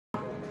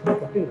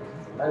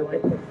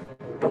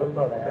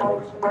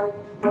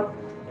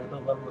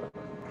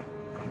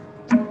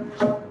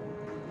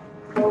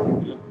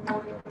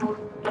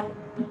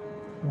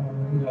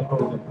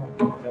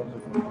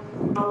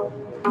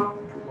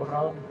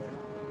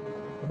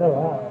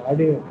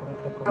Audio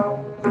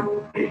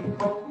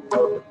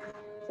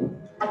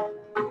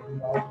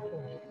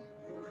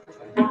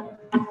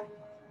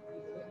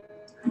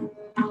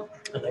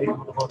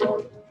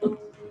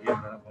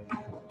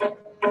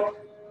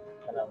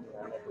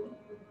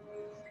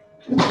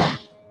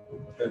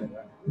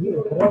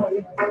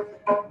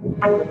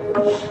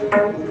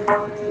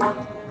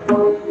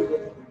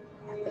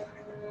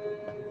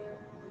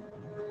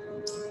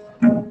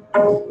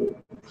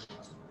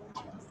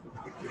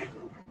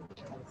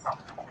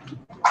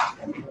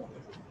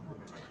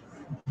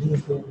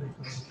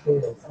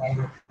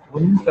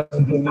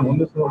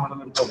ಒಂದು slow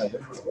ಮಾಡೋದಿರ್ತದೆ.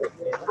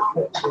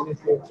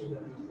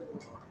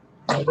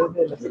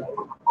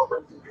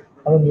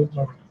 ಅದನ್ನು use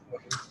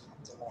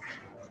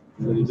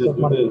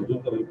ಮಾಡಿ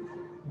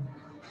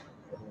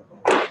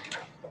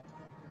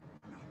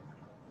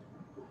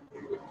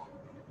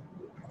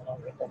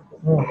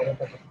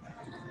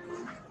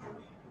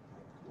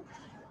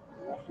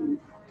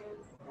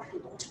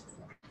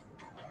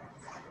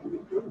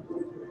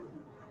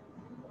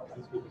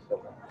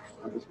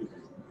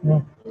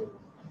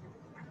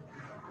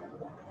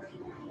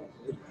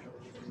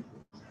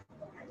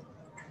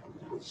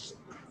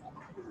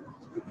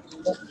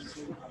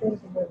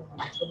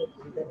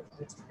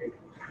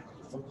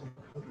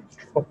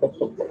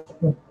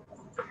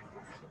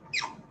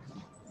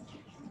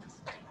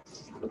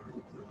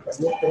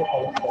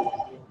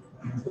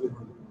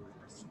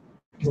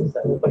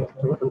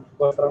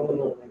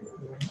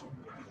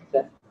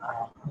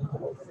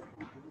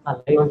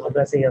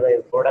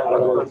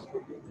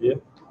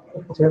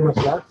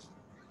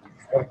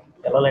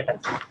ಎಲ್ಲ ಲೈಟ್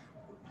ಆಗ್ತದೆ.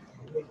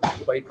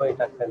 ವೈಟ್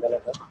ಆಗ್ತಾ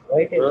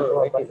ವೈಟ್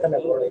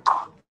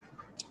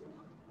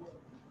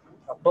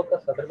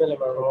ಫೋಕಸ್ ಅದ್ರ ಮೇಲೆ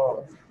ಮಾಡೋ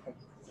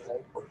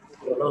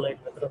ಎಲ್ಲೋ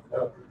ಲೈಟ್ ಮಾತ್ರ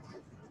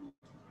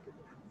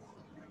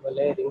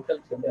ಆಮೇಲೆ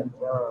ರಿಂಕಲ್ಸ್ ಇದೆ.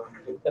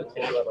 ರಿಂಕಲ್ಸ್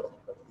ಎಲ್ಲ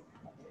ಬರುತ್ತೆ.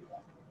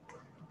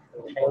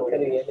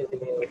 ಶಂಕರ್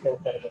ಹೇಳಿದ್ದೀನಿ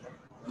ಶಂಕರ್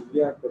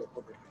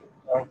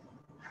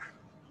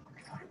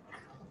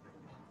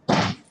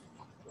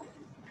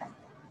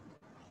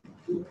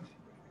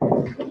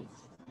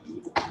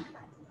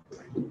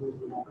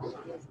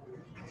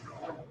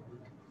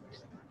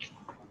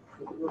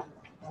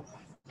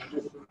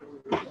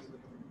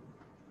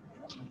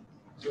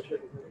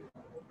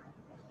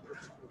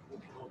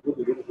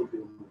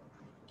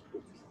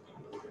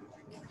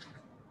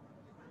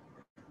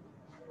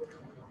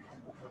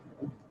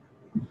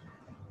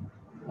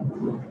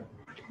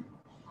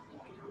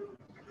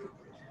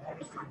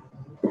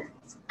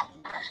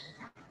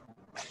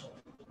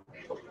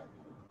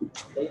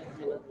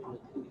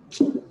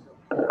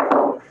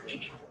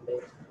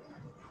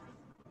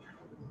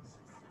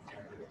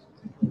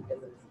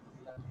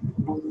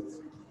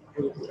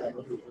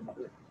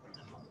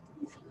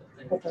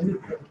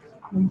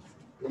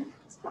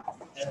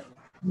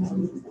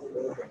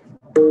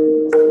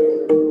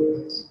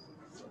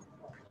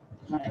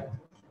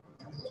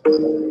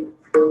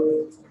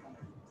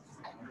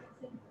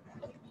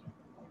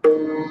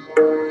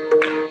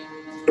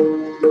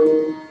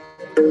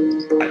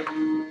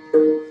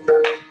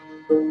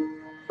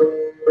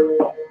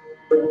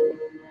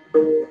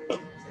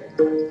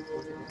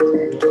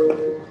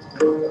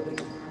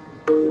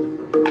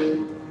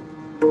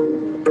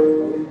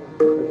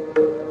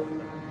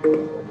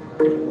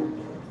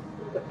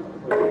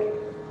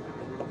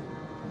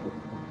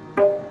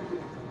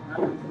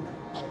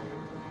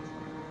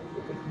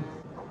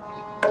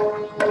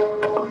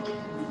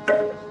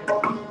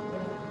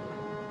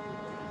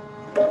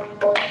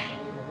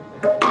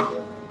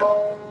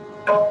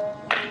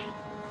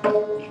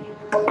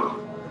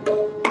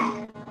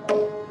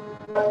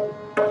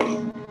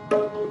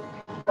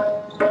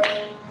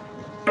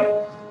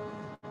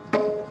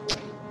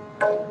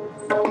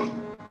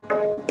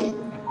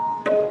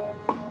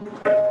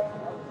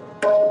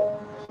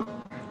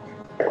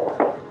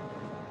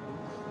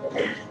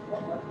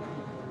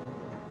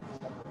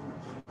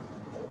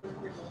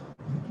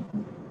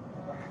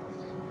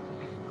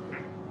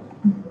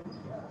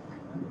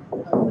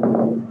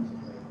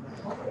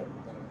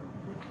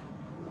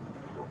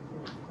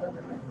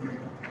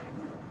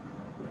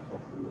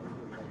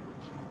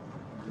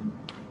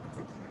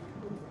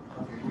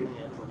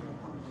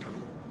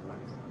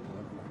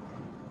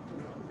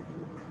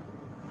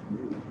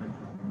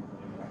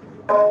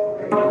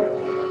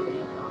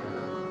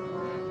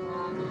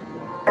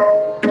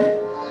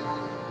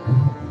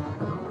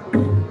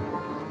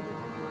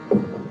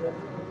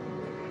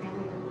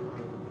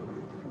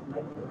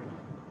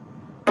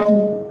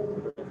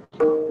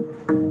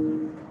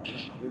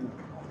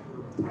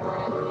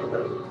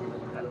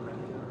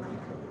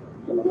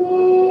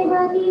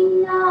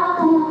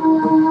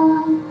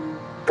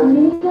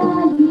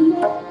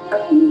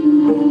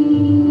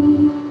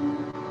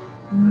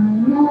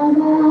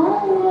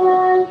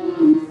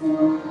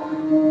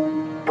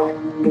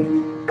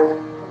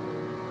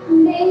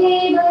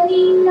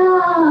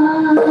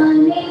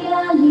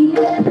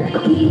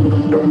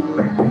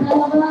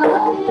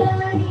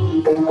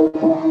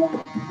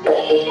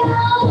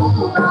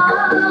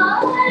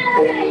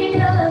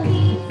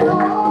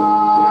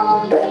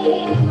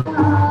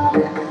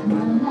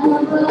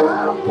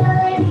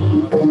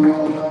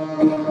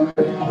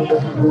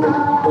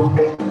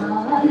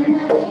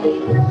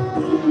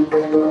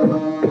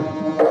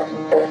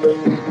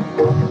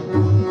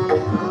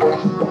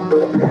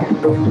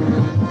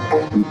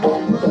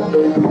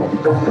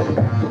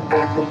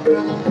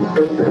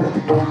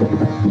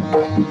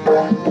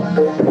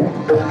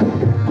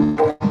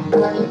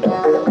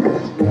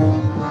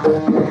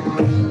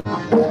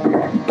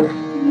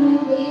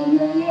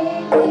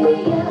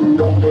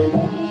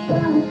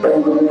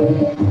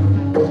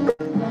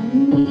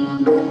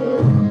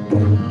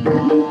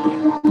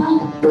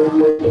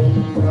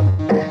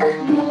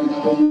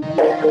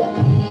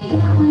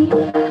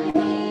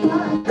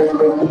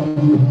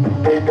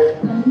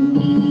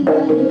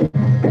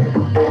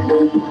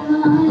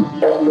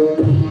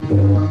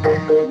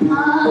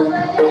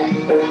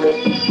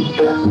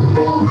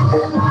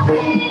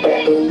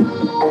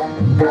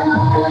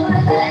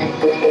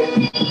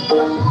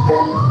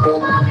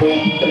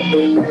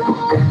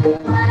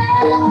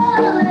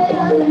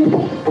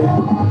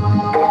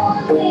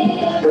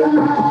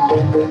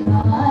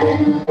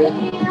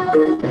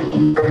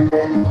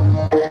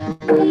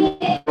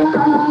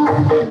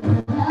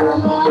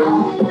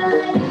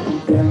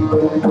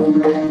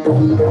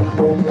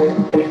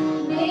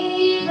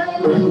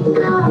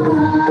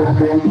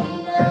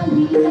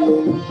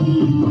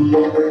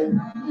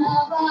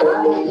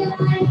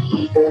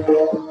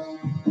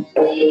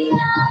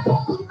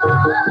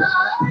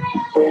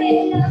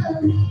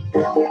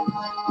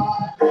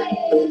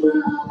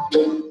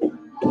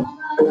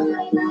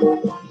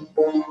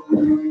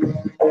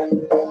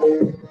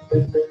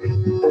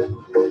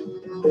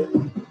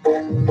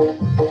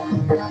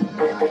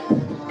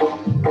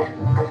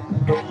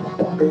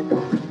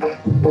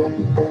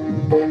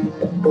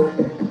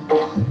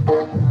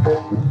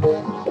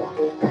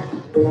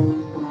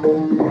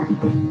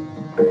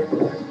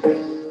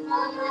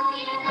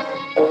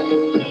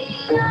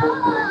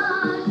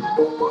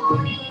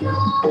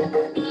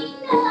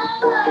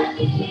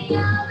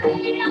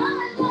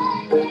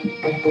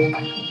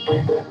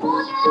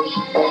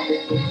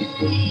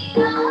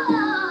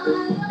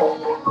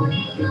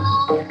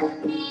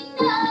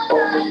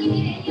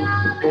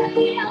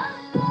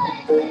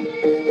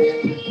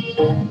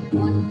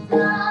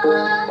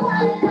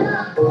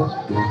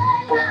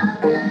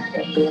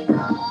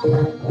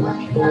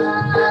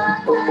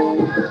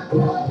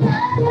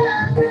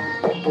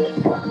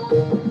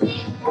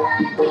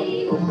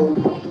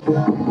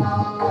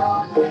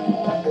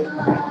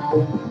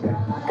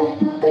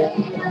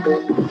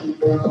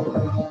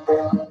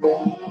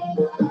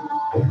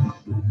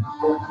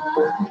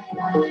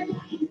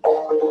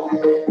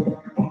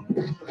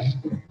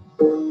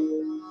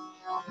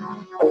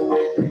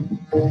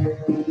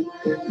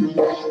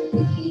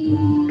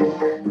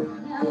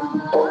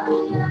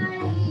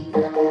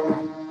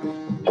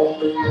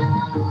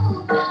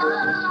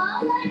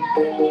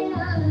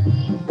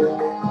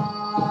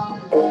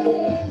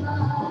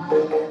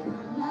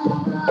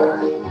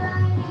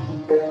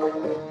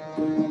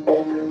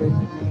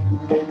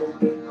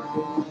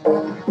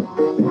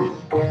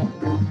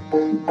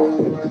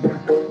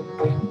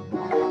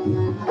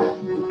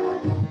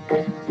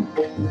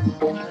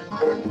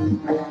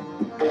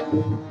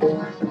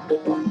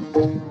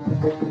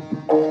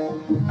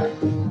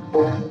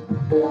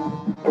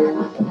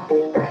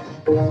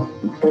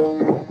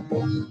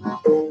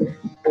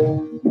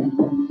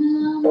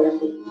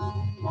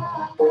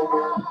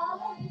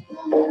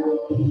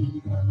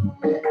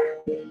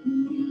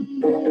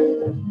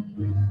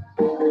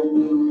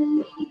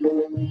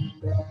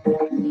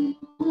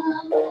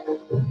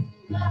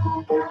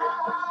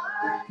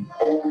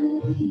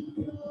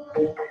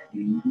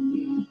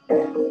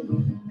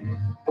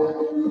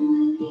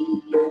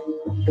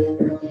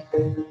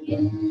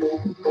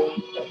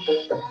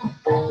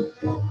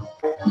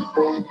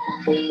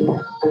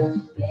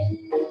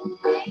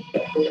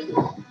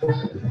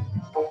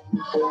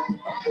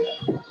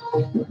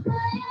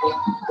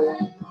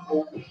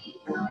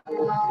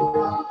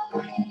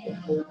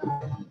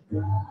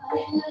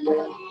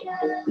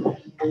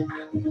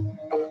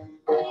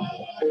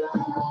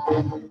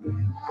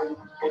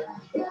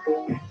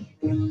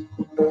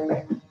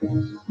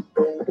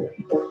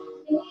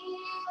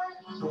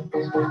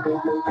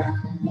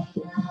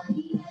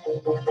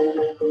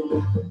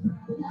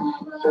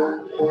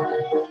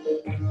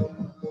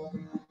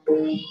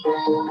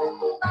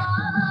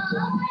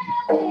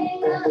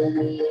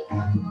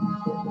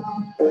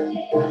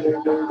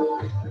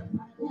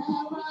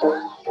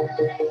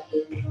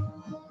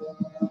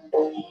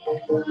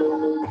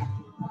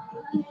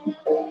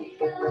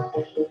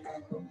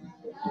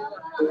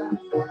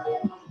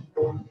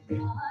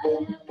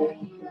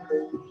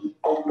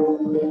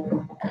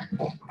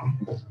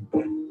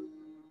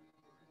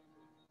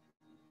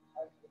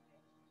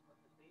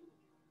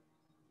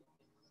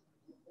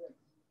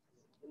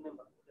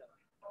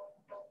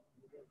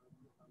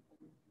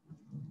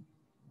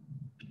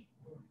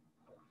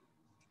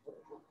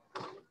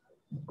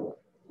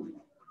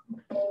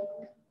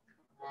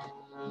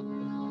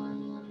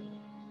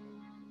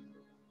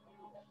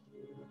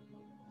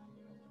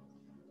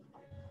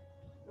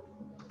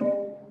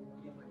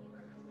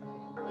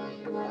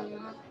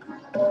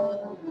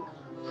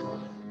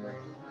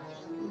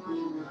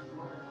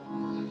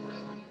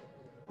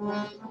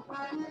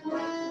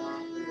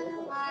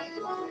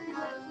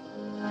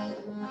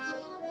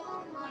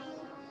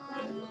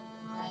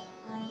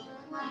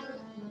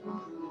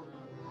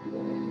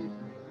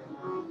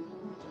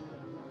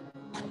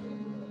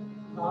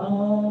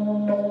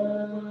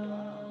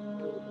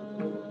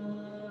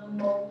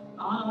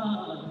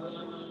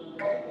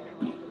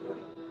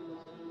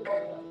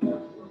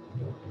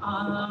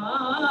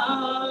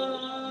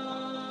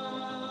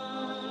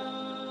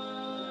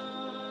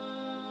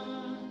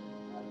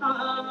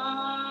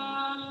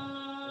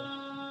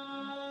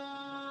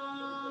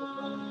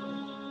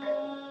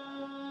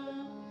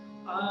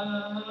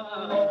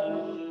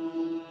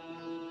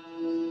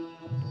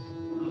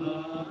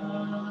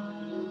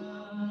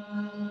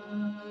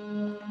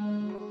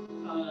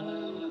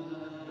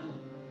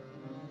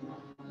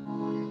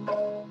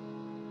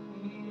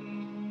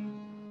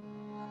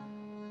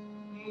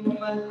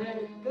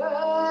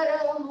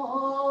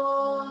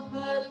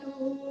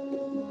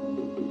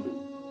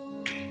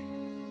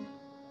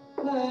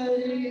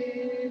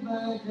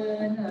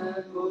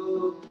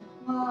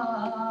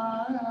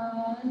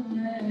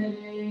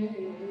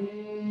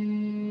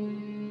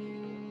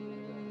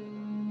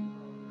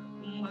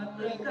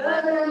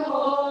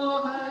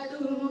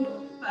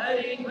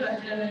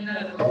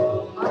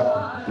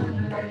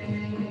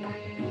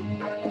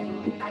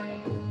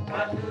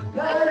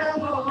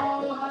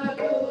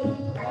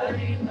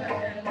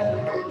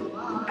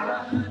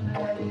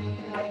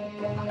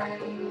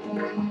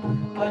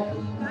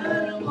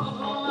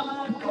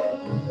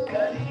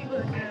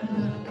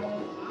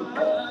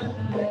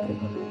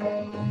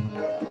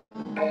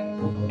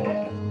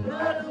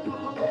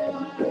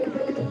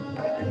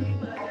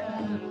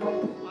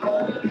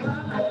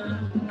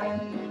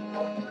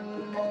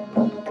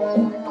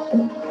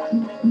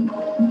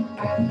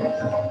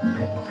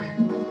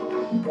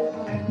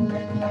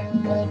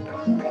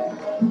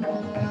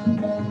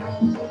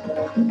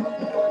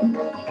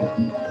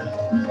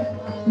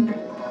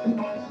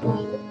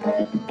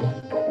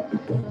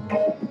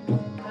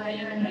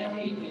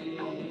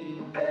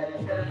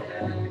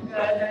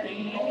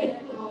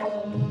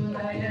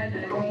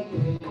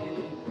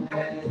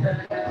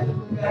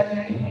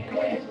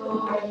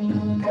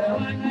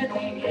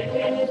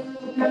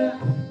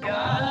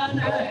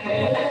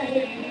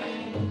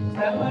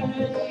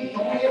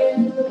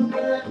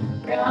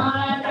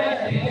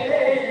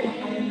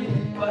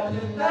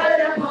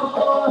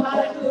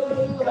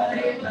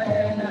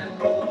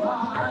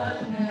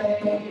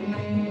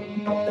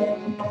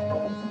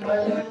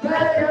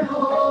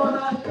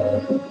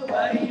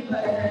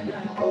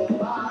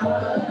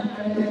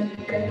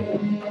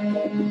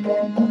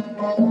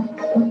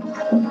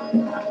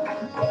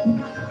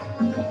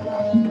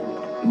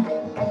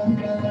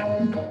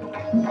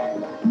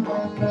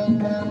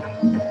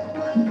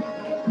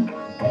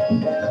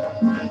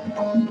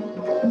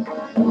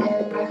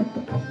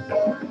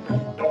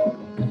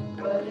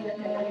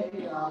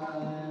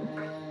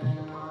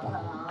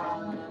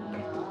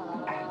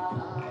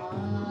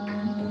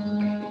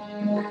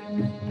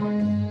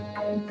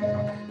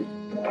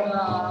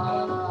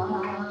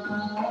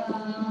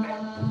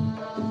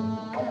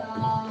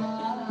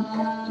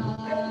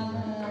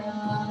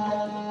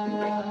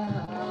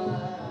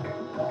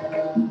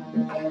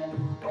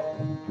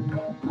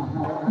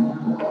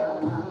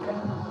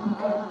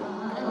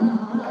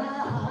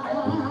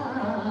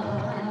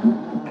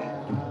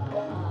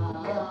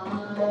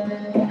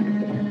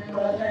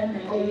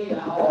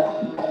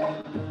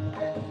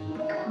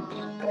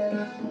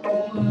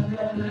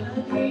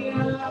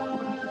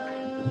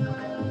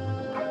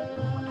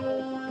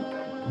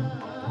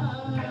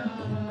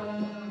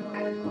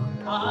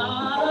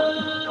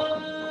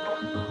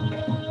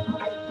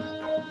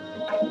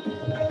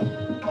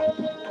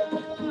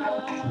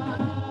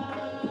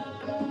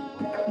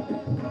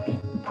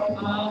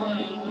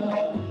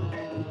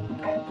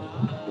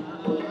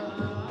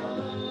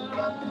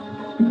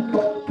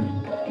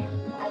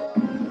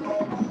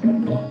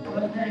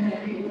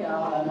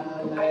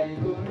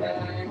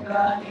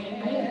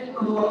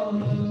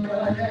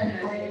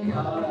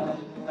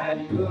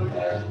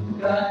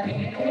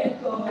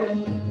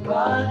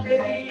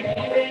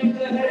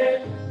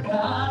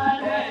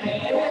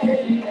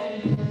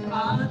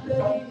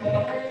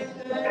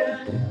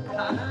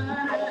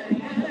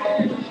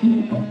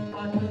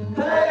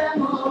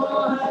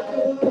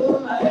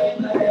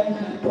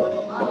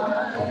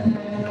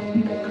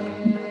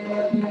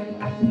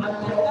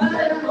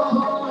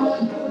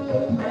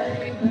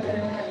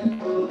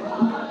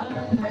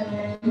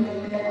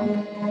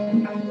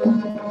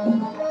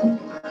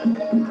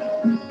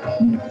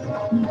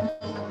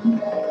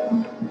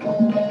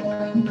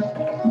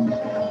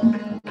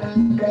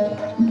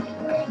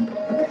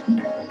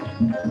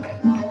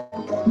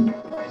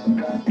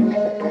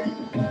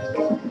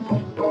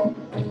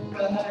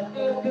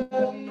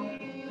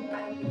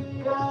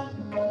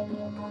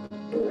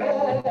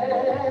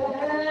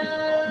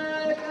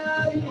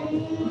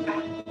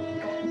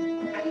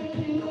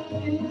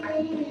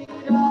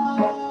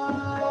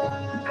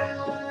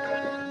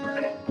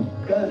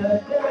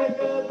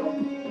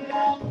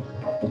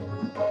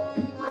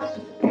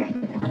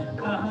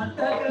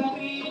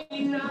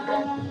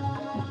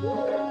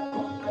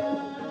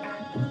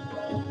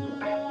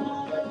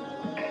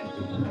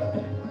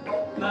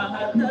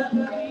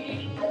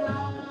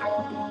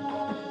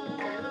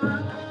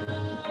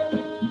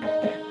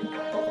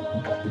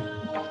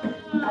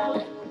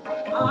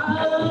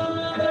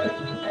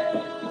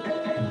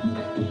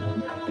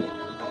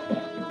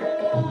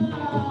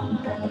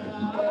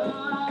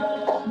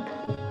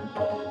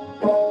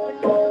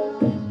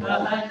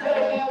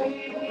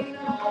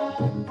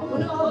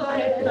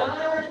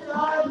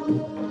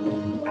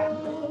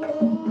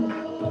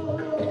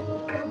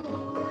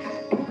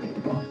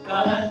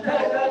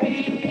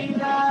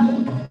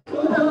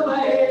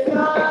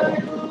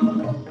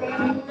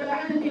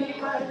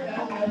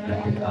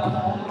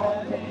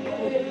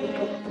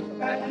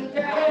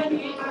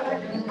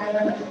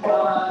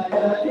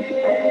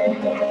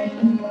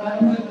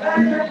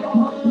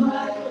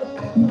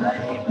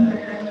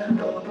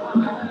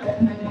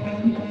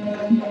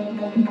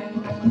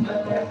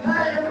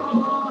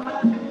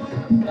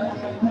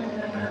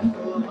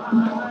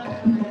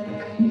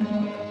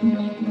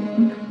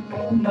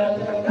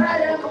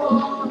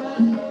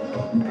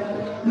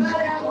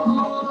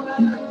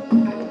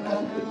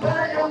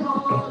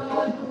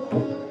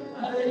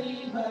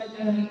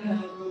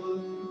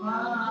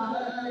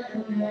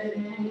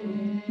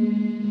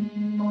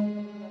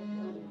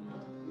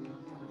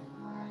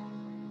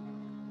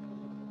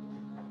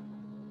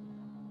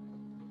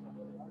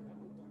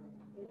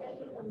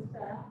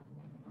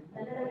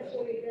ಕನ್ನಡ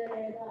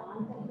ವಿಶ್ವವಿದ್ಯಾಲಯದ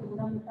ಆಂತರಿಕ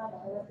ಗುಣಮಟ್ಟ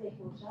ಭರವಸೆ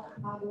ಕೋಶ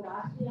ಹಾಗೂ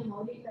ರಾಷ್ಟ್ರೀಯ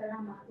ಮೌಲ್ಯೀಕರಣ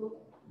ಮತ್ತು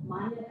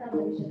ಮಾನ್ಯತಾ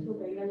ಪರಿಷತ್ತು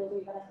ಬೆಂಗಳೂರು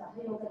ಇವರ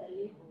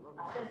ಸಹಯೋಗದಲ್ಲಿ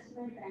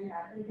ಅಸೆಸ್ಮೆಂಟ್ ಅಂಡ್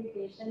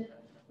ಅಕ್ರೆಡಿಟೇಷನ್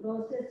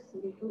ಪ್ರೋಸೆಸ್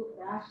ಕುರಿತು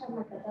ರಾಷ್ಟ್ರ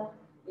ಮಟ್ಟದ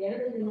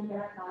 2 ದಿನಗಳ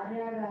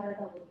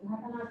ಕಾರ್ಯಾಗಾರದ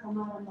ಉದ್ಘಾಟನಾ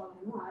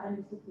ಸಮಾರಂಭವನ್ನು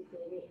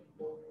ಆರಂಭಿಸುತ್ತಿದ್ದೇವೆ.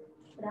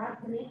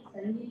 ಪ್ರಾರ್ಥನೆ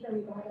ಸಂಗೀತ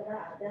ವಿಭಾಗದ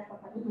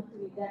ಅಧ್ಯಾಪಕರು ಮತ್ತು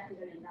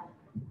ವಿದ್ಯಾರ್ಥಿಗಳಿಂದ.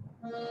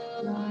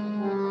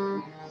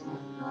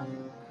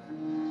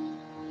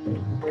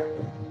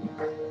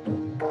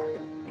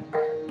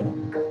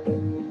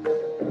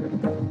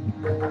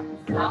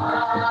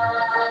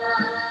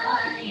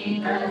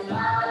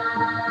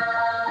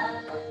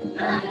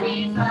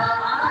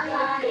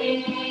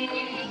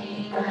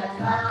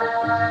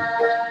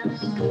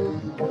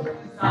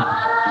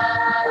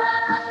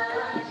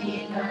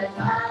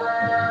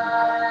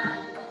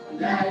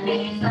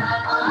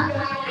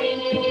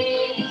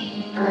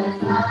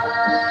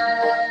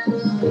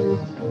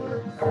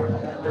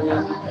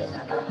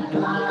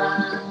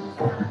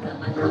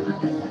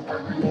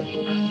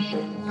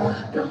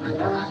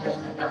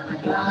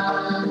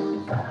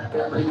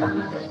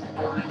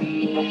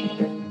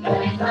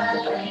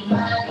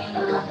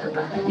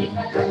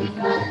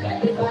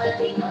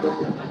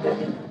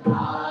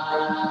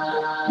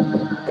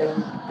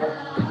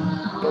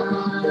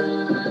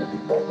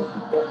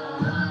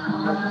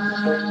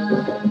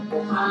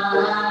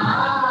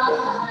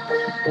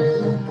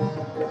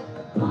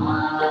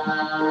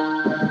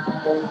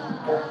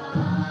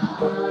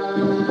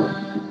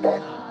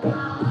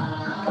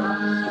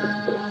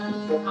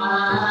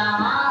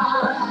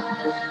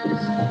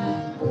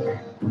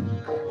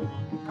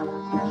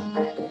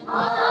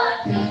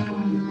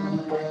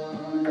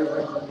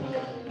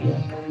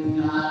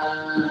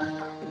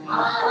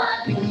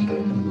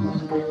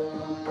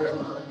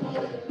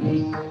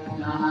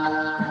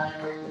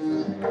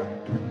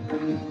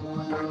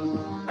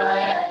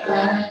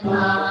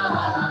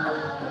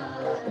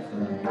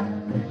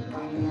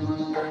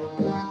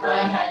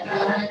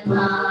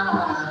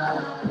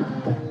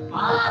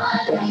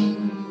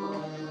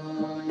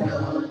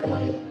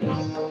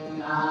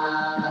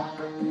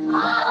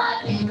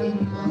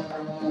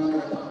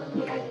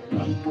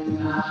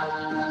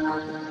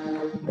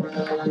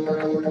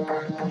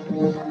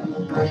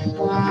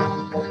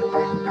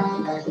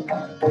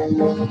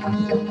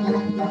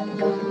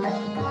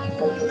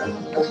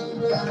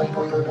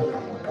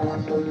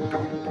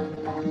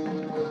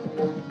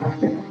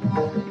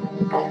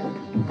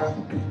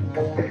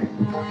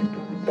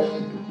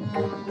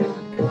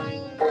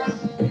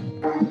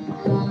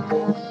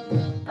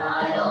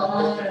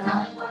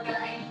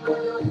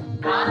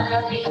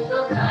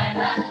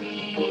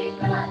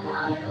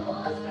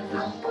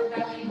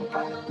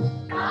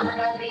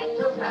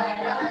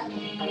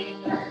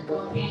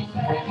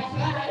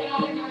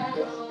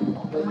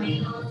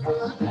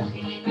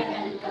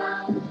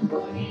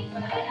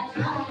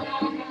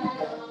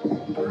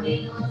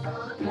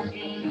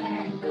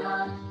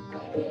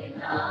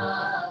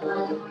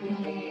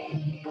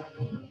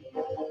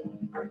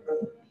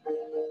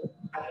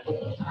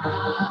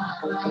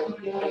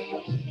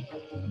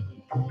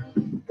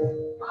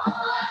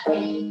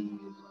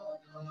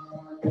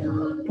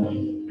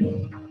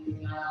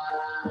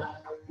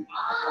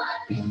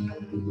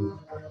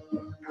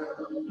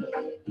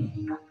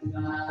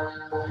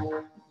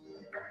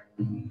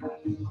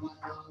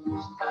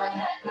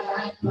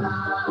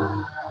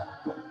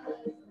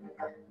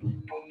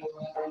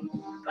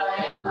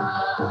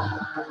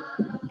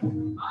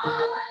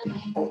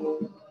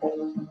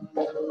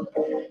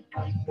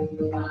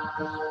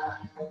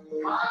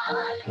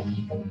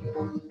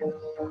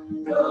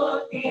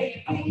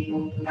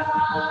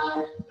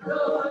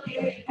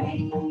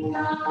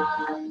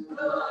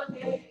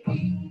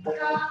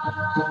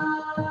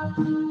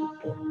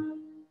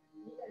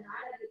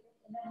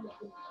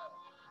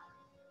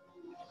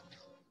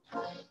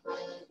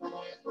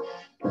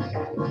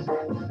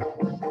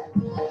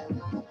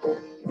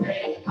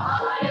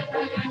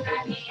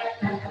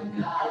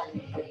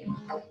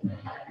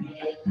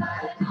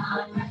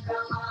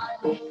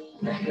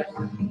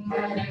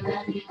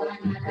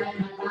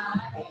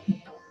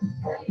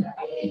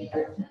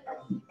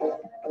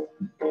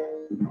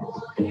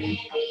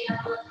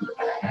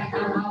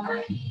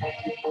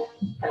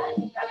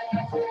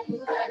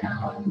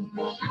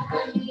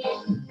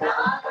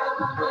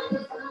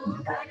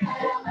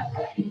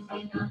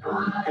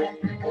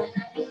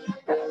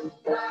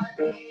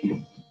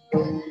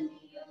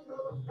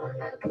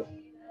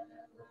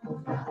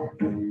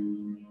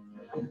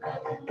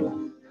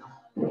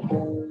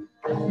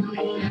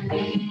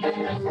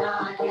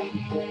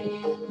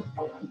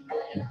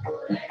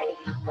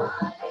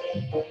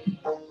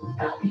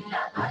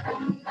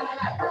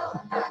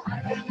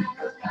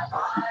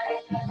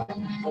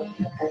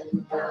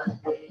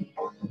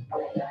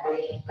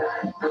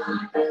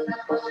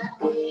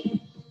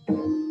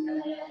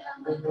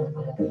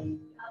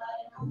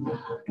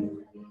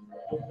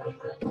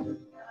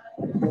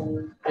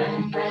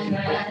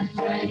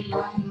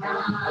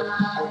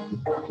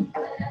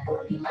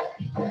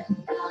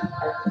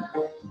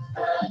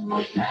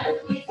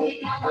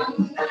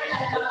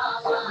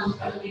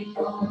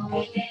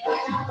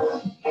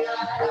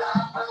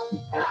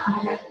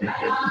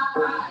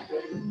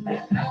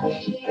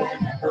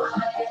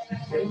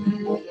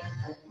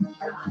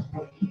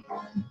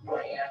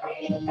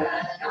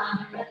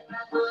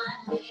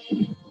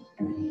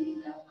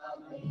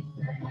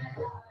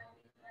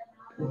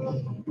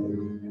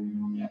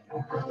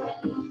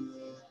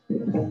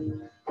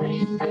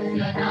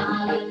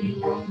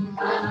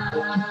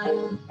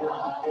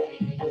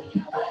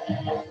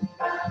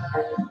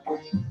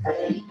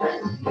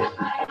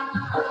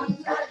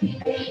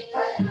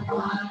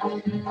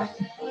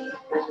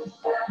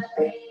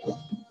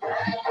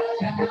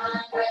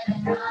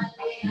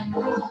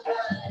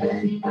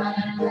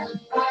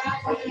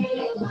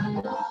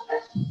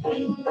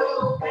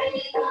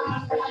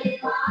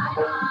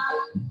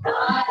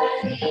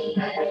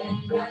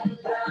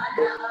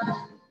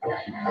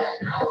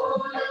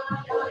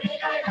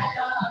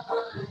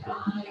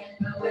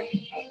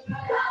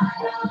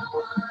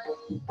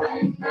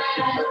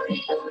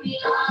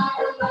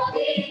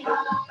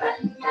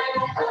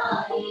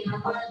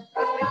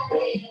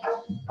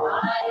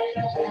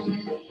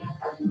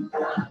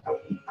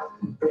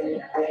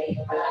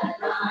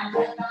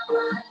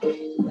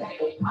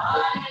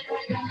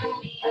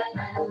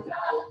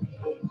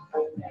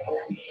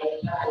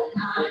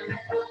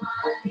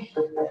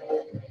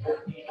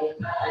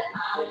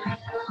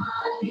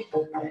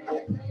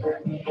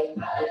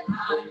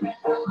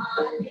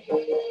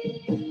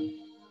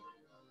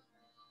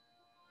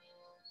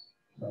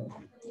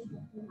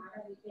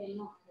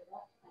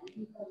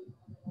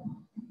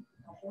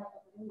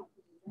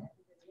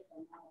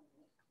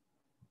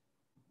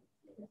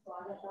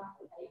 ಸ್ವಾಗತ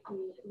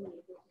IQAC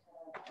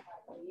ನಿರ್ದೇಶಕರಾದ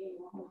ಡಾಕ್ಟರ್ ಎ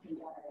ಮೋಹನ್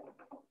ಸಿಂಗಾರ.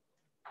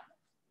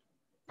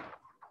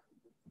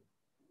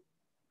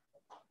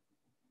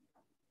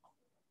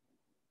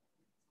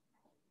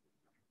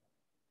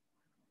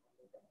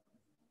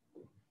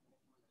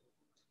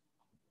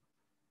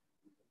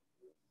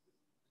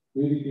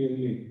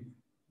 ವೇದಿಕೆಯಲ್ಲಿ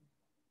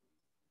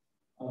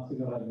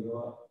ಆಸೀನರಾಗಿರುವ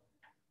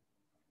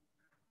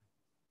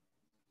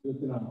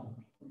ಇವತ್ತಿನ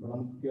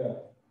ಮುಖ್ಯ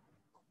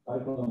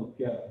ಕಾರ್ಯಕ್ರಮದ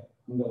ಮುಖ್ಯ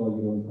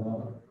ಅಂಗವಾಗಿರುವಂತಹ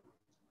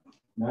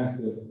ನ್ಯಾಕ್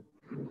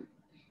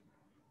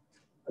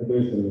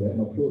ಅಡ್ವೈಸರ್ಗಳೇ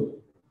ಮತ್ತು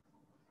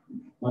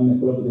ಮಾನ್ಯ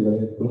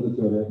ಕುಲಪತಿಗಳೇ,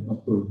 ಕುಲಸಚಿವರೇ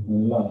ಮತ್ತು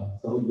ಎಲ್ಲ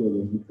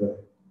ಸಹೋದ್ಯೋಗಿ ಮಿತ್ರರೇ,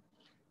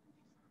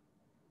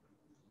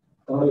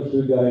 ಕನ್ನಡ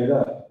ವಿಶ್ವವಿದ್ಯಾಲಯದ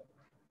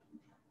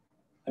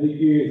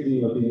IQAC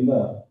ವತಿಯಿಂದ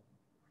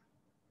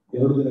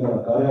 2 ದಿನಗಳ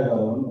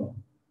ಕಾರ್ಯಾಗಾರವನ್ನು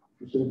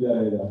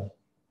ವಿಶ್ವವಿದ್ಯಾಲಯದ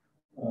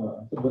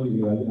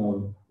ಸಿಬ್ಬಂದಿಗಳಿಗಾಗಿ ನಾವು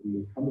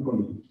ಇಲ್ಲಿ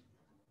ಹಮ್ಮಿಕೊಂಡಿದ್ದೀವಿ.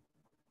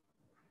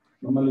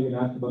 ನಮ್ಮಲ್ಲಿ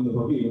ನ್ಯಾಕ್ ಬಂದು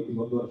ಹೋಗಿ ಇವತ್ತಿಗೆ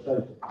 1 ವರ್ಷ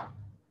ಆಯಿತು.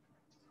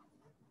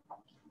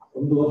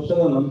 1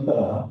 ವರ್ಷದ ನಂತರ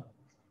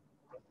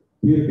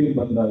ಪೀರ್ ಟೀಮ್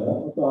ಬಂದಾಗ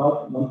ಮತ್ತು ಆ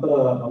ನಂತರ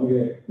ನಮಗೆ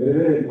ಬೇರೆ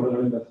ಬೇರೆ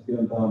ಮೂಲಗಳಿಂದ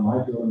ಸಿಕ್ಕಿದಂತಹ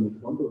ಮಾಹಿತಿಗಳನ್ನು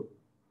ಇಟ್ಟುಕೊಂಡು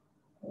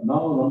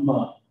ನಾವು ನಮ್ಮ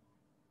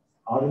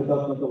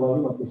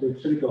ಆಡಳಿತಾತ್ಮಕವಾಗಿ ಮತ್ತು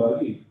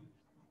ಶೈಕ್ಷಣಿಕವಾಗಿ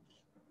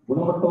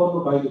ಗುಣಮಟ್ಟವನ್ನು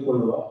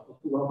ಕಾಯ್ದುಕೊಳ್ಳುವ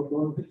ಮತ್ತು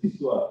ಗುಣಮಟ್ಟವನ್ನು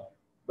ಹೆಚ್ಚಿಸುವ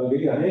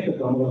ಬಗೆಗೆ ಅನೇಕ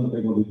ಕ್ರಮಗಳನ್ನು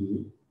ಕೈಗೊಂಡಿದ್ದೀವಿ.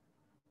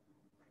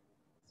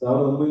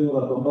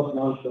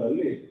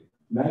 1994ರಲ್ಲಿ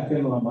ನ್ಯಾಕ್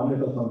ಎನ್ನುವ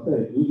ಮಾನ್ಯತಾ ಸಂಸ್ಥೆ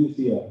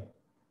UGCಯ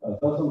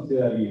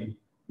ಸಹಸಂಸ್ಥೆಯಾಗಿ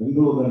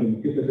ಬೆಂಗಳೂರಿನಲ್ಲಿ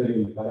ಮುಖ್ಯ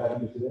ಕಚೇರಿಯಲ್ಲಿ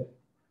ಕಾರ್ಯಾರಂಭಿಸಿದೆ.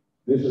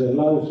 ದೇಶದ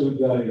ಎಲ್ಲಾ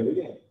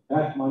ವಿಶ್ವವಿದ್ಯಾಲಯಗಳಿಗೆ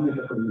ನ್ಯಾಕ್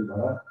ಮಾನ್ಯತೆ ಪಡೆಯುವುದು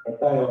ಬಹಳ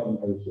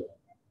ಕಡ್ಡಾಯವಾದಂತಹ ವಿಷಯ.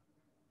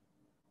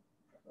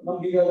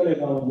 ನಮ್ಗೆ ಈಗಾಗಲೇ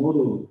ನಾವು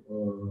 3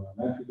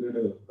 ನ್ಯಾಕ್ ಗ್ರೇಡ್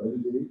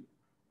ಪಡೆದಿದ್ದೀವಿ.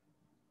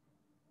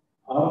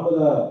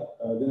 ಆರಂಭದ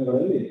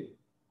ದಿನಗಳಲ್ಲಿ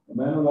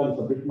ಮ್ಯಾನ್ಯುವಲ್ ಆಗಿ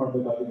submit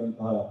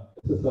ಮಾಡಬೇಕಾಗಿದ್ದಂತಹ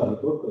SSR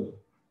report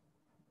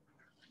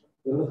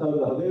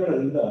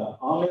 2017ರಿಂದ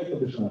online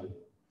submission ಆಗಿದೆ.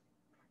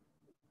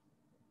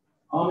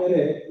 ಆಮೇಲೆ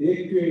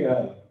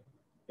AQAC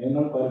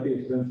annual quality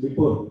experience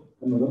report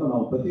ಅನ್ನೋದನ್ನು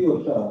ನಾವು ಪ್ರತಿ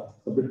ವರ್ಷ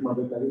ಸಬ್ಮಿಟ್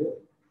ಮಾಡಬೇಕಾಗಿದೆ.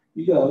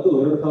 ಈಗ ಅದು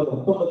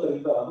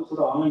 2019ರಿಂದ ಅದು ಕೂಡ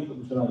ಆನ್ಲೈನ್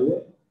ಸಬ್ಮಿಷನ್ ಆಗಿದೆ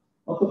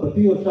ಮತ್ತು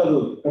ಪ್ರತಿ ವರ್ಷ ಅದು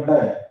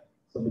ಕಡ್ಡಾಯ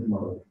ಸಬ್ಮಿಟ್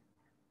ಮಾಡೋದು.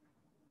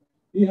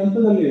 ಈ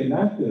ಹಂತದಲ್ಲಿ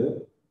ನ್ಯಾಕ್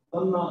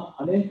ತನ್ನ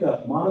ಅನೇಕ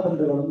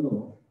ಮಾನದಂಡಗಳನ್ನು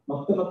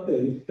ಮತ್ತೆ ಮತ್ತೆ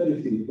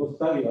ವಿಸ್ತರಿಸಿ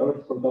ಹೊಸದಾಗಿ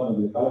ಅಳವಡಿಸಿಕೊಳ್ತಾ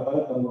ಬಂದಿದೆ.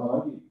 ಕಾಲಕಾಲಕ್ಕೆ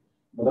ಅನುಗುಣವಾಗಿ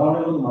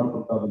ಬದಲಾವಣೆಗಳನ್ನು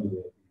ಮಾಡಿಕೊಳ್ತಾ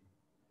ಬಂದಿದೆ.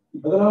 ಈ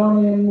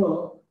ಬದಲಾವಣೆಯನ್ನು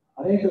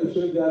ಅನೇಕ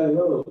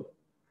ವಿಶ್ವವಿದ್ಯಾಲಯಗಳು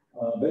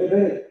ಬೇರೆ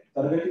ಬೇರೆ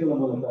ತರಬೇತಿಗಳ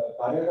ಮೂಲಕ,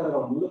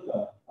 ಕಾರ್ಯಾಗಾರಗಳ ಮೂಲಕ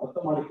ಅರ್ಥ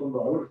ಮಾಡಿಕೊಂಡು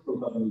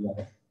ಅಳವಡಿಸಿಕೊಳ್ತಾ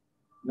ಬಂದಿದ್ದಾರೆ.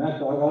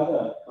 ನ್ಯಾಕ್ ಆಗಾಗ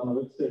ತನ್ನ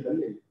ವೆಬ್ಸೈಟ್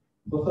ಅಲ್ಲಿ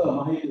ಹೊಸ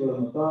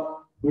ಮಾಹಿತಿಗಳನ್ನು ಸಹ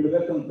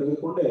ಬಿಡಬೇಕಂತ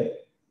ತೆಗೆದುಕೊಂಡೇ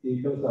ಈ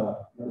ಕೆಲಸ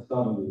ನಡೆಸ್ತಾ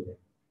ಬಂದಿದೆ.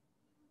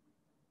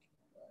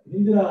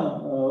 ಹಿಂದಿನ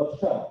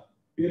ವರ್ಷ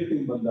ಪೀರ್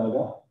ಟೀಮ್ ಬಂದಾಗ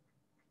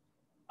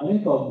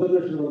ಅನೇಕ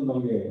ಅಬ್ಸರ್ವೇಷನ್ಗಳನ್ನು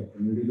ನಮಗೆ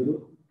ನೀಡಿದರು.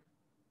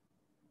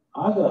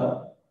 ಆಗ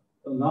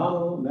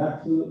ನಾನು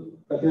ನ್ಯಾಕ್ಸ್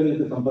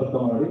ಕಚೇರಿಯಲ್ಲಿ ಸಂಪರ್ಕ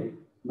ಮಾಡಿ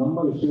ನಮ್ಮ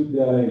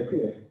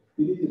ವಿಶ್ವವಿದ್ಯಾಲಯಕ್ಕೆ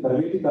ಈ ರೀತಿ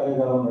ತರಬೇತಿ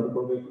ಕಾರ್ಯಾಗಾರವನ್ನು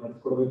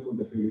ನಡೆಸಿಕೊಡ್ಬೇಕು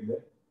ಅಂತ ಹೇಳಿದ್ದೆ.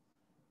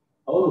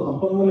 ಅವರು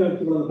ಸಂಪನ್ಮೂಲ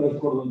ವ್ಯಕ್ತಿಗಳನ್ನು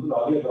ಕಳಿಸಿಕೊಡೋದು ಅಂತ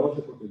ಆಗಲೇ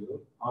ಭರವಸೆ ಕೊಟ್ಟಿದ್ರು.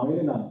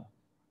 ಆಮೇಲೆ ನಾನು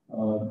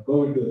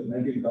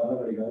COVID-19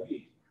 ಕಾರಣಗಳಿಗಾಗಿ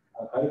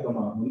ಆ ಕಾರ್ಯಕ್ರಮ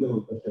ಮುಂದೆ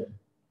ಹೋಗುತ್ತಷ್ಟೇ.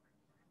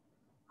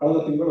 ಕಳೆದ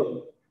ತಿಂಗಳು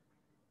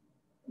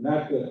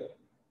ನ್ಯಾಕ್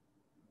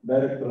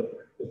ಡೈರೆಕ್ಟರ್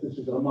SS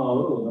ಶರ್ಮ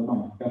ಅವರು ನಮ್ಮ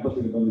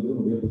ಕ್ಯಾಂಪಸ್ಗೆ ಬಂದಿದ್ದರು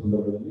ಮುಡಿಯಪ್ಪ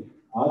ಸಂದರ್ಭದಲ್ಲಿ.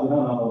 ಆ ದಿನ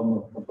ನಾವು ಅವರನ್ನು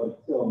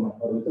ಸಂಪರ್ಕಿಸಿ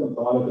ಅವರ ಜೊತೆ ಒಂದು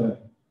ಸಮಾಲೋಚನೆ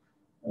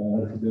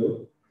ನಡೆಸಿದ್ದೆವು.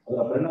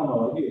 ಅದರ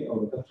ಪರಿಣಾಮವಾಗಿ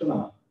ಅವರು ತಕ್ಷಣ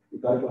ಈ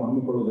ಕಾರ್ಯಕ್ರಮ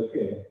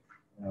ಹಮ್ಮಿಕೊಳ್ಳುವುದಕ್ಕೆ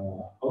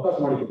ಅವಕಾಶ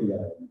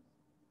ಮಾಡಿಕೊಟ್ಟಿದ್ದಾರೆ.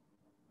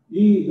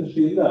 ಈ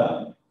ದೃಷ್ಟಿಯಿಂದ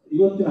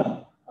ಇವತ್ತಿನ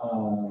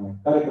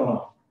ಕಾರ್ಯಕ್ರಮ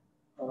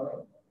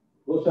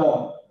ಬಹುಶಃ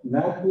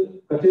ನ್ಯಾಕ್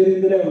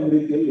ಕಚೇರಿಯಿಂದಲೇ ಒಂದು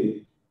ರೀತಿಯಲ್ಲಿ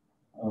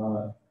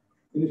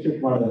ಇನಿಷಿಯೇಟ್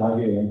ಮಾಡಿದ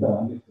ಹಾಗೆ ಅಂತ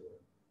ಅನ್ನಿಸ್ತದೆ.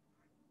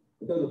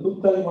 ಯಾಕಂದ್ರೆ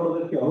ಸೂಕ್ತಾಗಿ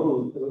ಮಾಡೋದಕ್ಕೆ ಅವರು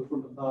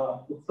ತೆಗೆದುಕೊಂಡಂತಹ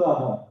ಉತ್ಸಾಹ,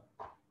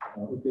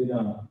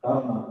 ಉತ್ತೇಜನ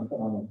ಕಾರಣ ಅಂತ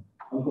ನಾನು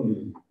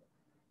ಅನ್ಕೊಂಡಿದ್ದೀನಿ.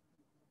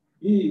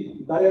 ಈ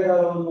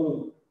ಕಾರ್ಯಾಗಾರವನ್ನು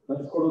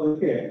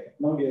ನಡೆಸಿಕೊಡೋದಕ್ಕೆ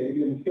ನಮಗೆ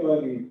ಇಲ್ಲಿ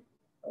ಮುಖ್ಯವಾಗಿ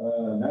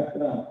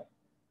ನ್ಯಾಕ್ನ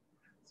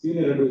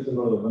ಸೀನಿಯರ್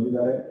ಅಡ್ವೈಸರ್ಗಳು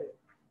ಬಂದಿದ್ದಾರೆ.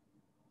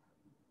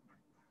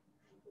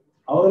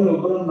 ಅವರಲ್ಲಿ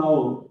ಒಬ್ಬರನ್ನು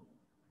ನಾವು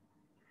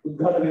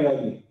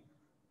ಉದ್ಘಾಟನೆಯಾಗಿ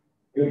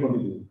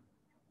ಕೇಳ್ಕೊಂಡಿದ್ದೀವಿ.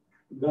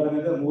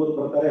 ಉದ್ಘಾಟನೆಯಿಂದ 3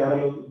 ಬರ್ತಾರೆ,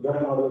 ಯಾರೆಲ್ಲ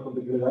ಉದ್ಘಾಟನೆ ಮಾಡಬೇಕು ಅಂತ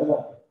ಕೇಳಿದಾಗ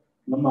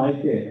ನಮ್ಮ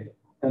ಆಯ್ಕೆ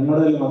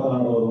ಕನ್ನಡದಲ್ಲಿ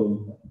ಮಾತನಾಡುವವರು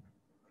ಅಂತ.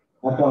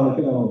 ಆ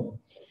ಕಾರಣಕ್ಕೆ ನಾವು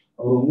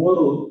ಅವರು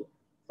 3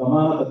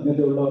 ಸಮಾನ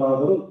ತಜ್ಞತೆ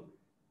ಉಳ್ಳವರಾದರೂ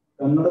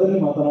ಕನ್ನಡದಲ್ಲಿ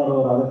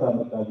ಮಾತನಾಡುವವರಾದ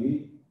ಕಾರಣಕ್ಕಾಗಿ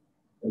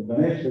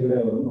ಗಣೇಶ್ ಹೆಗಡೆ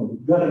ಅವರನ್ನು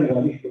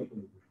ಉದ್ಘಾಟನೆಗಾಗಿ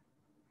ಕೇಳ್ಕೊಂಡಿದ್ದೀವಿ.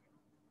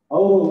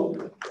 ಅವರು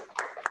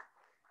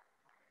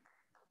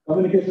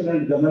ಕಮ್ಯುನಿಕೇಶನ್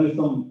ಅಂಡ್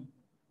ಜರ್ನಲಿಸಂ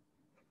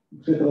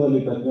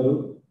ಕ್ಷೇತ್ರದಲ್ಲಿ ತಜ್ಞರು.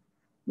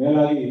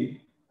 ಮೇಲಾಗಿ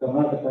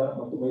ಕರ್ನಾಟಕ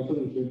ಮತ್ತು ಮೈಸೂರು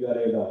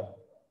ವಿಶ್ವವಿದ್ಯಾಲಯದ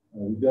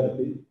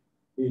ವಿದ್ಯಾರ್ಥಿ.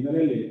 ಈ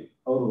ಹಿನ್ನೆಲೆಯಲ್ಲಿ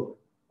ಅವರು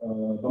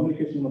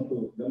ಕಮ್ಯುನಿಕೇಶನ್ ಮತ್ತು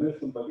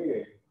ಜರ್ನಲಿಸಂ ಬಗ್ಗೆ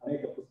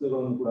ಅನೇಕ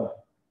ಪುಸ್ತಕಗಳನ್ನು ಕೂಡ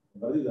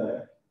ಬರೆದಿದ್ದಾರೆ.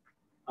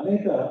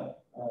 ಅನೇಕ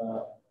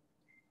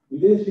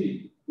ವಿದೇಶಿ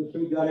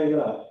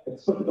ವಿಶ್ವವಿದ್ಯಾಲಯಗಳ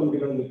ಎಕ್ಸ್ಪರ್ಟ್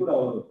ಕಮಿಟಿಗಳಲ್ಲಿ ಕೂಡ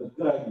ಅವರು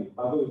ತಜ್ಞರಾಗಿ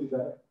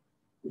ಭಾಗವಹಿಸಿದ್ದಾರೆ.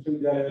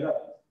 ವಿಶ್ವವಿದ್ಯಾಲಯದ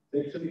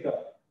ಶೈಕ್ಷಣಿಕ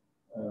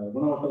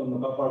ಗುಣಮಟ್ಟವನ್ನು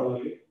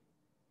ಕಾಪಾಡುವಲ್ಲಿ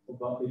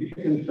ಒಬ್ಬ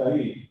ಎಜುಕೇಷನಿಸ್ಟ್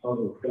ಆಗಿ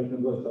ಅವರು ಕೆಲಸ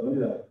ನಿರ್ವಹಿಸ್ತಾ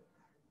ಬಂದಿದ್ದಾರೆ.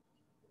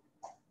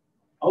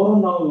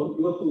 ಅವರನ್ನು ನಾವು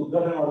ಇವತ್ತು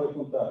ಉದ್ಘಾಟನೆ ಮಾಡಬೇಕು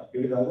ಅಂತ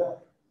ಕೇಳಿದಾಗ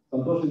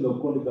ಸಂತೋಷದಿಂದ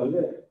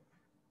ಒಪ್ಕೊಂಡಿದ್ದಲ್ಲದೆ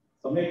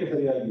ಸಮಯಕ್ಕೆ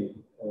ಸರಿಯಾಗಿ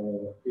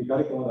ಈ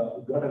ಕಾರ್ಯಕ್ರಮದ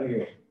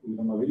ಉದ್ಘಾಟನೆಗೆ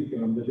ನಮ್ಮ ವೇದಿಕೆ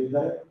ನಮ್ಮ ಜೊತೆ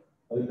ಇದ್ದಾರೆ.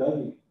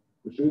 ಅದಕ್ಕಾಗಿ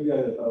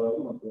ವಿಶ್ವವಿದ್ಯಾಲಯದ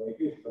ಪರವಾಗಿ ಮತ್ತು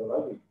IQAC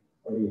ಪರವಾಗಿ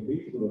ಅವರಿಗೆ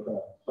ಪ್ರೀತಿಪೂರ್ವಕ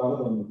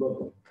ಸ್ವಾಗತವನ್ನು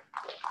ಕೋರುತ್ತೇನೆ.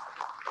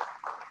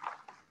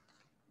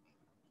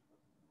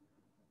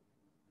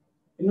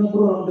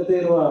 ಇನ್ನೊಬ್ಬರು ನಮ್ಮ ಜೊತೆ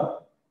ಇರುವ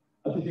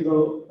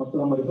ಅತಿಥಿಗಳು ಮತ್ತು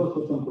ನಮ್ಮ ರಿಸೋರ್ಸ್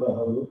ಪರ್ಸನ್ ಕೂಡ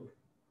ಹೌದು.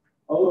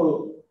 ಅವರು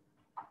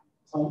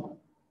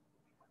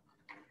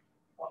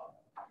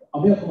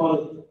ಅಭಯ ಕುಮಾರ್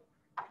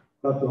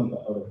ಅಂತ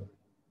ಅವರು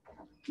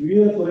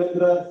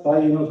Surendra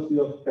Sai university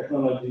of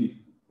technology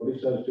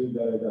Odisha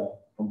ವಿಶ್ವವಿದ್ಯಾಲಯದ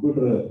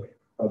ಕಂಪ್ಯೂಟರ್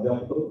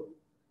ಪ್ರಾಧ್ಯಾಪಕರು.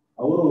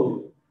 ಅವರು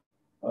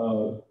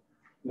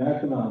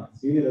ನ್ಯಾಕ್ನ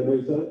ಸೀನಿಯರ್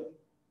ಅಡ್ವೈಸರ್,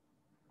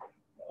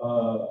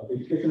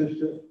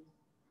 ಎಜುಕೇಷನಿಸ್ಟ್,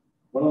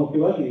 ಬಹಳ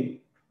ಮುಖ್ಯವಾಗಿ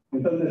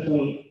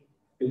ಇಂಟರ್ನ್ಯಾಷನಲ್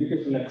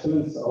ಎಜುಕೇಷನ್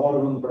ಎಕ್ಸಲೆನ್ಸ್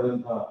ಅವಾರ್ಡ್ಗಳನ್ನು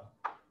ಪಡೆದಂತಹ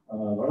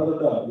ಬಹಳ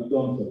ದೊಡ್ಡ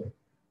ವಿದ್ವಾಂಸರು.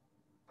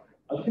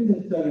 ಅದಕ್ಕಿಂತ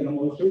ಹೆಚ್ಚಾಗಿ ನಮ್ಮ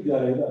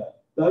ವಿಶ್ವವಿದ್ಯಾಲಯದ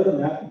ಥರ್ಡ್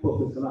ನ್ಯಾಕ್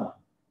ಪ್ರೋಸೆಸ್ನ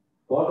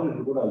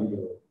ಕೋಆರ್ಡಿನೇಟರ್ ಕೂಡ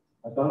ಆಗಿದ್ದರು.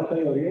 ಆ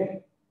ಕಾರಣಕ್ಕಾಗಿ ಅವರಿಗೆ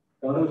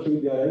ಕನ್ನಡ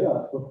ವಿಶ್ವವಿದ್ಯಾಲಯದ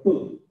ಒಟ್ಟು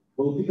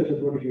ಬೌದ್ಧಿಕ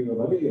ಚಟುವಟಿಕೆಗಳ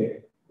ಬಗೆಗೆ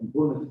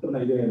ಸಂಪೂರ್ಣ ಚಿತ್ರಣ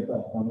ಇದೆ ಅಂತ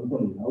ನಾನು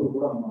ಅನ್ಕೊಂಡಿದ್ದೀನಿ. ಅವರು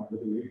ಕೂಡ ನಮ್ಮ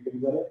ಜೊತೆ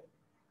ವೇದಿಕೆಯಿದ್ದಾರೆ.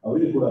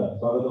 ಅವರಿಗೂ ಕೂಡ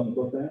ಸ್ವಾಗತವನ್ನು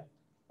ಕೊಡ್ತೇನೆ.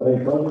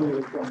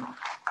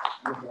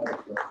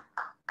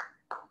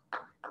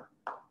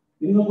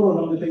 ಇನ್ನೊಬ್ಬರು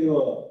ನಮ್ಮ ಜೊತೆಗೆ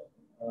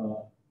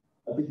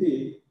ಅತಿಥಿ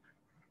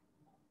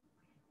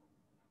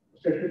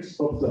ಸ್ಟ್ಯಾಟಿಸ್ಟಿಕ್ಸ್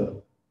ಪ್ರೊಫೆಸರ್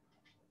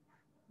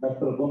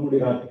ಡಾಕ್ಟರ್ ಬೊಮ್ಮಡಿ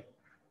ರಾಜ್.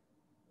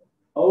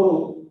 ಅವರು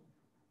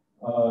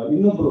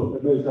ಇನ್ನೊಬ್ಬರು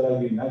ಅಡ್ವೈಸರ್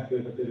ಆಗಿ ನ್ಯಾಕ್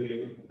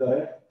ಕಚೇರಿಯಲ್ಲಿ ಇದ್ದಾರೆ.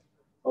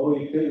 ಅವರು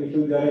ಈ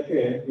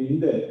ವಿಶ್ವವಿದ್ಯಾಲಯಕ್ಕೆ ಈ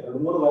ಹಿಂದೆ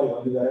 2-3 ಬಾರಿ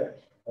ಬಂದಿದ್ದಾರೆ.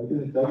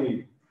 ಅದಕ್ಕಿಂತ ಹೆಚ್ಚಾಗಿ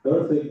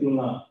ಥರ್ಡ್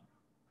ಸೈಕಲ್ನ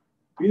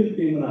ಪೀರ್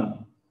ಟೀಮ್ನ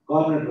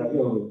ಕೋಆರ್ಡಿನೇಟರ್ ಆಗಿ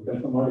ಅವರು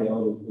ಕೆಲಸ ಮಾಡಿ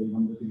ಅವರು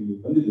ನಮ್ಮ ಜೊತೆಗೆ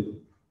ಬಂದಿದ್ದರು.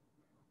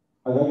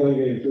 ಹಾಗಾಗಿ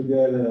ಅವರಿಗೆ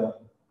ವಿಶ್ವವಿದ್ಯಾಲಯದ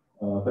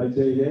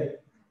ಪರಿಚಯ ಇದೆ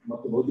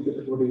ಮತ್ತು ಬೌದ್ಧಿಕ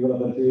ಚಟುವಟಿಕೆಗಳ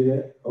ಪರಿಚಯ ಇದೆ.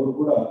 ಅವರು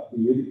ಕೂಡ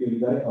ಈ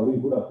ವೇದಿಕೆಯಲ್ಲಿದ್ದಾರೆ.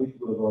 ಅವರಿಗೂ ಕೂಡ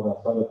ಪ್ರೀತಿಪೂರ್ವಕವಾದ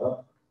ಸ್ವಾಗತ.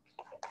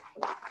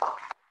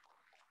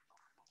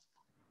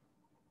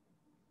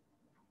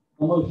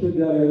 ನಮ್ಮ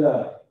ವಿಶ್ವವಿದ್ಯಾಲಯದ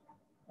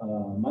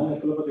ಮಾನ್ಯ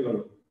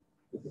ಕುಲಪತಿಗಳು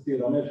SSC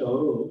ರಮೇಶ್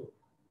ಅವರು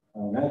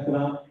ನ್ಯಾಕ್ನ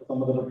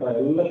ಸಂಬಂಧಪಟ್ಟ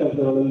ಎಲ್ಲ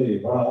ಕೆಲಸಗಳಲ್ಲಿ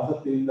ಬಹಳ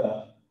ಆಸಕ್ತಿಯಿಂದ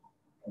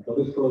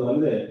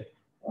ತೊಡಗಿಸಿಕೊಳ್ಳೋದಲ್ಲದೆ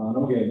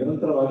ನಮಗೆ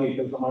ನಿರಂತರವಾಗಿ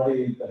ಕೆಲಸ ಮಾಡಿ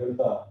ಅಂತ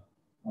ಹೇಳ್ತಾ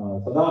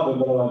ಸದಾ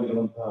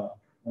ಬೆಂಬಲವಾಗಿರುವಂತಹ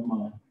ನಮ್ಮ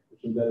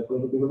ವಿಶ್ವವಿದ್ಯಾಲಯ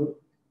ಕುಲಪತಿಗಳು.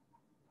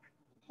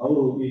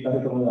 ಅವರು ಈ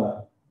ಕಾರ್ಯಕ್ರಮದ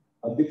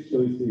ಅಧ್ಯಕ್ಷತೆ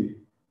ವಹಿಸಿ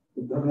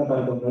ಉದ್ಘಾಟನಾ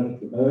ಕಾರ್ಯಕ್ರಮ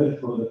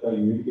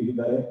ನೆರವೇರಿಸಿಕೊಳ್ಳುವುದಕ್ಕಾಗಿ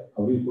ವೇದಿಕೆಗಿದ್ದಾರೆ.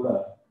 ಅವರಿಗೂ ಕೂಡ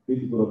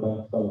ಪ್ರೀತಿಪೂರ್ವಕ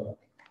ಸ್ವಾಗತ.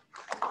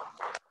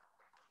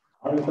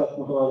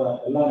 ಆಡಳಿತಾತ್ಮಕವಾದ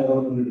ಎಲ್ಲಾ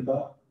ನೆರವನ್ನು ನೀಡುತ್ತಾ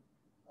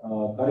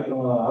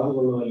ಕಾರ್ಯಕ್ರಮದ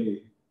ಆಗುಗೊಳ್ಳುವಲ್ಲಿ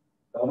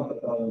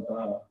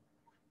ಕಾರಣಕರ್ತರಾದಂತಹ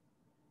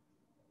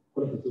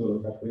ಕುಲಸಚಿವರು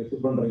ಡಾಕ್ಟರ್ ಎಸ್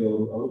ಸುಬ್ಬಣ್ಣರೈ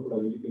ಅವರು ಕೂಡ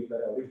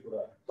ವೇದಿಕೆಯಿದ್ದಾರೆ. ಅವರಿಗೂ ಕೂಡ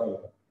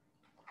ಸ್ವಾಗತ.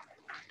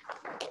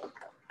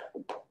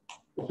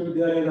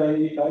 ವಿಶ್ವವಿದ್ಯಾಲಯದ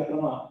ಈ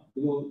ಕಾರ್ಯಕ್ರಮ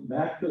ಇದು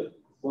ನ್ಯಾಕ್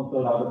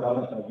ಸ್ಪಾನ್ಸರ್ಡ್ ಆದ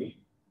ಕಾರಣಕ್ಕಾಗಿ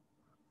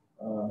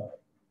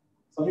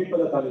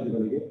ಸಮೀಪದ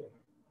ಕಾಲೇಜುಗಳಿಗೆ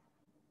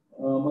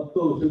ಮತ್ತು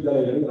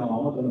ವಿಶ್ವವಿದ್ಯಾಲಯಗಳಿಗೆ ನಾವು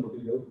ಆಮಂತ್ರಣ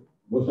ಕೊಟ್ಟಿದ್ದೆವು.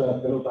 ಬಹುಶಃ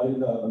ಕೆಲವು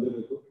ಕಾಲೇಜಿಂದ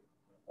ಬಂದಿರಬೇಕು.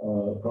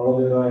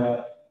 ಪ್ರೌಢದೇವಾಲಯ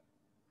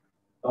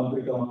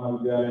ತಾಂತ್ರಿಕ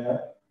ಮಹಾವಿದ್ಯಾಲಯ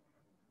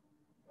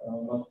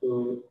ಮತ್ತು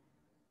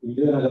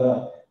ವಿಜಯನಗರ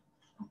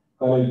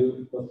ಕಾಲೇಜು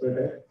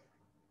ಹೊಸಪೇಟೆ,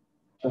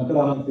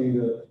 ಶಂಕರಾನಂದ್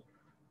ಸಿಂಗ್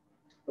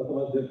ಪ್ರಥಮ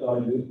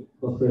ಕಾಲೇಜು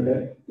ಹೊಸಪೇಟೆ,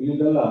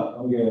 ಇಲ್ಲಿಂದೆಲ್ಲ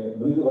ನಮಗೆ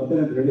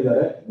ಬರ್ತೇನೆ ಅಂತ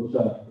ಹೇಳಿದ್ದಾರೆ.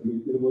 ಬಹುಶಃ ಇಲ್ಲಿ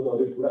ಇರ್ಬೋದು.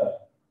 ಅವರಿಗೂ ಕೂಡ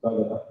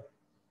ಸ್ವಾಗತ.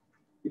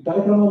 ಈ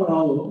ಕಾರ್ಯಕ್ರಮವನ್ನು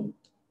ನಾವು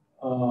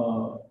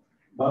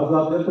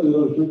ಭಾರತದಾದ್ಯಂತ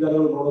ಇರುವ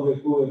ವಿಶ್ವವಿದ್ಯಾಲಯಗಳು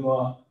ನೋಡಬೇಕು ಎನ್ನುವ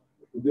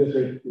ಉದ್ದೇಶ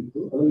ಇತ್ತು.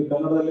 ಅದರಲ್ಲಿ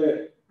ಕನ್ನಡದಲ್ಲೇ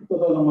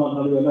ನಮ್ಮ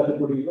ನಡುವೆ ಎಲ್ಲ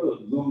ಚಟುವಟಿಕೆಗಳು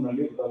ಝೂಮ್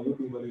ನಲ್ಲಿ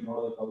ಯೂಟ್ಯೂಬ್ ಅಲ್ಲಿ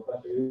ನೋಡೋದಕ್ಕೆ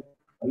ಅವಕಾಶ ಇದೆ.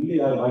 ಅಲ್ಲಿ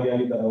ಯಾರು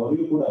ಭಾಗಿಯಾಗಿದ್ದಾರೆ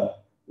ಅವರಿಗೂ ಕೂಡ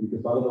ಇದಕ್ಕೆ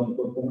ಸ್ವಾಗತವನ್ನು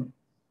ಕೊಡ್ತೇನೆ.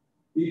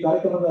 ಈ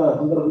ಕಾರ್ಯಕ್ರಮದ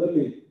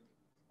ಸಂದರ್ಭದಲ್ಲಿ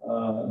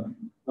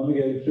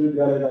ನಮಗೆ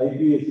ವಿಶ್ವವಿದ್ಯಾಲಯದ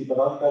IQAC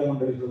ಪದಾಧಿಕಾರಿ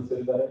ಮಂಡಳಿ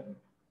ಸದಸ್ಯರಿದ್ದಾರೆ.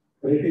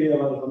 ಕ್ರೈಟೀರಿಯಾ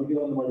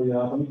ಸಮಿತಿಗಳನ್ನು ಮಾಡಿದ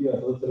ಆ ಸಮಿತಿಯ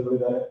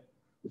ಸದಸ್ಯರುಗಳಿದ್ದಾರೆ.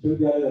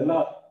 ವಿಶ್ವವಿದ್ಯಾಲಯದ ಎಲ್ಲ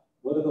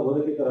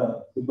ಬೋಧಕೇತರ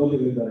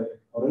ಸಿಬ್ಬಂದಿಗಳಿದ್ದಾರೆ.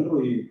 ಅವರೆಲ್ಲರೂ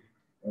ಈ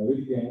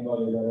ವೇದಿಕೆಯ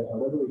ಮುಂಭಾಗವಿದ್ದಾರೆ.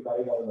 ಅವರೆಲ್ಲರೂ ಈ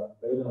ಕಾರ್ಯಗಾರದ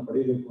ಪ್ರಯೋಜನ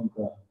ಪಡೆಯಬೇಕು ಅಂತ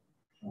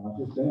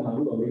ಆಶಿಸ್ತೇನೆ.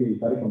 ಹಾಗೂ ಅವರಿಗೆ ಈ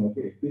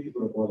ಕಾರ್ಯಕ್ರಮಕ್ಕೆ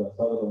ಪ್ರೀತಿಪೂರ್ವಕವಾದ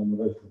ಸ್ವಾಗತವನ್ನು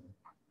ನಿರ್ವಹಿಸ್ತೇನೆ.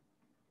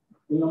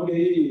 ಇನ್ನು ನಮಗೆ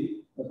ಈ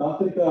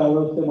ತಾಂತ್ರಿಕ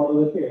ವ್ಯವಸ್ಥೆ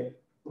ಮಾಡುವುದಕ್ಕೆ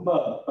ತುಂಬಾ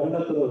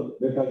ಪರಿಣತರು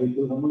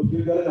ಬೇಕಾಗಿತ್ತು. ನಮ್ಮ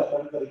ವಿಶ್ವವಿದ್ಯಾಲಯದ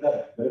ಪರಿಣತರಿದ್ದಾರೆ,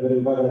 ಬೇರೆ ಬೇರೆ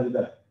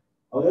ವಿಭಾಗಗಳಿದ್ದಾರೆ.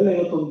 ಅವರೆಲ್ಲ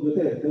ಇವತ್ತು ಒಂದು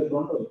ಜೊತೆ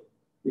ಸೇರಿಕೊಂಡು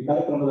ಈ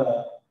ಕಾರ್ಯಕ್ರಮದ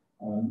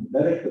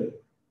ಡೈರೆಕ್ಟ್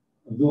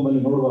ಝೂಮ್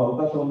ಅಲ್ಲಿ ನೋಡುವ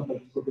ಅವಕಾಶವನ್ನು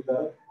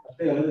ಕಲ್ಪಿಸಿಕೊಟ್ಟಿದ್ದಾರೆ.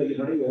 ಅಷ್ಟೇ ಅಲ್ಲದೆ ಇಲ್ಲಿ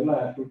ನಡೆಯುವ ಎಲ್ಲ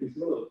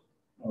ಆಕ್ಟಿವಿಟೀಸ್ಗಳು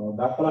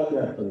ದಾಖಲಾತಿ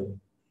ಆಗ್ತದೆ.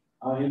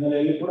 ಆ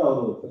ಹಿನ್ನೆಲೆಯಲ್ಲಿ ಕೂಡ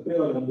ಅವರು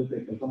ಸಕ್ರಿಯವಾಗಿ ನಮ್ಮ ಜೊತೆ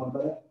ಕೆಲಸ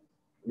ಮಾಡ್ತಾರೆ.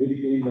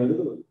 ವೇದಿಕೆಯಿಂದ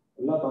ಹಿಡಿದು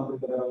ಎಲ್ಲ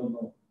ತಾಂತ್ರಿಕ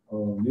ನೆರವನ್ನು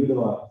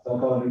ನೀಡುವ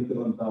ಸಹಕಾರ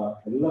ನೀಡುತ್ತಿರುವಂತಹ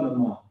ಎಲ್ಲ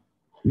ನಮ್ಮ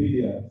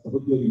ಪ್ರೀತಿಯ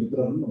ಸಹೋದ್ಯೋಗಿ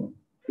ಮಿತ್ರರನ್ನು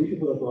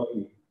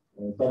ಪ್ರೀತಿಪೂರ್ವಕವಾಗಿ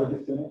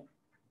ಸ್ವಾಗತಿಸ್ತೇನೆ.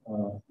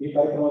 ಈ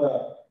ಕಾರ್ಯಕ್ರಮದ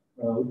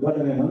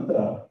ಉದ್ಘಾಟನೆಯ ನಂತರ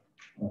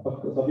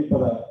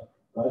ಸಮೀಪದ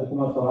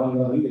ರಾಜಕುಮಾರ್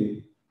ಸಭಾಂಗಣದಲ್ಲಿ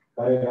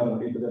ಕಾರ್ಯಾಗಾರ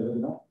ನಡೆಯುತ್ತದೆ.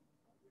 ಅದರಿಂದ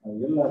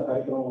ಎಲ್ಲ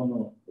ಕಾರ್ಯಕ್ರಮವನ್ನು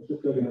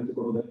ಯಶಸ್ವಿಯಾಗಿ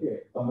ನಡೆಸಿಕೊಡುವುದಕ್ಕೆ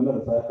ತಮ್ಮೆಲ್ಲರ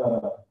ಸಹಕಾರ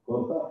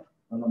ಕೋರ್ತಾ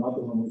ನನ್ನ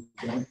ಮಾತನ್ನು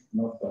ಮುಗಿಸುತ್ತೇನೆ.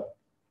 ನಮಸ್ಕಾರ.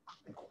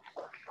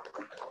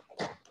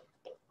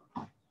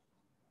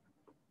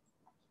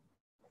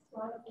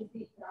 ಸ್ವಾಗತಿಸಿ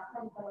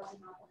ಪ್ರಾಥಮಿಕವಾಗಿ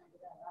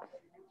ಮಾತನಾಡಿದ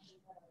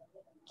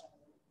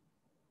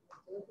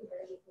ಜ್ಯೋತಿ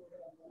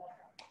ಬೆಳಗಿಸುವುದರ ಮೂಲಕ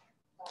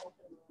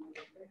ಕಾರ್ಯಕ್ರಮವನ್ನು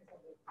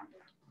ಉದ್ಘಾಟಿಸಬೇಕೆಂದು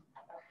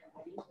ಡಾಕ್ಟರ್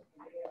ಗಣೇಶ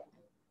ಹೆಗಡೆ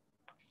ಅವರು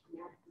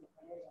ನ್ಯಾಕ್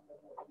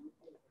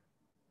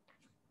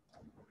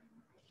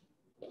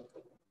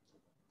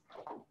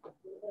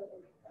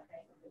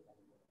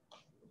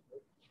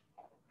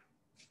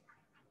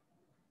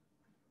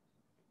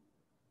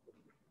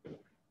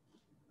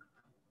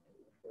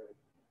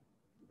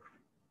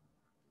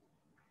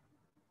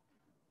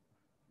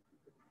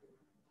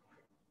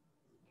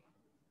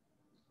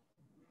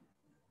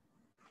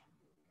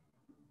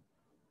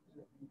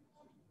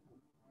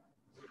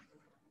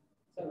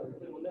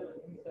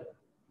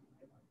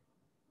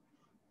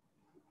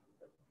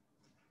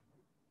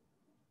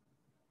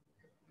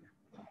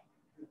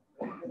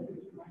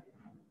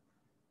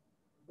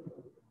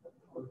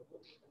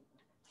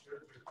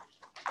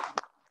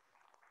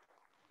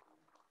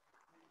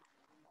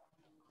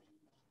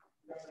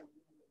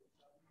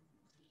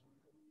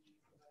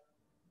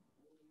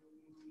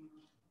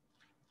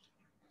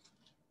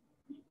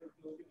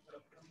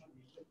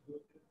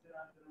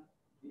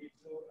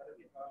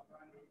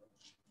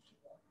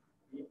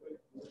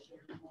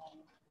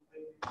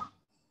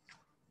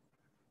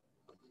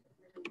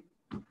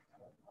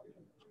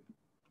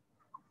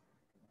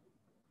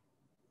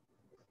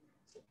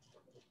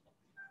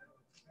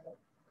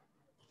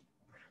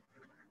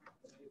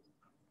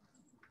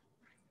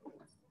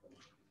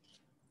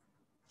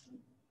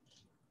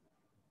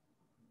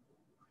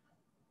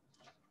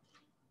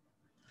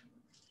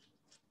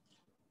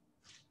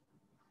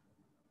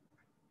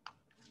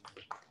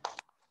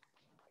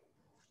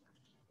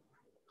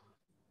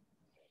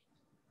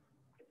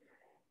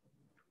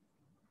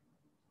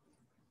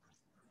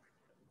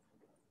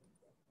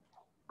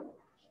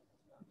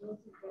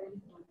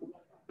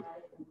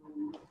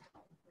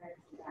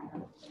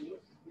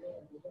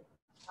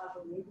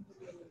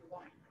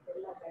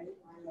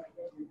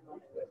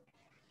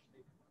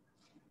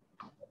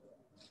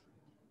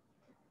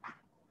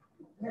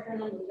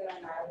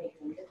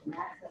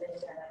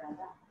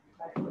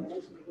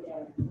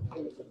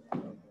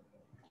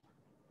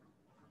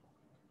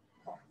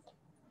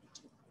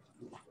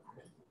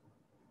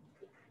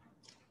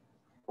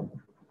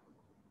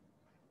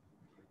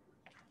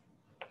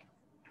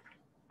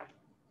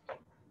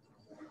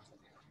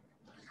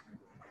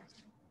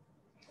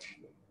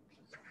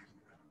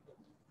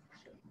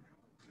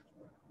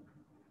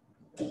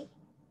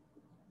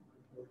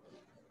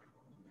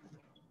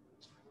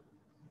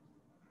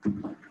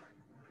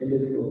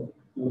ಎಲ್ಲರಿಗೂ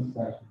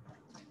ನಮಸ್ಕಾರ.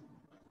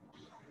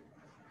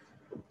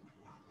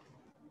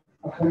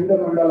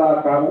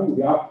 ಅಖಂಡಮಂಡಲಾಕಾರಂ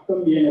ವ್ಯಾಪ್ತಂ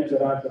ಯೇನ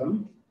ಚರಾಚರಂ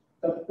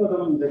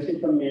ತತ್ಪದಂ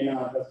ದರ್ಶಿತಂ ಯೇನ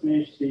ತಸ್ಮೈ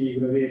ಶ್ರೀ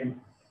ಗುರವೇ ನಮಃ.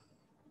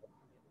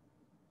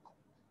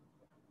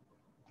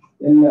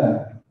 ಎಲ್ಲ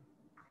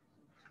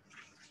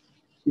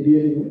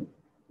ಹಿರಿಯರಿಗೂ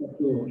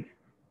ಮತ್ತು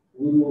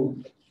ಗುರು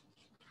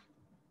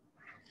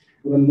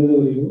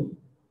ವೃಂದದವರಿಗೂ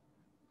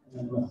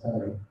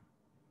ನಮಸ್ಕಾರಗಳು.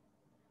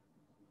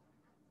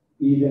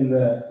 ಈ ದಿನದ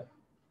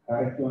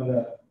ಕಾರ್ಯಕ್ರಮದ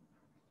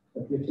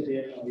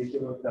ಅಧ್ಯಕ್ಷತೆಯನ್ನು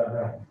ವಹಿಸಿರುವಂತಹ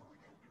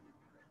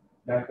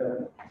ಡಾಕ್ಟರ್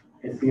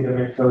ಎಸ್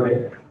ರಮೇಶ್ ಅವರೇ,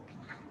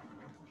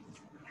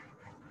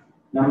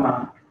 ನಮ್ಮ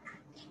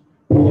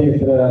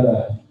ಮಿತ್ರರಾದ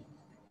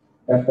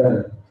ಡಾಕ್ಟರ್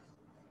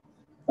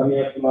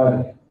ಅಮಿಯ ಕುಮಾರ್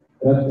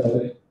ರಥ್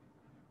ಅವರೇ,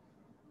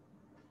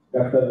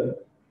 ಡಾಕ್ಟರ್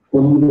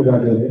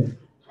ರಾಜ್ ಅವರೇ,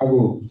 ಹಾಗೂ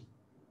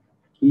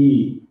ಈ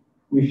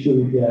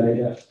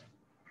ವಿಶ್ವವಿದ್ಯಾಲಯದ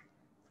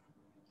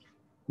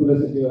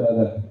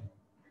ಕುಲಸಚಿವರಾದ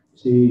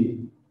ಶ್ರೀ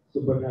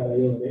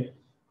ಸುಬ್ಬಣ್ಣರಯ್ಯ ಅವರೇ,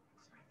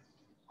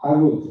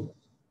 ಹಾಗೂ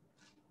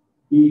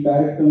ಈ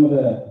ಕಾರ್ಯಕ್ರಮದ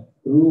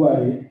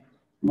ರೂವಾರಿ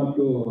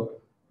ಮತ್ತು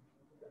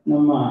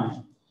ನಮ್ಮ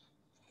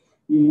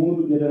ಈ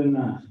 3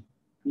 ಜನರನ್ನ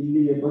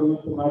ಇಲ್ಲಿಗೆ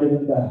ಬರುವಂತೆ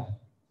ಮಾಡಿದಂತ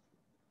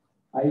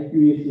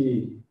IQAC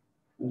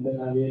ಅಂತ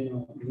ನಾವೇನು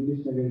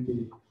ಇಂಗ್ಲಿಷ್ನಲ್ಲಿ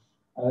ಹೇಳ್ತೀವಿ,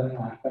 ಅದನ್ನ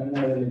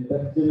ಕನ್ನಡದಲ್ಲಿ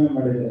ತರ್ಜಮೆ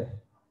ಮಾಡಿದರೆ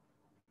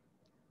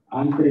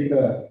ಆಂತರಿಕ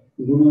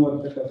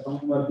ಗುಣವರ್ಧಕ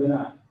ಸಂವರ್ಧನ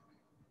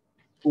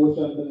ಕೋಶ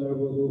ಅಂತ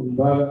ಹೇಳ್ಬೋದು,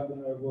 ವಿಭಾಗ ಅಂತ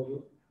ಹೇಳ್ಬೋದು.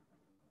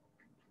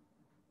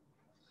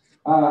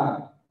 ಆ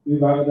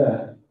ವಿಭಾಗದ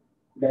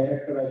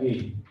ಡೈರೆಕ್ಟರ್ ಆಗಿ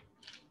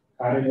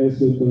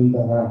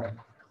ಕಾರ್ಯನಿರ್ವಹಿಸುತ್ತಿರುವಂತಹ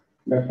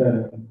ಡಾಕ್ಟರ್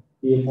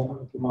ಎ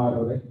ಮೋಹನ್ ಕುಮಾರ್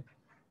ಅವರೇ,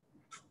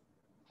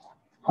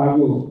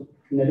 ಹಾಗೂ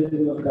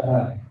ನಡೆದಿರುವಂತಹ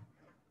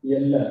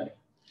ಎಲ್ಲ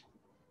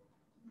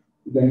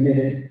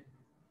ಗಣ್ಯರೇ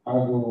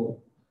ಹಾಗೂ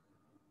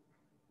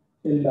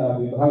ಎಲ್ಲ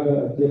ವಿಭಾಗ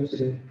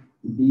ಅಧ್ಯಕ್ಷರೇ,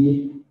 DA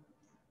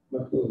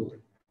ಮತ್ತು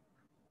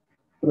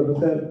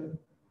ಪ್ರೊಫೆಸರ್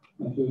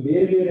ಮತ್ತು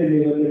ಬೇರೆ ಬೇರೆ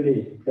ಲೆವೆಲ್ನಲ್ಲಿ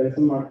ಕೆಲಸ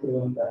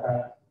ಮಾಡ್ತಿರುವಂತಹ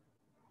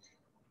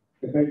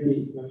ಫ್ಯಾಕಲ್ಟಿ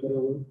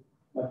ಮೆಂಬರ್ಗಳು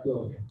ಮತ್ತು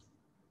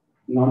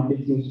ನಾನ್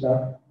ಟೀಚಿಂಗ್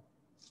ಸ್ಟಾಫ್,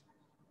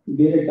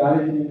 ಬೇರೆ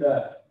ಕಾಲೇಜಿನಿಂದ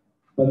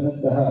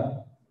ಬಂದಂತಹ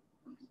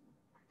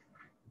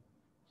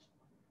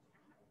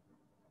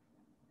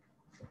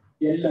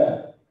ಎಲ್ಲ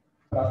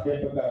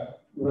ಪ್ರಾಧ್ಯಾಪಕ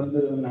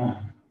ವೃಂದವನ್ನ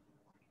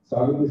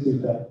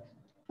ಸ್ವಾಗತಿಸುತ್ತಾ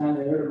ನಾನು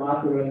 2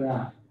 ಮಾತುಗಳನ್ನ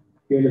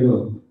ಕೇಳಲು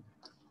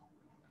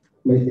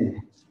ಬಯಸ್ತೇನೆ.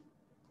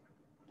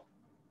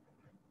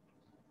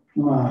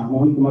 ನಮ್ಮ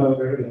ಮೋಹನ್ ಕುಮಾರ್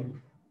ಅವರು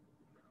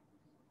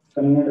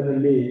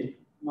ಕನ್ನಡದಲ್ಲಿ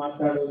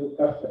ಮಾತಾಡೋದು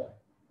ಕಷ್ಟ,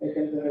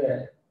 ಯಾಕಂದ್ರೆ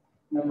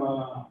ನಮ್ಮ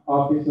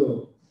ಆಫೀಸು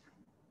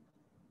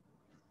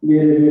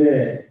ಬೇರೆ ಬೇರೆ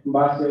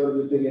ಭಾಷೆಯವರ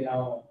ಜೊತೆಗೆ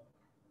ನಾವು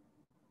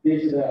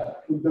ದೇಶದ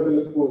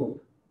ಉದ್ದಗಲಕ್ಕೂ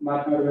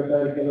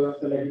ಮಾತನಾಡಬೇಕಾದ್ರೆ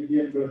ಕೆಲವೊಂದ್ಸಲ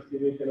ಹಿಂದಿಯನ್ನು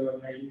ಬಳಸ್ತೀವಿ,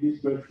 ಕೆಲವೊಂದನ್ನ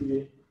ಇಂಗ್ಲಿಷ್ ಬಳಸ್ತೀವಿ,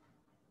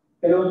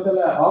 ಕೆಲವೊಂದ್ಸಲ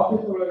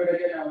ಆಫೀಸ್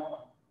ಒಳಗಡೆಗೆ ನಾವು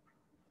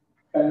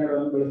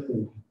ಕನ್ನಡವನ್ನು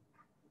ಬಳಸ್ತೀವಿ.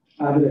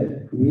 ಆದ್ರೆ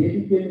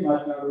ವೇದಿಕೆಯಲ್ಲಿ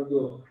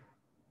ಮಾತನಾಡುವುದು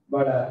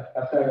ಬಹಳ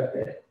ಕಷ್ಟ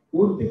ಆಗತ್ತೆ,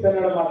 ಪೂರ್ತಿ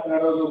ಕನ್ನಡ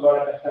ಮಾತನಾಡೋದು ಬಹಳ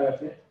ಕಷ್ಟ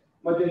ಆಗತ್ತೆ,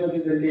 ಮಧ್ಯ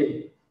ಮಧ್ಯದಲ್ಲಿ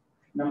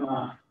ನಮ್ಮ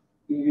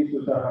ಇಂಗ್ಲಿಷು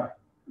ಸಹ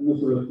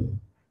ನುಸುಳುತ್ತೆ.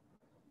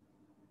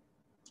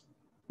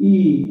 ಈ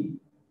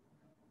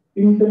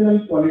ಇಂಟರ್ನಲ್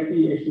ಕ್ವಾಲಿಟಿ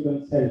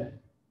ಎಶ್ಯೂರೆನ್ಸ್ ಹೆಲ್ತ್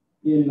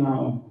ಏನ್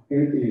ನಾವು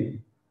ಹೇಳ್ತೀವಿ,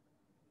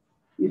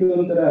 ಇದು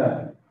ಒಂಥರ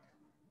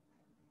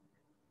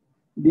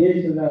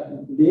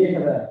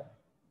ದೇಹದ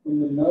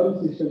ಒಂದು ನರ್ವ್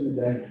ಸಿಸ್ಟಮ್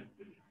ಇದ್ದಾಗ,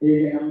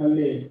 ಹೇಗೆ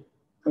ನಮ್ಮಲ್ಲಿ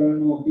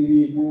ಕಣ್ಣು, ಕಿವಿ,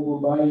 ಮೂಗು,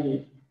 ಬಾಯಿ,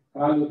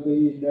 ಕಾಲು, ಕೈ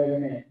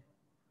ಇದ್ದಾಗನೆ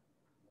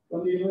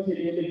ಒಂದು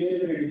ಯೂನಿವರ್ಸಿಟಿಯಲ್ಲಿ ಬೇರೆ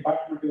ಬೇರೆ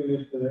ಡಿಪಾರ್ಟ್ಮೆಂಟ್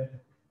ಇರ್ತದೆ,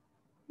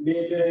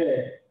 ಬೇರೆ ಬೇರೆ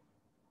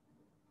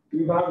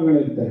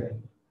ವಿಭಾಗಗಳಿರ್ತವೆ.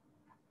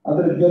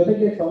 ಅದರ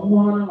ಜೊತೆಗೆ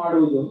ಸಂವಹನ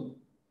ಮಾಡುವುದು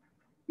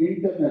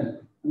ಇಂಟರ್ನಲ್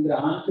ಅಂದ್ರೆ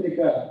ಆಂತರಿಕ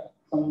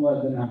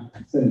ಸಂವರ್ಧನಾ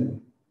ಸೆಲ್.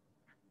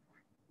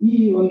 ಈ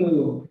ಒಂದು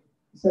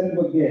ಸೆಲ್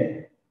ಬಗ್ಗೆ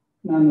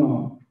ನಾನು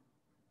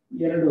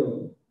 2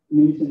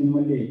 ನಿಮಿಷ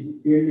ನಿಮ್ಮಲ್ಲಿ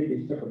ಹೇಳಲಿಕ್ಕೆ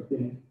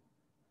ಇಷ್ಟಪಡ್ತೀನಿ.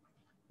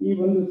 ಈ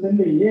ಒಂದು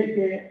ಸೆಲ್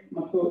ಏಕೆ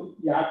ಮತ್ತು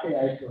ಯಾಕೆ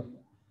ಆಯಿತು ಅಂತ.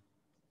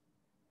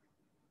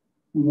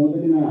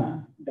 ಮೊದಲಿನ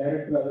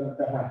ಡೈರೆಕ್ಟರ್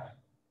ಆದಂತಹ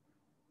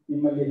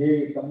ನಿಮ್ಮಲ್ಲಿ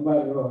ಹೇಗೆ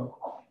ಕಂಬಾರರು,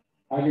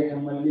 ಹಾಗೆ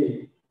ನಮ್ಮಲ್ಲಿ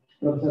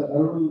ಪ್ರೊಫೆಸರ್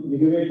ಅರುಣ್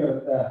ನಿಗವೇಕರ್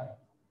ಅಂತ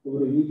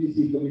ಒಬ್ಬರು UGC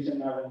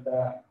ಕಮಿಷನ್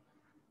ಆದಂತಹ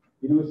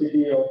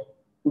ಯೂನಿವರ್ಸಿಟಿ ಆಫ್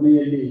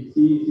ಪುಣೆಯಲ್ಲಿ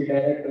CEC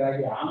ಡೈರೆಕ್ಟರ್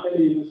ಆಗಿ, ಆಮೇಲೆ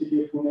ಯೂನಿವರ್ಸಿಟಿ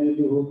ಆಫ್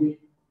ಪುಣೆಯಲ್ಲಿ ಹೋಗಿ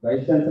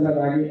ವೈಸ್ ಚಾನ್ಸಲರ್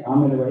ಆಗಿ,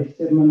 ಆಮೇಲೆ ವೈಸ್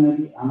ಚೇರ್ಮನ್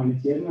ಆಗಿ, ಆಮೇಲೆ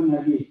ಚೇರ್ಮನ್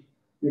ಆಗಿ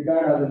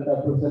ರಿಟೈರ್ಡ್ ಆದಂತಹ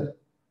ಪ್ರೊಫೆಸರ್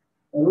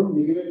ಅರುಣ್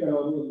ನಿಗವೇಕರ್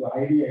ಅವರು ಒಂದು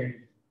ಐಡಿಯಾ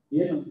ಹೇಳಿದ್ರು.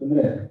 ಏನು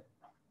ಅಂತಂದ್ರೆ,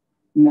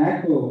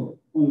 ನ್ಯಾಕ್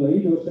ಒಂದು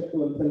 5 ವರ್ಷಕ್ಕೆ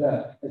ಒಂದ್ಸಲ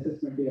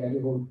ಅಸೆಸ್ಮೆಂಟ್ ಆಗಿ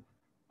ಹೋಗಿ,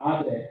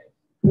 ಆದ್ರೆ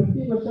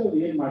ಪ್ರತಿ ವರ್ಷ ಅವ್ರು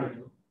ಏನ್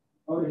ಮಾಡಿದ್ರು,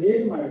 ಅವ್ರು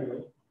ಹೇಗೆ ಮಾಡಿದ್ರು,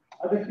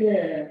 ಅದಕ್ಕೆ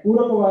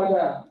ಪೂರಕವಾದ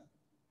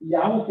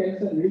ಯಾವ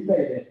ಕೆಲಸ ನಡೀತಾ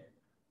ಇದೆ.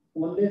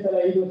 ಒಂದೇ ಸಲ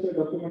 5 ವರ್ಷ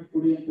ಡಾಕ್ಯುಮೆಂಟ್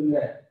ಕೊಡಿ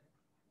ಅಂತಂದ್ರೆ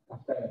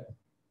ಕಷ್ಟ ಆಗುತ್ತೆ.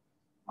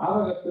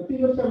 ಆವಾಗ ಪ್ರತಿ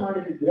ವರ್ಷ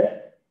ಮಾಡಿದ್ರೆ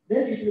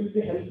then it will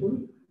be helpful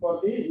for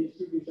the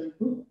institution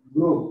to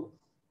grow.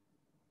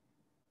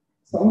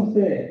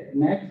 ಸಂಸ್ಥೆ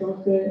ನ್ಯಾಕ್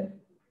ಸಂಸ್ಥೆ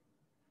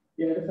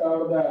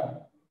 2000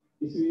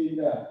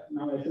 ಇಸ್ವಿಯಿಂದ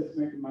ನಾವು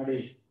ಅಸೆಸ್ಮೆಂಟ್ ಮಾಡಿ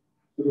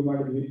ಶುರು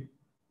ಮಾಡಿದ್ವಿ.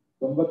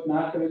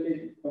 94ರಲ್ಲಿ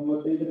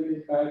 95ರಲ್ಲಿ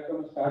ಕಾರ್ಯಕ್ರಮ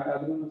ಸ್ಟಾರ್ಟ್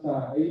ಆದ್ರೂ ಸಹ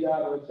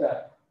 5-6 ವರ್ಷ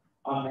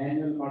ಆ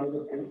ಮ್ಯಾನ್ಯುಯಲ್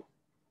ಮಾಡೋದಕ್ಕೆ,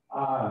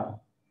 ಆ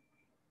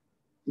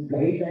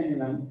ಗೈಡ್ ಲೈನ್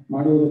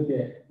ಮಾಡುವುದಕ್ಕೆ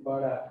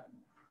ಬಹಳ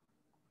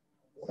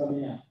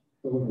ಸಮಯ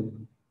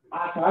ತಗೊಂಡಿದ್ವಿ.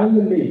 ಆ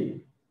ಕಾಲದಲ್ಲಿ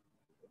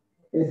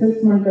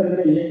ಅಸೆಸ್ಮೆಂಟ್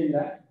ಅಂದ್ರೆ ಏನಿಲ್ಲ.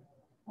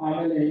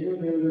 ಆಮೇಲೆ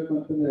ಇನ್ನೊಂದು ಹೇಳ್ಬೇಕು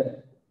ಅಂತಂದ್ರೆ,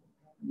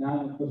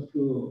 ನಾನು ಫಸ್ಟ್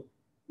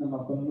ನಮ್ಮ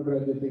ಕನ್ನಡರ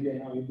ಜೊತೆಗೆ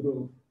ನಾವಿಬ್ರು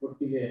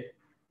ಒಟ್ಟಿಗೆ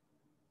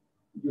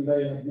ಜುಲೈ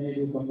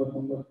 15,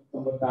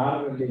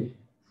 1996ರಲ್ಲಿ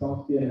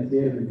ಸಂಸ್ಥೆಯನ್ನು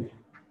ಸೇರಿದ್ವಿ.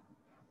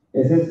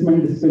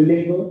 ಅಸೆಸ್ಮೆಂಟ್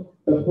ಸ್ಪೆಲ್ಲಿಂಗು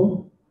ತಪ್ಪು,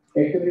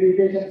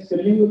 ಅಕ್ರೆಡಿಟೇಷನ್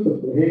ಸ್ಪೆಲ್ಲಿಂಗು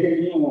ತಪ್ಪು. ಹೇಗೆ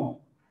ನೀವು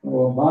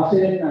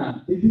ಭಾಷೆಯನ್ನ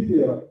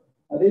ತಿದ್ದುತ್ತೀರೋ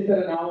ಅದೇ ತರ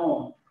ನಾವು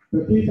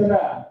ಪ್ರತಿ ಸಲ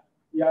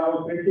ಯಾವ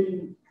ಪ್ರಿಂಟಿಂಗ್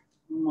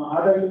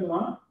ಆದಾಗ್ಲೂ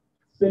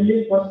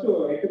spelling first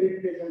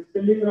accreditation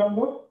spelling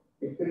wrong,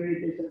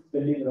 accreditation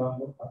spelling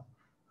wrong,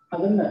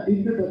 ಅದನ್ನ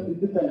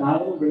ತಿದ್ದುತ್ತಾ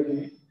ನಾವು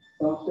ಬೆಳೆದ್ವಿ,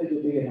 ಸಂಸ್ಥೆ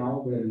ಜೊತೆಗೆ ನಾವು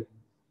ಬೆಳೆದ್ವಿ.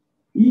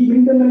 ಈ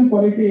ಇಂಟರ್ನಲ್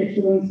ಕ್ವಾಲಿಟಿ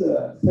ಅಶ್ಯೂರೆನ್ಸ್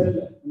ಸೆಲ್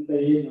ಅಂತ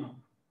ಏನು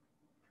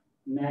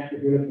ನ್ಯಾಕ್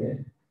ಹೇಳುತ್ತೆ,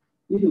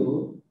 ಇದು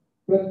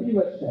ಪ್ರತಿ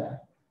ವರ್ಷ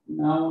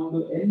ನಾವೊಂದು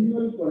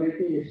ಎನ್ಯುವಲ್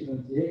ಕ್ವಾಲಿಟಿ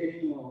ಅಶ್ಯೂರೆನ್ಸ್, ಹೇಗೆ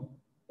ನೀವು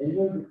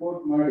ಎನ್ಯುವಲ್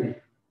ರಿಪೋರ್ಟ್ ಮಾಡಿ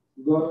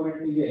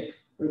ಗವರ್ಮೆಂಟ್ಗೆ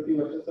ಪ್ರತಿ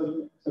ವರ್ಷ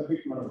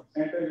ಸಬ್ಮಿಟ್ ಮಾಡೋದು.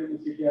 ಸೆಂಟ್ರಲ್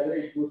ಯೂನಿವರ್ಸಿಟಿ ಆದ್ರೆ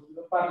it goes to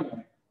the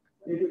parliament,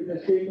 it is the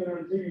state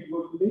university it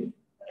goes to the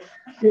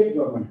state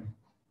government.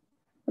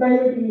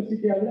 Private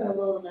university ಆದ್ರೆ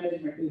ಅವರವರ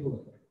ಮ್ಯಾನೇಜ್ಮೆಂಟ್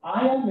ಹೋಗುತ್ತೆ.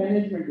 ಆಯಾ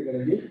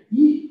ಮ್ಯಾನೇಜ್ಮೆಂಟ್ಗಳಲ್ಲಿ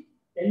ಈ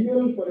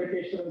ಎನ್ಯುವಲ್ ಕ್ವಾಲಿಟಿ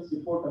ಅಶ್ಯೂರೆನ್ಸ್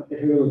ರಿಪೋರ್ಟ್ ಅಂತ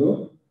ಹೇಳುವುದು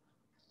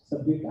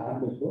ಸಬ್ಮಿಟ್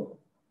ಆಗಬೇಕು.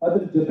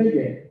 ಅದ್ರ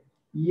ಜೊತೆಗೆ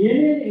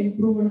ಏನೇನು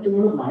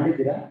ಇಂಪ್ರೂವ್ಮೆಂಟ್ಗಳು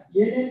ಮಾಡಿದಿರಾ,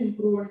 ಏನೇನು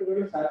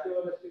ಇಂಪ್ರೂವ್ಮೆಂಟ್ಗಳು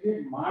ಸಾಧ್ಯವಾದಷ್ಟಿಗೆ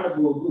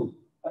ಮಾಡಬಹುದು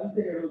ಅಂತ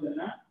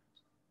ಹೇಳುವುದನ್ನ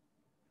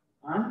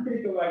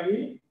ಆಂತರಿಕವಾಗಿ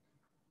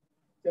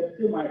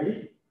ಚರ್ಚೆ ಮಾಡಿ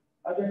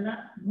ಅದನ್ನ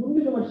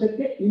ಮುಂದಿನ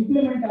ವರ್ಷಕ್ಕೆ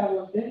ಇಂಪ್ಲಿಮೆಂಟ್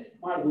ಆಗುವಂತೆ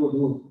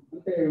ಮಾಡಬಹುದು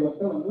ಅಂತ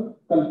ಹೇಳುವಂತ ಒಂದು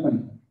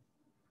ಕಲ್ಪನೆ.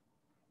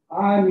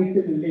 ಆ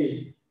ನಿಟ್ಟಿನಲ್ಲಿ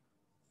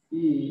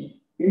ಈ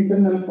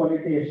ಇಂಟರ್ನಲ್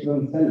ಕ್ವಾಲಿಟಿ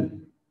ಅಶ್ಯೂರೆನ್ಸ್ ಸೆಲ್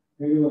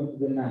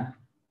ಹೇಳುವಂಥದ್ದನ್ನ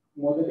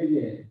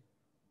ಮೊದಲಿಗೆ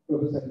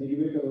ಪ್ರೊಫೆಸರ್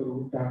ನಿಗವೇಕರ್ ಅವರು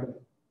ಹುಟ್ಟಾಕಿದ್ರು.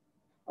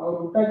 ಅವರು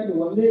ಹುಟ್ಟಾಕಿದ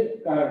ಒಂದೇ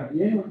ಕಾರಣ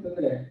ಏನು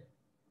ಅಂತಂದ್ರೆ,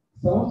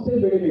 ಸಂಸ್ಥೆ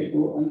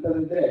ಬೆಳಿಬೇಕು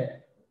ಅಂತಂದ್ರೆ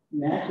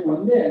ನ್ಯಾಕ್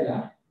ಒಂದೇ ಅಲ್ಲ,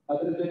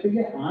 ಅದರ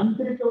ಜೊತೆಗೆ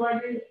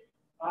ಆಂತರಿಕವಾಗಿ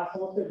ಆ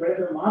ಸಂಸ್ಥೆ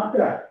ಬೆಳೆದ್ರೆ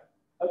ಮಾತ್ರ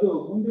ಅದು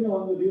ಮುಂದಿನ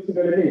ಒಂದು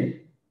ದಿವಸಗಳಲ್ಲಿ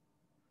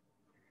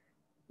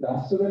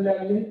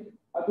ರಾಷ್ಟ್ರದಲ್ಲಾಗಲಿ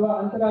ಅಥವಾ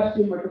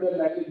ಅಂತಾರಾಷ್ಟ್ರೀಯ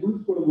ಮಟ್ಟದಲ್ಲಾಗಲಿ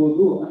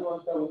ಗುರುತಿಸ್ಕೊಡ್ಬೋದು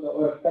ಅನ್ನುವಂತ ಒಂದು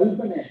ಅವರ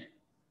ಕಲ್ಪನೆ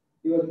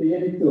ಇವತ್ತು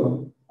ಏನಿತ್ತು,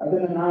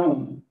 ಅದನ್ನು ನಾವು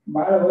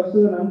ಬಹಳ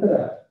ವರ್ಷದ ನಂತರ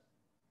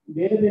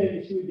ಬೇರೆ ಬೇರೆ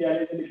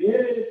ವಿಶ್ವವಿದ್ಯಾಲಯದಲ್ಲಿ ಬೇರೆ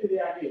ಬೇರೆ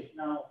ಸರಿಯಾಗಿ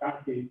ನಾವು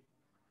ಕಾಣ್ತೀವಿ.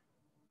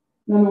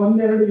 ನಾನು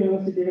 1-2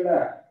 ಯೂನಿವರ್ಸಿಟಿಗಳ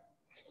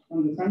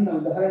ಒಂದು ಸಣ್ಣ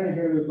ಉದಾಹರಣೆ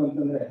ಹೇಳಬೇಕು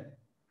ಅಂತಂದ್ರೆ,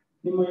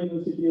 ನಿಮ್ಮ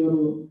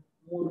ಯೂನಿವರ್ಸಿಟಿಯವರು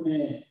 3ನೇ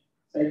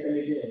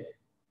ಸೈಕಲ್ಗೆ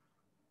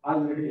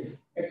ಆಲ್ರೆಡಿ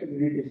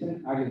ಅಕ್ರೆಡಿಟೇಷನ್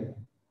ಆಗಿದೆ.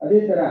 ಅದೇ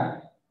ತರ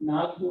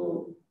 4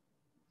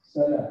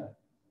 ಸಲ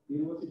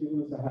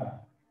ಯೂನಿವರ್ಸಿಟಿಗಳು ಸಹ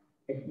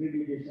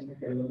ಅಕ್ರೆಡಿಟೇಷನ್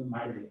ಕೆಲವೊಂದು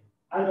ಮಾಡಿದೆ.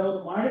 ಆದ್ರೆ ಅವರು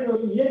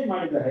ಮಾಡಿದವರು ಏನ್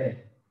ಮಾಡಿದ್ದಾರೆ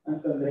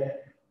ಅಂತಂದ್ರೆ,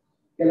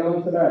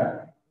 ಕೆಲವೊಂದ್ಸಲ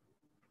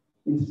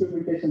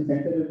ಇನ್ಸ್ಟ್ರುಮೆಂಟೇಷನ್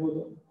ಸೆಂಟರ್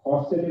ಇರ್ಬೋದು,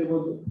 ಹಾಸ್ಟೆಲ್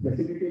ಇರ್ಬೋದು,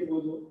 ಫೆಸಿಲಿಟಿ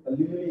ಇರ್ಬೋದು,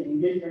 ಅಲ್ಯೂಮಿನಿ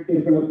ಎಂಗೇಜ್ಮೆಂಟ್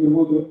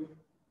ಇರ್ಬೋದು,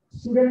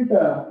 ಸ್ಟೂಡೆಂಟ್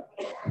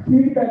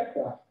ಫೀಡ್ಬ್ಯಾಕ್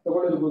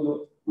ತಗೊಂಡಿರ್ಬೋದು,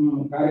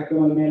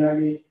 ಕಾರ್ಯಕ್ರಮದ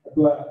ಮೇಲಾಗಲಿ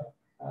ಅಥವಾ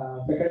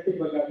ಫ್ಯಾಕಲ್ಟಿ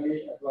ಬಗ್ಗೆ ಆಗಲಿ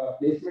ಅಥವಾ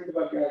ಪ್ಲೇಸ್ಮೆಂಟ್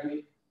ಬಗ್ಗೆ ಆಗಲಿ.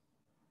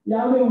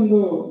 ಯಾವುದೇ ಒಂದು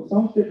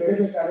ಸಂಸ್ಥೆ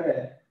ಬೆಳಿಬೇಕಾದ್ರೆ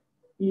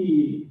ಈ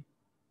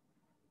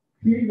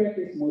ಫೀಡ್ಬ್ಯಾಕ್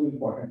ಇಸ್ ಮೋರ್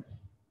ಇಂಪಾರ್ಟೆಂಟ್.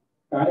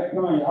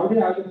 ಕಾರ್ಯಕ್ರಮ ಯಾವುದೇ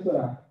ಆದ್ರೂ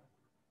ಸಹ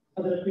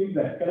ಅದರ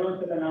ಫೀಡ್ಬ್ಯಾಕ್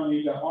ಕೆಲವೊಂದ್ಸಲ ನಾವು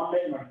ಈಗ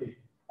ಆನ್ಲೈನ್ ಮಾಡ್ತೀವಿ,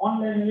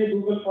 ಆನ್ಲೈನ್ ಅಲ್ಲಿ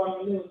ಗೂಗಲ್ ಫಾರ್ಮ್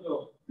ಅಲ್ಲಿ ಒಂದು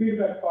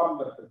ಫೀಡ್ಬ್ಯಾಕ್ ಫಾರ್ಮ್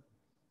ಬರ್ತದೆ.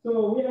 So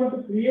we have to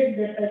create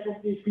that type of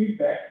the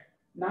feedback.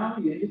 ನಾವು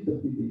ಎಲ್ಲಿ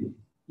ತಪ್ಪಿದ್ದೀವಿ,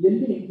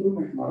 ಎಲ್ಲಿ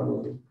ಇಂಪ್ರೂವ್ಮೆಂಟ್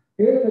ಮಾಡಬಹುದು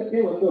ಹೇಳೋದಕ್ಕೆ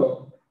ಒಂದು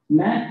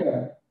ನ್ಯಾಕ್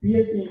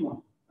ಪಿಎಲ್ ಟೀಮ್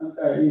ಅಂತ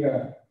ಈಗ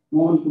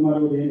ಮೋಹನ್ ಕುಮಾರ್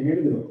ಅವರು ಏನು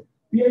ಹೇಳಿದ್ರು,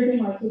 PL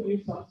team also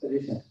gives some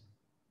suggestions.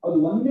 ಅದು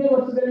ಒಂದೇ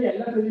ವರ್ಷದಲ್ಲಿ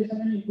ಎಲ್ಲ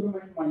ಸಜೆಷನ್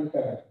ಇಂಪ್ರೂವ್ಮೆಂಟ್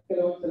ಮಾಡ್ಲಿಕ್ಕಾಗಲ್ಲ.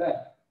 ಕೆಲವೊಂದ್ಸಲ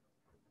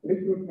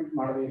ರಿಕ್ರೂಟ್ಮೆಂಟ್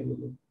ಮಾಡದೇ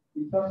ಇರ್ಬೋದು,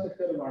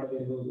 ಇನ್ಫ್ರಾಸ್ಟ್ರಕ್ಚರ್ ಮಾಡದೇ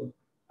ಇರ್ಬೋದು,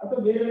 ಅಥವಾ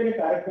ಬೇರೆ ಬೇರೆ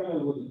ಕಾರ್ಯಕ್ರಮ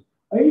ಇರ್ಬೋದು.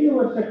 5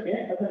 ವರ್ಷಕ್ಕೆ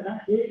ಅದನ್ನ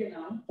ಹೇಗೆ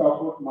ನಾವು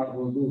ಟಾಪ್ ಔಟ್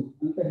ಮಾಡಬಹುದು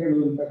ಅಂತ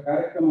ಹೇಳುವಂತ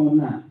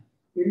ಕಾರ್ಯಕ್ರಮವನ್ನ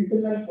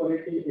ಇಂಟರ್ನಲ್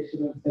ಕ್ವಾಲಿಟಿ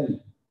ಅಶ್ಯೂರೆನ್ಸ್ ಅಲ್ಲಿ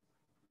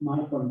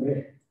ಮಾಡಿಕೊಂಡ್ರೆ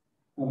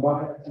ಬಹಳ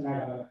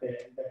ಚೆನ್ನಾಗಾಗುತ್ತೆ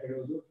ಅಂತ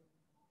ಹೇಳುವುದು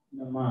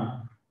ನಮ್ಮ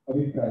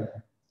ಅಭಿಪ್ರಾಯ.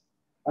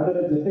 ಅದರ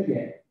ಜೊತೆಗೆ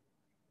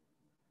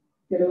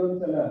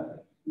ಕೆಲವೊಂದ್ಸಲ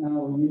ನಾವು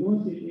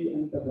ಯೂನಿವರ್ಸಿಟಿ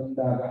ಅಂತ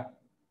ಬಂದಾಗ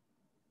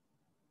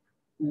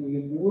ನಮಗೆ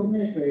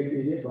 3ನೇ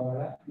ಕ್ರೈಟೀರಿಯಾ ಬಹಳ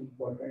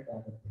ಇಂಪಾರ್ಟೆಂಟ್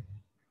ಆಗುತ್ತೆ.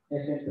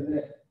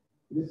 ಯಾಕೆಂತಂದ್ರೆ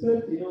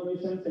ರಿಸರ್ಚ್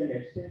ಇನೋವೇಷನ್ಸ್ ಅಂಡ್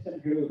ಎಕ್ಸ್ಟೆನ್ಷನ್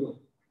ಹೇಳುವುದು,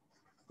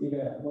 ಈಗ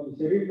ಒಂದು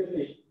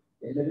ಶರೀರದಲ್ಲಿ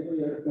ಎಲ್ಲರಿಗೂ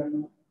 2 ಕಣ್ಣು,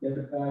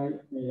 2 ಕಾಲು,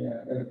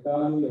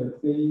 2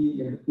 ಕೈ,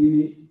 2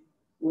 ಕಿವಿ,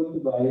 1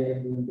 ಬಾಯಿ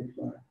ಅಂತ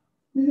ಇಟ್ಕೊಳ್ಳೋಣ.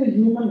 ಇದು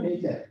ಹ್ಯೂಮನ್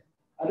ನೇಚರ್.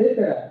 ಅದೇ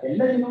ತರ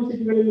ಎಲ್ಲ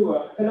ಯೂನಿವರ್ಸಿಟಿಗಳಲ್ಲೂ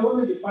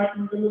ಕೆಲವೊಂದು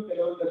ಡಿಪಾರ್ಟ್ಮೆಂಟ್ ಅಲ್ಲೂ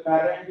ಕೆಲವೊಂದು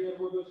ಕಾರ್ಯಾಂಗ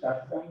ಇರ್ಬೋದು,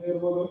 ಶಾಸ್ತ್ರಾಂಗ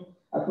ಇರ್ಬೋದು,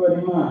 ಅಥವಾ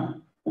ನಿಮ್ಮ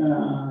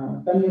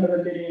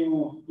ಕನ್ನಡದಲ್ಲಿ ನೀವು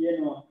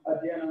ಏನು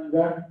ಅಧ್ಯಯನಾಂಗ,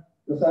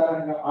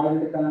 ಪ್ರಸಾರಾಂಗ,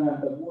 ಆಡಳಿತಾಂಗ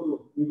ಅಂತ 3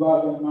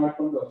 ವಿಭಾಗ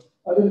ಮಾಡಿಕೊಂಡು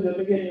ಅದ್ರ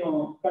ಜೊತೆಗೆ ನೀವು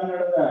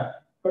ಕನ್ನಡದ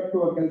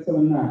ಕಟ್ಟುವ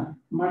ಕೆಲಸವನ್ನ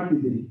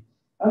ಮಾಡ್ತಿದ್ದೀರಿ.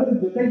 ಅದ್ರ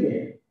ಜೊತೆಗೆ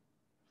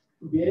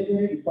ಬೇರೆ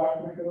ಬೇರೆ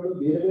ಡಿಪಾರ್ಟ್ಮೆಂಟ್ಗಳು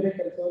ಬೇರೆ ಬೇರೆ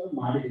ಕೆಲಸವನ್ನು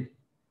ಮಾಡಿದೆ.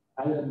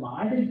 ಆದ್ರೆ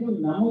ಮಾಡಿದ್ದು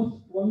ನಮಗೆ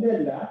ಒಂದೇ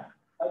ಅಲ್ಲ,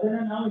 ಅದನ್ನ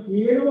ನಾವು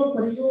ಹೇಳುವ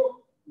ಪರಿಯೂ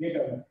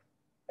ಬೇಕಾಗುತ್ತೆ.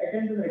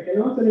 ಯಾಕೆಂತಂದ್ರೆ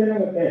ಕೆಲವೊಂದ್ಸಲ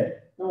ಏನಾಗುತ್ತೆ,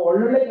 ನಾವು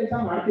ಒಳ್ಳೊಳ್ಳೆ ಕೆಲಸ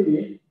ಮಾಡ್ತೀವಿ,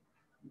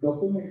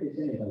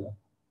 ಡಾಕ್ಯುಮೆಂಟೇಶನ್ ಇರಲ್ಲ.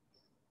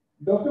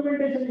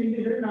 ಡಾಕ್ಯುಮೆಂಟೇಶನ್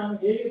ಇಲ್ಲದಿದ್ರೆ ನಾವು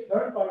ಹೇಗೆ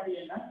ಥರ್ಡ್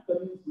ಪಾರ್ಟಿಯನ್ನ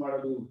ಕನ್ವಿನ್ಸ್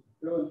ಮಾಡೋದು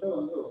ಹೇಳುವಂತ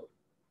ಒಂದು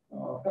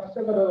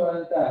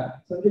ಕಷ್ಟಕರವಾದಂತ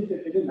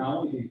ಸಂದಿಗ್ಧತೆಯಲ್ಲಿ ನಾವು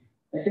ಇದ್ದೀವಿ.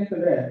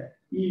 ಯಾಕೆಂತಂದ್ರೆ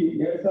ಈ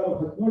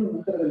 2017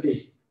 ನಂತರದಲ್ಲಿ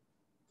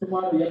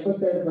ಸುಮಾರು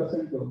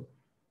 72%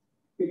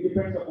 it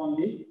depends upon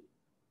the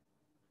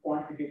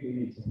quantitative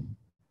nature.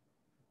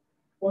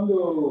 ಒಂದು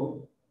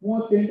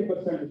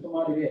 38%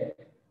 ಸುಮಾರಿಗೆ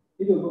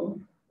ಇದು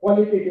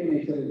ಕ್ವಾಲಿಟೇಟಿವ್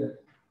ನೇಚರ್ ಇದೆ.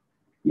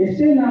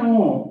 ಎಷ್ಟೇ ನಾವು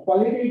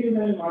ಕ್ವಾಲಿಟೇಟಿವ್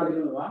ನಲ್ಲಿ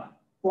ಮಾಡಿದ್ರು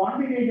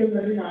ಕ್ವಾಂಟಿಟೇಟಿವ್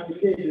ನಲ್ಲಿ ನಾವು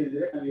ಇಲ್ಲದೆ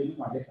ಇದ್ದಿದ್ರೆ ನಾವೇನು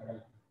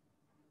ಮಾಡಲಿಕ್ಕಾಗಲ್ಲ.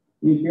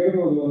 ನೀವು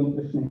ಕೇಳಬಹುದು ಒಂದು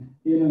ಪ್ರಶ್ನೆ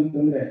ಏನು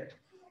ಅಂತಂದ್ರೆ,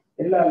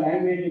 ಎಲ್ಲ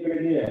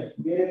ಲ್ಯಾಂಗ್ವೇಜ್ಗಳಿಗೆ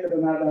ಬೇರೆ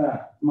ತರನಾದ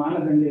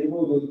ಮಾನದಂಡ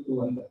ಇರಬಹುದು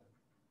ಅಂತ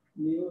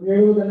ನೀವು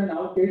ಹೇಳುವುದನ್ನ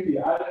ನಾವು ಕೇಳ್ತೀವಿ.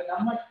 ಆದ್ರೆ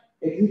ನಮ್ಮ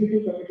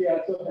executive committee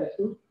also has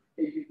to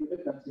take it to the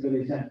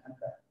consideration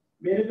ಅಂತ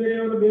ಬೇರೆ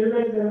ಬೇರೆಯವರು ಬೇರೆ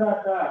ಬೇರೆ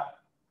ತರಹದ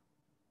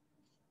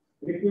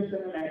ರಿಕ್ವೆಸ್ಟ್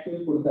ಅನ್ನು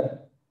ಆಕ್ಚುಲಿ ಕೊಡ್ತಾರೆ.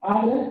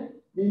 ಆದ್ರೆ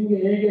ನಿಮ್ಗೆ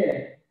ಹೇಗೆ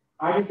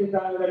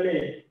ಆಡಳಿತಾಂಗದಲ್ಲಿ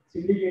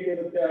ಸಿಂಡಿಕೇಟ್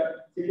ಇರುತ್ತೆ,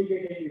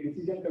 ಸಿಂಡಿಕೇಟಿಂಗ್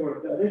ಡಿಸಿಷನ್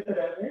ತಗೊಳುತ್ತೆ, ಅದೇ ತರ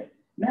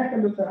ನ್ಯಾಕ್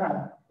ಅಲ್ಲೂ ಸಹ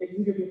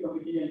ಎಕ್ಸಿಕ್ಯೂಟಿವ್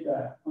ಕಮಿಟಿ ಅಂತ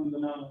ಒಂದು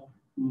ನಾವು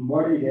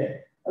ಬಾಡಿ ಇದೆ.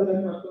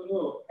 ಅದನ್ನು ಮತ್ತೊಂದು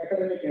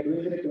ಅಕಾಡೆಮಿಕ್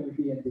ಅಡ್ವೈಸರಿ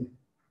ಕಮಿಟಿ ಅಂತಿದೆ.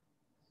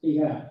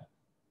 ಈಗ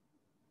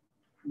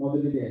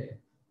ಮೊದಲಿಗೆ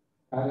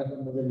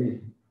ಕಾರ್ಯಕ್ರಮದಲ್ಲಿ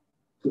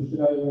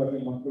ಸುಶ್ರಾವ್ಯವಾಗಿ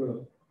ಮಕ್ಕಳು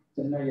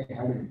ಚೆನ್ನಾಗಿ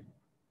ಹಾಡಿದ್ರು.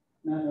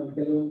 ನಾನು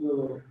ಕೆಲವೊಂದು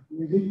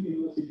ಮ್ಯೂಸಿಕ್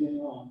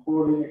ಯೂನಿವರ್ಸಿಟಿಯನ್ನು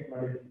ಕೋಆರ್ಡಿನೇಟ್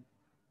ಮಾಡಿದ್ದೀನಿ.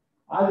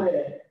 ಆದ್ರೆ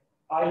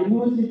ಆ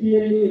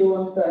ಯೂನಿವರ್ಸಿಟಿಯಲ್ಲಿ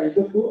ಇರುವಂತ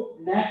ಇದಕ್ಕೂ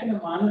ನ್ಯಾಕ್ನ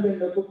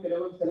ಮಾನದಂಡಕ್ಕೂ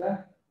ಕೆಲವೊಂದ್ಸಲ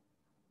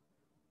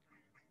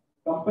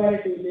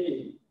comparatively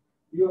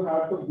you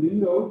have to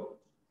bring out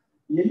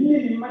ಎಲ್ಲಿ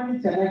ನಿಮ್ಮಲ್ಲಿ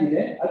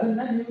ಚೆನ್ನಾಗಿದೆ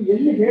ಅದನ್ನ ನೀವು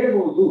ಎಲ್ಲಿ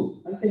ಹೇಳಬಹುದು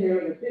ಅಂತ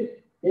ಹೇಳೋದಕ್ಕೆ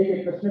ಹೇಗೆ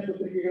ಪ್ರಶ್ನೆ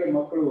ಪತ್ರಿಕೆಗಳ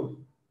ಮಕ್ಕಳು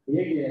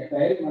ಹೇಗೆ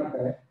ತಯಾರಿ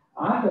ಮಾಡ್ತಾರೆ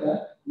ಆ ತರ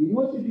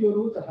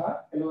ಯೂನಿವರ್ಸಿಟಿಯವರು ಸಹ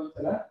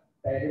ಕೆಲವೊಂದ್ಸಲ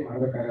ತಯಾರಿ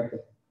ಮಾಡಬೇಕಾಗತ್ತೆ.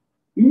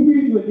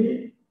 Individually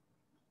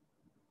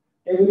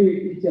every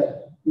teacher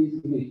is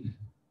unique.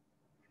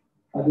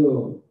 ಅದು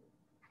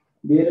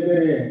ಬೇರೆ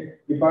ಬೇರೆ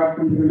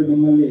ಡಿಪಾರ್ಟ್ಮೆಂಟ್ಗಳು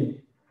ನಿಮ್ಮಲ್ಲಿ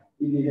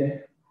ಇಲ್ಲಿದೆ.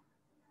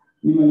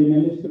 ನಿಮ್ಮಲ್ಲಿ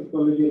ಮ್ಯಾನುಸ್ಕ್ರಿಪ್ಟ್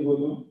ಕಾಲೇಜ್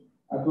ಇರ್ಬೋದು,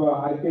 ಅಥವಾ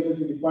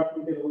ಆರ್ಕಿಯಾಲಜಿ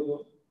ಡಿಪಾರ್ಟ್ಮೆಂಟ್ ಇರ್ಬೋದು,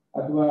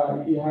 ಅಥವಾ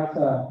ಇತಿಹಾಸ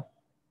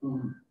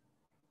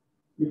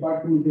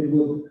ಡಿಪಾರ್ಟ್ಮೆಂಟ್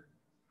ಇರ್ಬೋದು.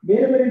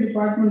 ಬೇರೆ ಬೇರೆ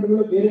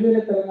ಡಿಪಾರ್ಟ್ಮೆಂಟ್ಗಳು ಬೇರೆ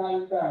ಬೇರೆ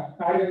ತರನಾದಂತ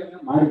ಕಾರ್ಯಗಳನ್ನ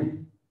ಮಾಡಿದೆ.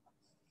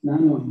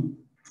 ನಾನು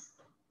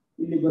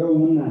ಇಲ್ಲಿ ಬರುವ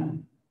ಮುನ್ನ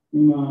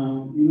ನಿಮ್ಮ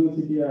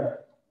ಯೂನಿವರ್ಸಿಟಿಯ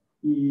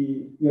ಈ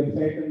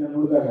ವೆಬ್ಸೈಟ್ ಅನ್ನು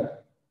ನೋಡಿದಾಗ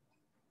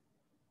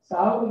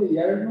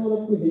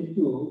 1200ಕ್ಕೂ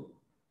ಹೆಚ್ಚು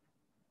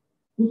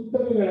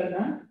ಪುಸ್ತಕಗಳನ್ನ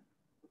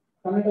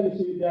ಕನ್ನಡ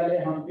ವಿಶ್ವವಿದ್ಯಾಲಯ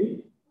ಹಂಪಿ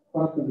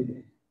ಹೊರತಂದಿದೆ.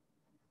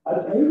 ಅದು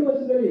 5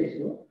 ವರ್ಷದಲ್ಲಿ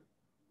ಎಷ್ಟು,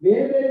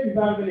 ಬೇರೆ ಬೇರೆ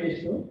ವಿಭಾಗದಲ್ಲಿ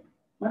ಎಷ್ಟು,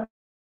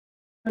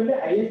 ಮತ್ತೆ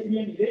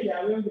ISBN ಇದೆ,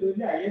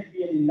 ಯಾವ್ಯಾವ್ದ್ರಲ್ಲಿ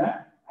ISBN ಇಲ್ಲ,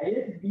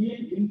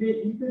 ISBN ಇಲ್ಲದೆ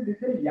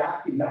ಇಂಥದ್ದಿದ್ರೆ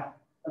ಯಾಕಿಲ್ಲ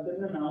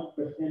ಅದನ್ನ ನಾವು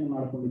ಪ್ರಶ್ನೆಯನ್ನು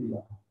ಮಾಡ್ಕೊಂಡಿದೀವ.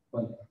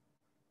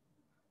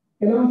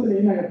 ಕೆಲವೊಂದ್ಸಲ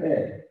ಏನಾಗುತ್ತೆ,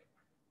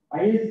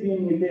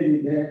 ISBN ಇಲ್ಲದೆ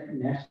ಇದ್ರೆ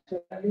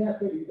ನ್ಯಾಷನಲ್ ಆಗಲಿ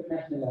ಅಥವಾ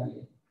ಇಂಟರ್ನ್ಯಾಷನಲ್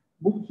ಆಗಲಿ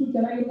ಬುಕ್ಸ್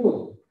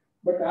ಚೆನ್ನಾಗಿರ್ಬೋದು,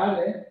 ಬಟ್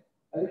ಆದ್ರೆ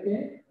ಅದಕ್ಕೆ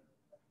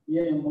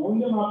ಏನು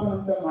ಮೌಲ್ಯಮಾಪನ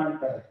ಅಂತ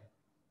ಮಾಡ್ತಾರೆ,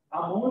 ಆ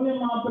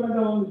ಮೌಲ್ಯಮಾಪನದ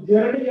ಒಂದು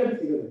ಜರಡಿಗೆ ಅದು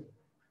ಸಿಗುತ್ತೆ.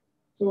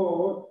 ಸೊ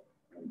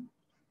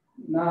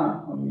ನಾ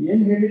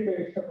ಏನ್ ಹೇಳಿಕ್ಕೆ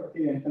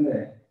ಇಷ್ಟಪಡ್ತೀವಿ ಅಂತಂದ್ರೆ,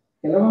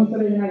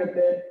 ಕೆಲವೊಂದ್ಸಲ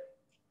ಏನಾಗುತ್ತೆ,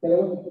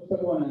 ಕೆಲವೊಂದು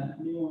ಪುಸ್ತಕವನ್ನ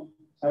ನೀವು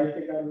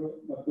ಸಾಹಿತ್ಯಕಾರರು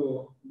ಮತ್ತು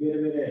ಬೇರೆ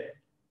ಬೇರೆ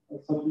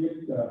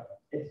ಸಬ್ಜೆಕ್ಟ್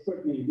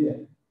ಎಕ್ಸ್ಪರ್ಟ್ ನೀವು ಇದೆ,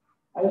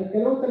 ಆದ್ರೆ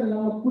ಕೆಲವೊಂದ್ಸಲ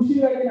ನಮ್ಮ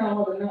ಖುಷಿಗಾಗಿ ನಾವು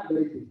ಅದನ್ನ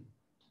ಬರಿತೀವಿ,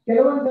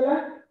 ಕೆಲವೊಂದ್ಸಲ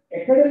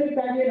ಅಕಾಡೆಮಿಕ್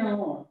ಆಗಿ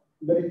ನಾವು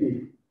ಬರಿತೀವಿ.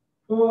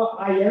 ಸೊ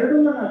ಆ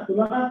ಎರಡನ್ನ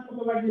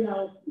ತುಲನಾತ್ಮಕವಾಗಿ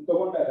ನಾವು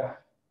ತಗೊಂಡಾಗ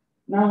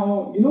ನಾವು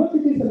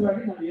ಯೂನಿವರ್ಸಿಟಿ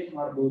ಸಲುವಾಗಿ ನಾವು ಏನ್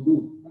ಮಾಡ್ಬೋದು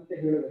ಅಂತ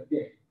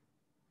ಹೇಳೋದಕ್ಕೆ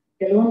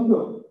ಕೆಲವೊಂದು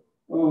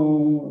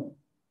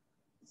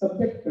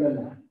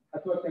ಸಬ್ಜೆಕ್ಟ್ಗಳನ್ನ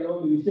ಅಥವಾ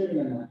ಕೆಲವೊಂದು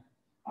ವಿಷಯಗಳನ್ನ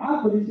ಆ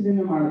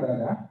ಪರಿಶೀಲನೆ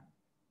ಮಾಡಿದಾಗ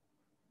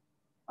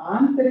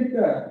ಆಂತರಿಕ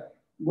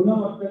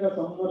ಗುಣಮಟ್ಟದ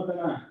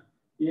ಸಂವರ್ಧನ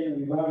ಏನು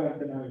ವಿಭಾಗ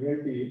ಅಂತ ನಾವು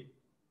ಹೇಳ್ತೀವಿ,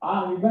 ಆ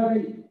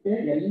ವಿಭಾಗಕ್ಕೆ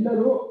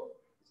ಎಲ್ಲರೂ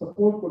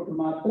ಸಪೋರ್ಟ್ ಕೊಟ್ಟು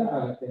ಮಾತ್ರ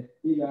ಆಗತ್ತೆ.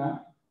 ಈಗ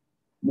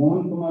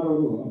ಮೋಹನ್ ಕುಮಾರ್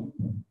ಅವರು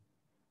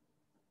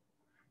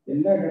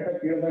ಎಲ್ಲ ಡೇಟಾ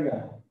ಕೇಳಿದಾಗ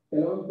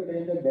ಕೆಲವೊಂದು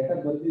ಕಡೆಯಿಂದ ಡೇಟಾ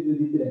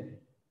ಬರ್ದಿದ್ದಿದ್ರೆ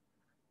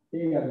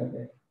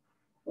ಹೇಗಾಗತ್ತೆ?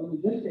 ಒಂದು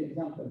ಜಸ್ಟ್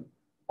ಎಕ್ಸಾಂಪಲ್,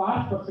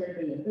 ಪಾಸ್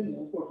ಪರ್ಸೆಂಟೇಜ್ ಅಂತ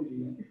ನೀವು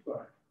ಕೊಟ್ಟಿದ್ದೀವಿ ಅಂತ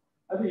ಇಟ್ಕೊಳ್ಳೋಣ.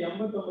 ಅದು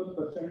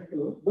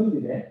 89%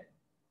 ಬಂದಿದೆ,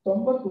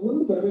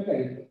 91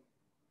 ಬರಬೇಕಾಗಿತ್ತು.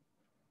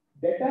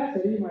 ಡೇಟಾ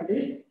ಸರಿ ಮಾಡಿ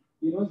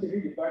ಯೂನಿವರ್ಸಿಟಿ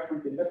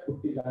ಡಿಪಾರ್ಟ್ಮೆಂಟ್ ಇಂದ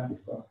ಕೊಟ್ಟಿಲ್ಲ ಅಂತ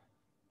ಇಟ್ಕೊಳ್ಳೋಣ.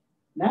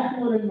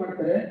 ನ್ಯಾಕ್ನವ್ರು ಏನ್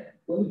ಮಾಡ್ತಾರೆ,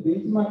 ಒಂದು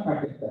ಬೆಂಚ್ ಮಾರ್ಕ್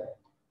ಹಾಕಿರ್ತಾರೆ.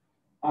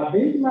 ಆ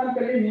ಬೆಂಚ್ ಮಾರ್ಕ್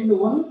ಅಲ್ಲಿ ನಿಮ್ದು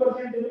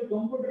 1%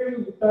 ಕಂಪ್ಯೂಟರ್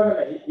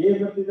ಗೊತ್ತಾಗಲ್ಲ, ಎ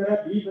ಬರ್ತಿದಾರ,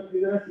 ಬಿ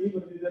ಬರ್ತಿದಾರ, ಸಿ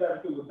ಬರ್ತಿದಾರ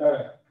ಅಂತ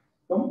ಗೊತ್ತಾಗಲ್ಲ.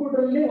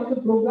 ಕಂಪ್ಯೂಟರ್ ಅಲ್ಲಿ ಒಂದು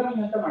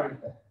ಪ್ರೋಗ್ರಾಮಿಂಗ್ ಅಂತ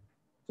ಮಾಡಿರ್ತಾರೆ.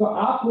 ಸೊ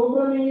ಆ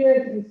ಪ್ರೋಗ್ರಾಮಿಂಗ್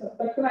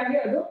ತಕ್ಕನಾಗಿ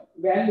ಅದು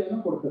ವ್ಯಾಲ್ಯೂನ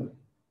ಕೊಡ್ತದೆ.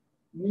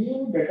 ನೀವು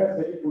ಡೇಟಾ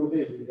ಸರಿ ಕೊಡದೆ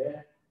ಇದ್ರೆ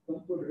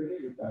ಕಂಪ್ಯೂಟರ್ಗೆ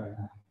ಗೊತ್ತಾಗಲ್ಲ.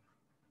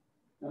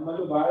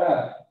 ನಮ್ಮಲ್ಲೂ ಬಹಳ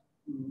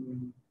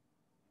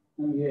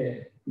ನಮಗೆ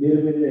ಬೇರೆ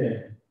ಬೇರೆ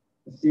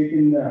ಸ್ಟೇಟ್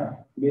ಇಂದ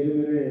ಬೇರೆ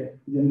ಬೇರೆ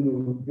ಜನರು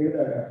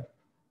ಹೇಳಿದಾಗ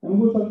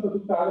ನಮಗೂ ಸ್ವಲ್ಪ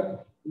ದುಃಖ ಆಗುತ್ತೆ,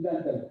 ಇಲ್ಲ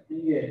ಅಂತಲ್ಲ.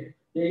 ನಿಮಗೆ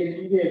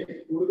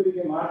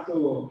ಹುಡುಗರಿಗೆ ಮಾರ್ಕ್ಸ್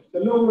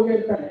ಎಲ್ಲೋ ಹುಡುಗ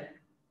ಇರ್ತಾನೆ,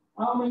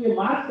 ಅವನಿಗೆ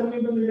ಮಾರ್ಕ್ಸ್ ಕಮ್ಮಿ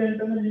ಬಂದಿದೆ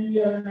ಅಂತಂದ್ರೆ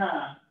ನಿಮ್ಗೆ ಅದನ್ನ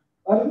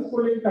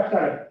ಅರಿಸ್ಕೊಳ್ಳಿಕ್ಕೆ ಕಷ್ಟ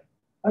ಆಗುತ್ತೆ.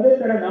 ಅದೇ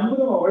ತರ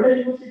ನಮ್ದು ಒಳ್ಳೆ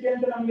ಯೂನಿವರ್ಸಿಟಿ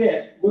ಅಂತ ನಮ್ಗೆ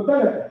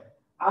ಗೊತ್ತಾಗುತ್ತೆ,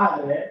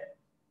 ಆದ್ರೆ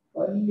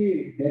ಅಲ್ಲಿ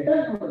ಡೇಟಾ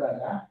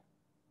ನೋಡಿದಾಗ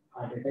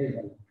ಆ ಡೇಟಾ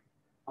ಇರಲ್ಲ.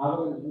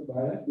 ಆವಾಗ ನಮ್ಗೆ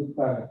ಬಹಳ ದುಃಖ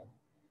ಆಗುತ್ತೆ.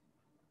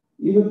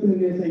 ಇವತ್ತಿನ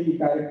ದಿವಸ ಈ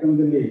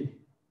ಕಾರ್ಯಕ್ರಮದಲ್ಲಿ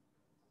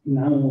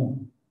ನಾವು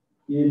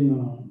ಏನು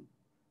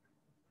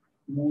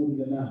 3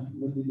 ಜನ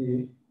ಬಂದಿದ್ದೀವಿ.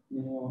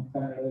 ನೀವು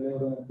ಕನ್ನಡದಲ್ಲಿ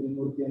ಅವರು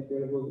ತ್ರಿಮೂರ್ತಿ ಅಂತ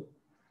ಹೇಳ್ಬೋದು,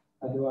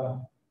 ಅಥವಾ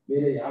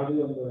ಬೇರೆ ಯಾವುದೇ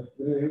ಒಂದು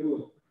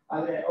ಹೇಳ್ಬೋದು.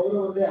 ಆದ್ರೆ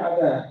ಅವರವರದೇ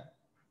ಆದ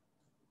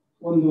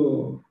ಒಂದು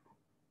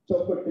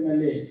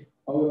ಚೌಕಟ್ಟಿನಲ್ಲಿ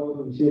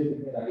ಅವರವರು ವಿಷಯ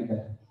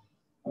ತಜ್ಞರಾಗಿದ್ದಾರೆ.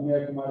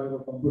 ಅಮೀರ್ ಕುಮಾರ್ ಅವರು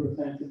ಕಂಪ್ಯೂಟರ್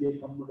ಸೈನ್ಸ್ ಗೆ,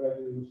 ಕಂಪ್ಯೂಟರ್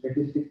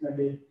ಸ್ಟ್ಯಾಟಿಸ್ಟಿಕ್ಸ್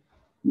ನಲ್ಲಿ,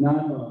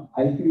 ನಾನು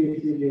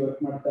IQAC ಅಲ್ಲಿ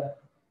ವರ್ಕ್ ಮಾಡ್ತಾ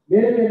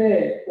ಬೇರೆ ಬೇರೆ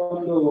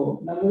ಒಂದು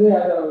ನಮ್ಮದೇ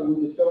ಆದ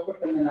ಒಂದು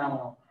ಚೌಕಟ್ಟನ್ನು ನಾವು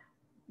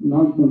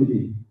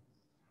ನೋಡ್ಕೊಂಡಿದ್ದೀವಿ.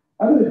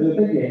 ಅದರ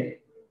ಜೊತೆಗೆ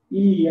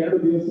ಈ 2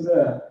 ದಿವಸದ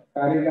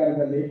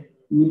ಕಾರ್ಯಾಗಾರದಲ್ಲಿ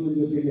ನಿಮ್ಮ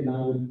ಜೊತೆಗೆ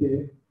ನಾವು ಇರ್ತೇವೆ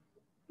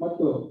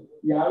ಮತ್ತು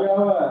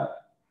ಯಾವ್ಯಾವ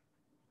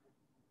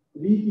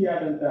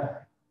ರೀತಿಯಾದಂತಹ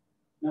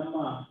ನಮ್ಮ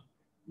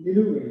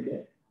ನಿಲುವುಗಳಿದೆ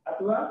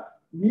ಅಥವಾ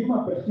ನಿಮ್ಮ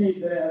ಪ್ರಶ್ನೆ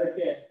ಇದ್ದರೆ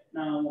ಅದಕ್ಕೆ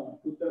ನಾವು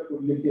ಉತ್ತರ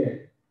ಕೊಡ್ಲಿಕ್ಕೆ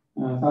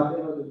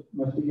ಸಾಧ್ಯವಾದ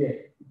ಮಟ್ಟಿಗೆ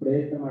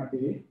ಪ್ರಯತ್ನ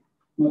ಮಾಡ್ತೀವಿ.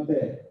 ಮತ್ತೆ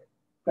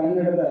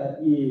ಕನ್ನಡದ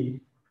ಈ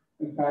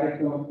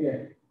ಕಾರ್ಯಕ್ರಮಕ್ಕೆ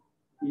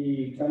ಈ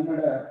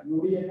ಕನ್ನಡ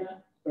ನುಡಿಯನ್ನ,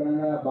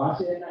 ಕನ್ನಡ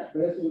ಭಾಷೆಯನ್ನ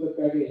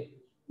ಬೆಳೆಸುವುದಕ್ಕಾಗಿ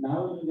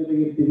ನಾವು ನಿಮ್ಮ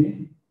ಜೊತೆಗೆ ಇರ್ತೀವಿ.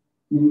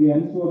 ನಿಮ್ಗೆ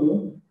ಅನ್ಸ್ಬೋದು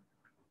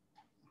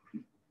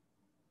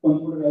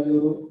ಕಂಪ್ಯೂಟರ್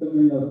ರಾಜವರು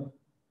ತಮಿಳ್ನವರು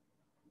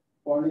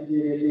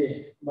ಪಾಂಡಿಚೇರಿಯಲ್ಲಿ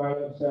ಬಹಳ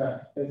ವರ್ಷ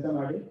ಕೆಲಸ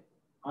ಮಾಡಿ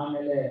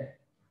ಆಮೇಲೆ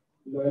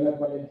ಲೋಯಲಾ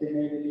ಕಾಲೇಜ್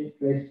ಚೆನ್ನೈನಲ್ಲಿ,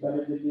 ಕ್ರೈಸ್ಟ್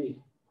ಕಾಲೇಜಲ್ಲಿ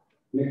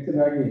ಲೆಕ್ಚರ್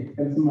ಆಗಿ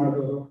ಕೆಲಸ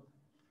ಮಾಡಿದವರು.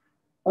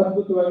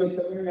 ಅದ್ಭುತವಾಗಿ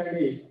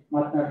ತಮಿಳಿನಲ್ಲಿ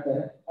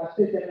ಮಾತನಾಡ್ತಾರೆ,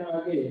 ಅಷ್ಟೇ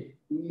ಚೆನ್ನಾಗಿ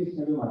ಇಂಗ್ಲಿಷ್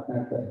ನಲ್ಲಿ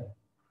ಮಾತನಾಡ್ತಾರೆ.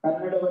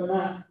 ಕನ್ನಡವನ್ನ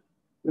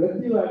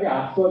ಹೃದಯವಾಗಿ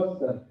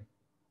ಆಸ್ವಾದಿಸ್ತಾರೆ.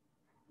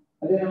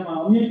 ಅದೇ ನಮ್ಮ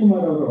ಅಮೀರ್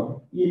ಕುಮಾರ್ ಅವರು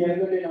ಈ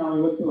ನೆಲದಲ್ಲಿ ನಾವು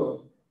ಇವತ್ತು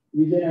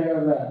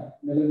ವಿಜಯನಗರದ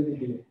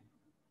ನೆಲದಲ್ಲಿದ್ದೀವಿ.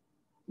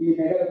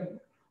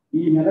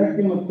 ಈ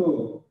ನೆಲಕ್ಕೆ ಮತ್ತು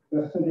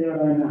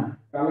ಕೃಷ್ಣದೇವರಾಯನ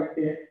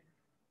ಕಾಲಕ್ಕೆ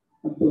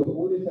ಮತ್ತು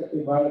ಊರಿಸಕ್ಕೆ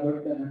ಬಹಳ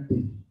ದೊಡ್ಡ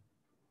ನಂಟಿದೆ.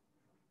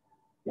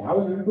 ಯಾವ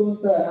ನಂಟು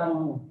ಅಂತ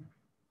ನಾವು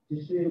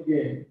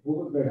ಹಿಸ್ಟ್ರಿಗೆ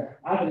ಹೋಗೋದು ಬೇಡ,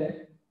 ಆದ್ರೆ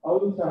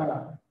ಅವರು ಸಹ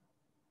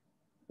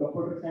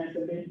ಕಂಪ್ಯೂಟರ್ ಸೈನ್ಸ್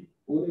ಅಲ್ಲಿ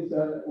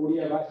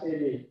ಒಡಿಯಾ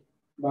ಭಾಷೆಯಲ್ಲಿ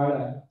ಬಹಳ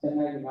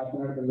ಚೆನ್ನಾಗಿ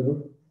ಮಾತನಾಡಬಲ್ಲರು.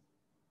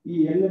 ಈ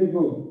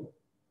ಎಲ್ಲರಿಗೂ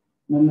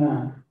ನನ್ನ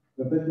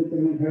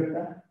ಕೃತಜ್ಞತೆಯನ್ನು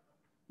ಹೇಳ್ತಾ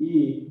ಈ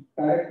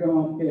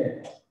ಕಾರ್ಯಕ್ರಮಕ್ಕೆ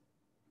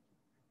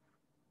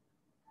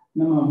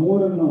ನಮ್ಮ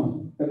 3ರನ್ನು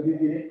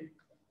ಕರೆದಿದ್ದೀರಿ,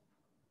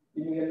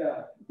 ನಿಮಗೆಲ್ಲ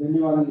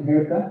ಧನ್ಯವಾದ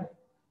ಹೇಳ್ತಾ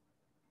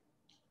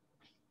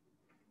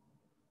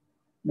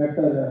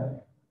ಡಾಕ್ಟರ್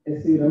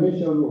ಎಸ್ ಸಿ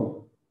ರಮೇಶ್ ಅವರು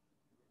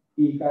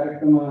ಈ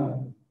ಕಾರ್ಯಕ್ರಮ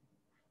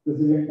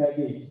ಪ್ರೆಸಿಡೆಂಟ್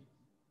ಆಗಿ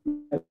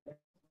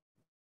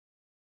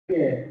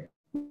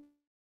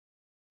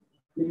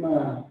ನಿಮ್ಮ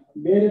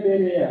ಬೇರೆ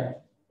ಬೇರೆಯ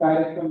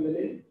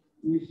ಕಾರ್ಯಕ್ರಮದಲ್ಲಿ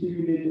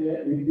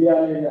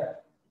ವಿಶ್ವವಿದ್ಯಾಲಯದ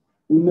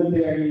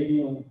ಉನ್ನತಿಗಾಗಿ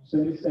ನೀವು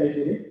ಶ್ರಮಿಸ್ತಾ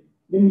ಇದ್ದೀರಿ.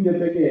 ನಿಮ್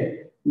ಜೊತೆಗೆ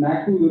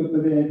ನಾಕು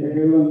ಇರುತ್ತದೆ ಅಂತ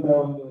ಹೇಳುವಂತಹ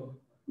ಒಂದು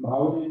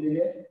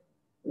ಭಾವನೆಯೊಂದಿಗೆ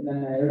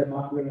ನನ್ನ 2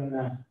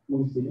 ಮಾತುಗಳನ್ನ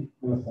ಮುಗಿಸ್ತೀನಿ.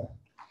 ನಮಸ್ಕಾರ.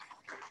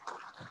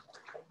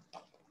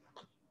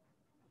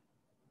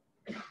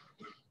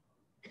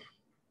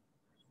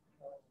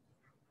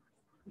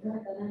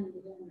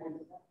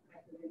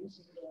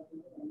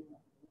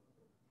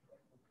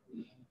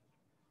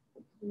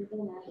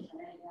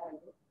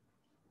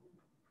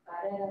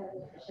 ಕಾರ್ಯಾಗಾರದ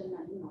ಸೆಷನ್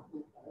ಆಗಿ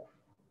ಮಾತನಾಡ್ತಾರೆ.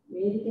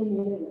 ವೇದಿಕೆ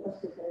ಮೇಲೆ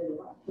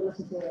ಉಪಸ್ಥಿತರಿರುವ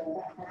ಕುಲಸಚಿವರಾದ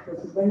ಡಾಕ್ಟರ್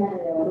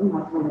ಸುಬ್ಬಣ್ಣರಯ್ಯ ಅವರು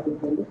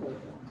ಮಾತನಾಡಬೇಕು ಎಂದು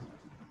ಹೇಳಿದರು.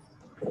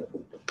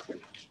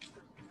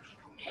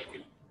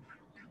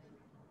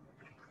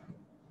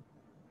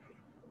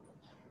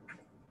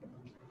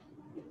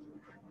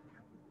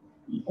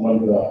 ಈ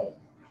ಸಮಾರಂಭದ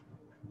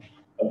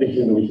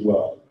ಅಧ್ಯಕ್ಷತೆ ವಹಿಸುವ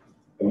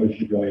ಕನ್ನಡ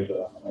ವಿಶ್ವವಿದ್ಯಾಲಯದ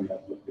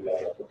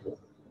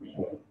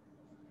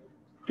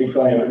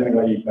ಟೀಕಾ 2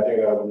 ದಿನಗಳ ಈ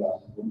ಕಾರ್ಯಾಗಾರವನ್ನು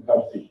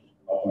ಉದ್ಘಾಟಿಸಿ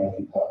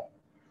ಮಾಡಿದಂತಹ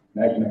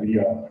ನ್ಯಾಕ್ನ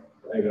ಹಿರಿಯ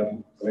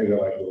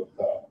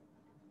ಸಲಹೆಗಾರರಾಗಿರುವಂತಹ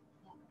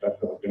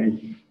ಡಾಕ್ಟರ್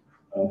ಗಣೇಶ್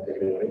ಅಂತ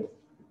ಹೇಳಿದರೆ,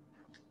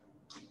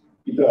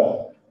 ಇತರ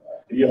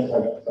ಹಿರಿಯ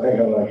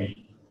ಸಲಹೆಗಾರರಾಗಿ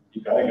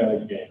ಈ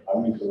ಕಾರ್ಯಾಗಾರಕ್ಕೆ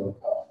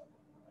ಆಗಮಿಸಿರುವಂತಹ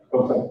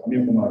ಪ್ರೊಫೆಸರ್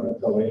ಅನಿಲ್ ಕುಮಾರ್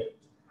ಅವರೇ,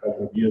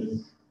 ಡಾಕ್ಟರ್ BS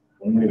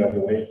ಹೊನ್ಮಡಿರಾಜ್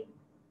ಅವರೇ,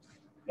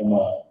 ನಮ್ಮ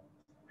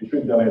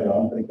ವಿಶ್ವವಿದ್ಯಾಲಯದ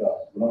ಆಂತರಿಕ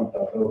ಗುಣಮಟ್ಟ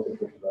ಭರವಸೆ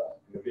ಕೋಶದ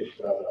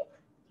ನಿರ್ದೇಶಕರಾದ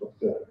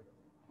ಪ್ರೊಫೆಸರ್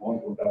ಮೋಹನ್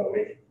ಕುಂಟಾರ್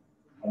ಅವರೇ,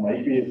 ನಮ್ಮ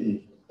IQAC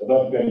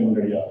ಪದಾಧಿಕಾರಿ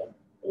ಮಂಡಳಿಯ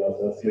ಎಲ್ಲ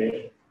ಸದಸ್ಯರೇ,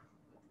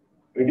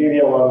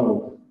 ಕ್ರೈಟೀರಿಯಾವಾರು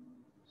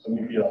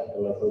ಸಮಿತಿಯ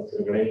ಎಲ್ಲ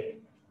ಸದಸ್ಯರುಗಳೇ,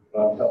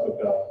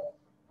 ಪ್ರಾಧ್ಯಾಪಕ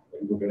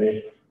ಬಂಧುಗಳೇ,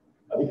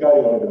 ಅಧಿಕಾರಿ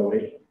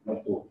ವರ್ಗದವರೇ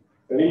ಮತ್ತು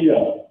ಸ್ಥಳೀಯ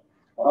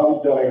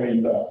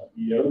ಮಹಾವಿದ್ಯಾಲಯಗಳಿಂದ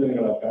ಈ 2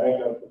 ದಿನಗಳ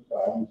ಕಾರ್ಯಾಗಾರಕ್ಕೆ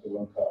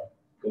ಆಗಮಿಸಿರುವಂತಹ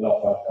ಎಲ್ಲ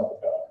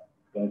ಪ್ರಾಧ್ಯಾಪಕ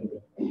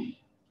ಬಂಧುಗಳು,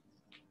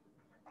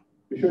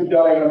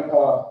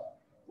 ವಿಶ್ವವಿದ್ಯಾಲಯಗಳಂತಹ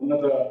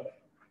ಉನ್ನತ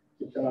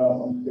ಶಿಕ್ಷಣ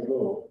ಸಂಸ್ಥೆಗಳು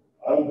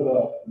ಆರಂಭದ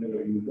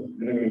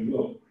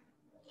ದಿನಗಳಿಂದಲೂ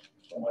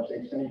ತಮ್ಮ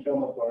ಶೈಕ್ಷಣಿಕ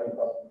ಮತ್ತು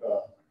ಆಡಳಿತಾತ್ಮಕ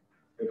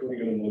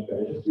ಚಟುವಟಿಕೆಗಳ ಮೂಲಕ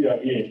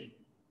ಯಶಸ್ವಿಯಾಗಿಯೇ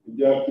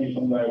ವಿದ್ಯಾರ್ಥಿ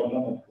ಸಮುದಾಯವನ್ನು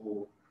ಮತ್ತು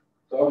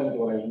ಸಾರ್ವಜನಿಕ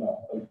ವಲಯವನ್ನು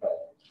ತಲುಪ್ತಾರೆ.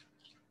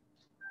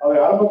 ಆದರೆ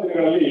ಆರಂಭದ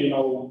ದಿನಗಳಲ್ಲಿ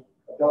ನಾವು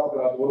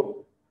ಅಧ್ಯಾಪಕರಾದವರು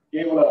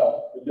ಕೇವಲ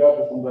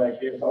ವಿದ್ಯಾರ್ಥಿ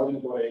ಸಮುದಾಯಕ್ಕೆ,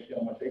 ಸಾರ್ವಜನಿಕ ವಲಯಕ್ಕೆ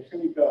ನಮ್ಮ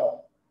ಶೈಕ್ಷಣಿಕ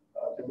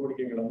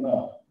ಚಟುವಟಿಕೆಗಳನ್ನ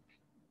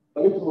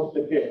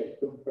ತಲುಪಿಸುವಷ್ಟಕ್ಕೆ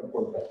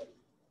ಕಟ್ಕೊಳ್ತಾ ಇದ್ದೀವಿ.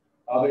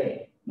 ಆದರೆ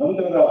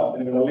ನಂತರದ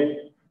ದಿನಗಳಲ್ಲಿ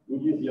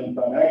UGC ಅಂತ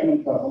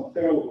ನ್ಯಾಕ್ನಂತಹ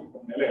ಸಂಸ್ಥೆಗಳು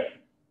ಮೇಲೆ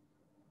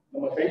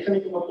ನಮ್ಮ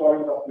ಶೈಕ್ಷಣಿಕ ಮತ್ತು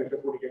ಆಡಳಿತಾತ್ಮಕ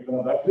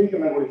ಚಟುವಟಿಕೆಗಳನ್ನು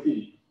ದಾಖಲೀಕರಣಗೊಳಿಸಿ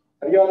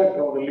ಸರಿಯಾದ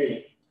ಕ್ರಮದಲ್ಲಿ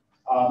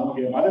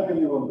ನಮಗೆ ಮಾನ್ಯತೆ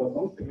ನೀಡುವಂತಹ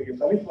ಸಂಸ್ಥೆಗಳಿಗೆ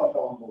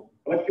ಸಲ್ಲಿಸುವಂತಹ ಒಂದು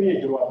ಪ್ರಕ್ರಿಯೆ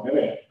ಶುರುವಾದ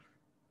ಮೇಲೆ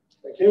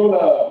ಕೇವಲ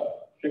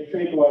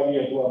ಶೈಕ್ಷಣಿಕವಾಗಿ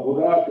ಅಥವಾ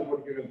ಬೋಧನಾ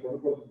ಚಟುವಟಿಕೆಗಳನ್ನು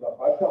ತೊಡಗಿಕೊಳ್ಳುವಂತಹ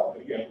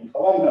ಪ್ರಾಧ್ಯಾಪಕರಿಗೆ ಒಂದು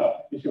ಸವಾಲಿನ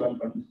ವಿಷಯವಾಗಿ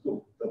ಪರಿಣಿಸಿತು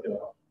ಸತ್ಯದ.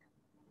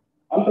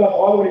 ಅಂತಹ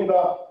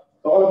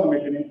ಸವಾಲನ್ನು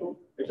ಮೆಟ್ಟಿ ನಿಂತು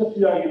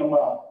ಯಶಸ್ವಿಯಾಗಿ ನಮ್ಮ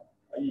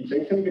ಈ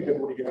ಶೈಕ್ಷಣಿಕ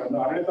ಚಟುವಟಿಕೆಗಳನ್ನು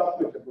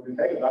ಆಡಳಿತಾತ್ಮಕ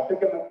ಚಟುವಟಿಕೆ ಹೇಗೆ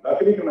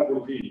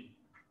ದಾಖಲೀಕರಣಗೊಳಿಸಿ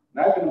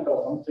ನ್ಯಾಕ್ನಂತಹ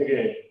ಸಂಸ್ಥೆಗೆ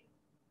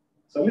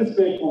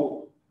ಸಲ್ಲಿಸಬೇಕು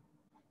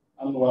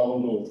ಅನ್ನುವ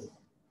ಒಂದು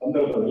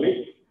ಸಂದರ್ಭದಲ್ಲಿ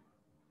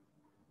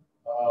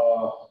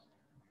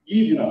ಈ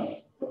ದಿನ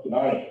ಮತ್ತು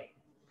ನಾಳೆ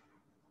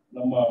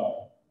ನಮ್ಮ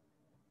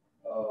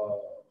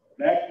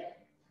ನ್ಯಾಕ್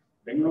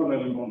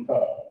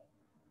ಬೆಂಗಳೂರಿನಲ್ಲಿರುವಂತಹ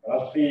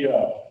ರಾಷ್ಟ್ರೀಯ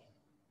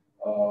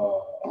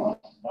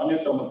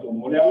ಮಾನ್ಯತಾ ಮತ್ತು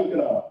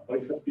ಮೌಲ್ಯಾಂಕನ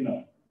ಪರಿಷತ್ತಿನ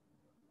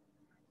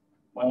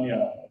ಮಾನ್ಯ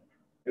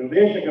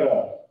ನಿರ್ದೇಶಕರ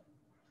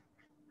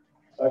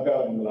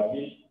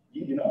ಸಹಕಾರದಿಂದಾಗಿ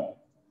ಈ ದಿನ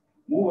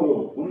 3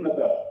 ಉನ್ನತ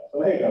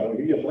ಸಲಹೆಗಾರರು,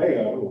 ಹಿರಿಯ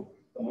ಸಲಹೆಗಾರರು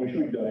ನಮ್ಮ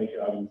ವಿಶ್ವವಿದ್ಯಾಲಯಕ್ಕೆ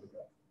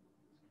ಆಗಮಿಸಿದ್ದಾರೆ.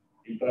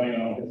 ಈ ತಾನೇ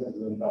ನಾವು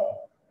ಹೆಸರಿಸಿದಂತಹ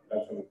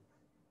ಡಾಕ್ಟರ್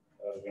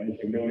ಗಣೇಶ್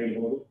ಹೆಗ್ಡೆ ಅವರು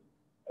ಇರ್ಬೋದು,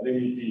 ಅದೇ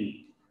ರೀತಿ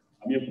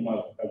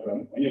ಡಾಕ್ಟರ್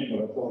ಅನಿಲ್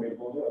ಕುಮಾರ್ ಅವರು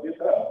ಇರ್ಬೋದು, ಅದೇ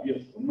ತರ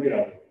BS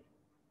ಹೊನ್ಮಡಿರಾಜ್ ಅವರು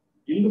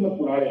ಇಂದು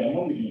ಮತ್ತು ನಾಳೆ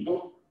ನಮ್ಮೊಂದಿಗಿದ್ದು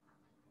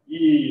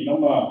ಈ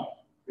ನಮ್ಮ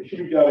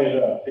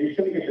ವಿಶ್ವವಿದ್ಯಾಲಯದ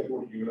ಶೈಕ್ಷಣಿಕ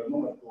ಚಟುವಟಿಕೆಗಳನ್ನು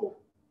ಮತ್ತು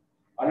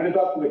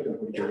ಆಡಳಿತಾತ್ಮಕ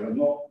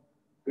ಚಟುವಟಿಕೆಗಳನ್ನು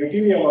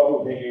ಕ್ರೈಟೀರಿಯಾವಾರು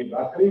ಹೇಗೆ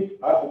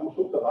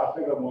ಸೂಕ್ತ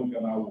ದಾಖಲೆಗಳ ಮೂಲಕ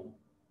ನಾವು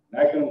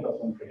ನ್ಯಾಕ್ನಂತಹ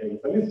ಸಂಸ್ಥೆಗೆ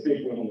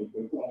ಸಲ್ಲಿಸಬೇಕು ಅನ್ನೋದು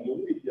ಕುರಿತು ನಮಗೆ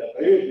ಒಂದು ರೀತಿಯ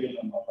ತರಬೇತಿಯನ್ನು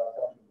ನಮ್ಮ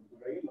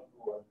ಪ್ರಾಧ್ಯಾಪಕರಿಗೆ ಮತ್ತು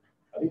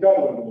ಅಧಿಕಾರ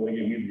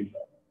ವರ್ಗದವರಿಗೆ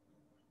ನೀಡಲಿದ್ದಾರೆ.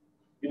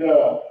 ಇದರ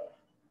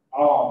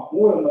ಆ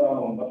 3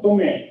 ನಾನು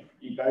ಮತ್ತೊಮ್ಮೆ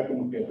ಈ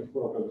ಕಾರ್ಯಕ್ರಮಕ್ಕೆ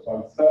ಹೃತ್ಪೂರ್ವಕ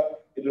ಸ್ವಾಗತಿಸ್ತಾ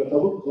ಇದರ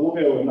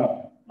ಸದುಪಯೋಗವನ್ನ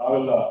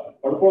ನಾವೆಲ್ಲ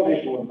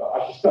ಪಡ್ಕೋಬೇಕು ಅಂತ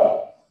ಆಶಿಸ್ತಾ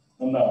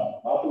ನನ್ನ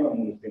ಮಾತುಗಳನ್ನು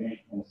ಮುಗಿಸ್ತೇನೆ.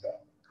 ನಮಸ್ಕಾರ.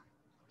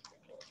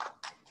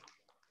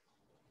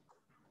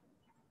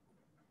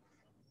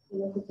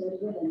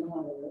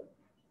 ಧನ್ಯವಾದಗಳು.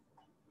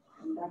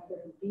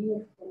 ಡಾಕ್ಟರ್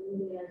BS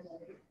ಹೊನ್ಮಡಿರಾಜ್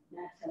ಅವರು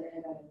ನ್ಯಾಕ್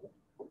ಸಲಹೆಗಾರರು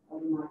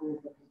ಅವರು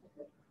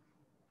ಮಾತನಾಡಬೇಕು.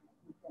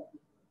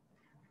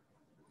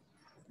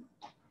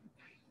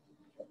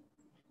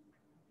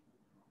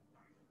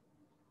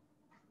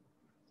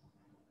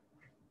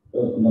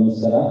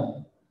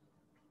 Namaskara.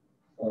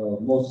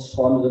 Most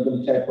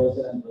honorable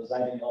chairperson and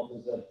presiding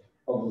officer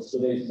of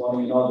today's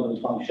morning inaugural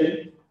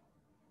function,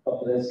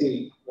 Dr.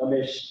 S.C.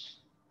 Ramesh,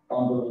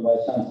 honorable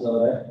vice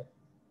chancellor,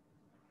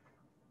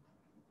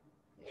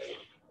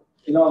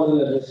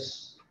 inaugural address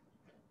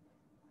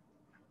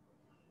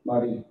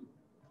Madi.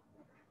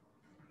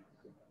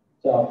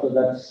 So after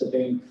that,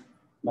 sitting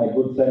my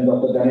good friend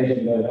Dr. Ganesh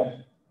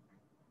Mehra,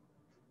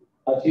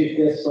 our chief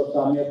guest Dr.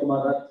 Amir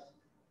Kumar,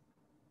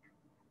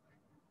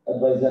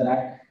 advisor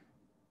NAC,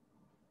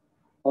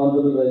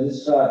 honorable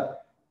registrar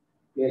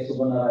K.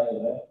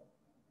 Subbanaraya,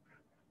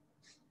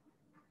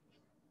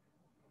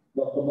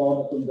 Dr.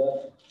 Mohan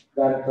Kundar,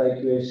 director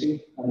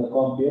IQAC and the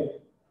Compeer,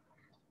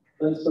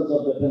 principals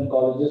of different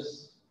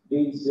colleges,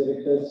 deans,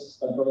 directors,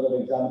 controller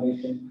of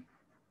examination,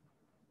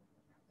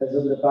 heads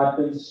of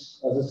departments,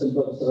 assistant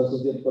professor,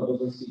 associate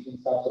professors, teaching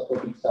staff,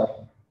 supporting staff.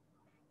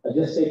 I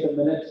just take a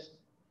minute.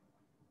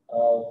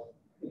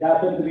 It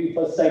happened to be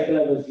first cycle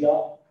I was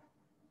here,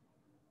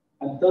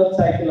 and third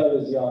cycle I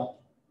was here,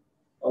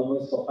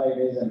 almost for 5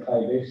 days and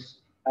 5 days.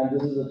 And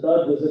this is the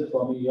third visit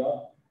for me here.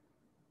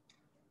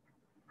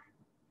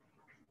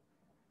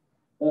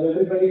 Now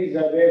everybody is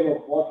aware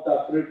of what the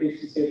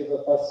accreditation status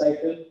of first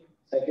cycle,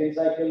 second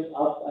cycle,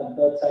 up, and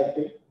third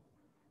cycle.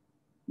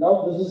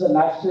 Now this is a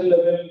national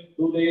level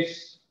 2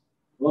 days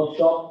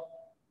workshop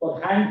for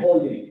hand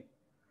holding,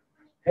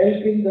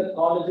 helping the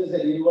colleges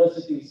and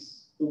universities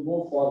to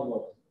move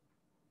forward.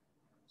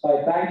 So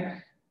I thank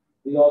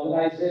the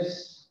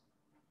organizers,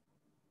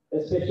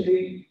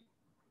 especially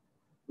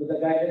with the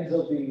guidance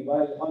of the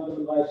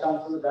Honorable Vice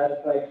Chancellor,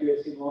 Director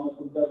IQAC, Mohammed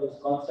Kunta, was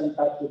constant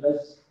touch with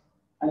us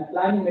and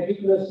planning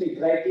meticulously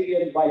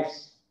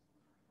criterion-wise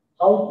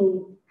how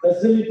to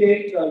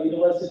facilitate the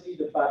university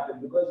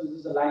department, because this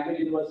is a language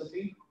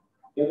university.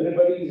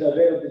 Everybody is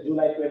aware of the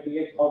July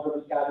 28th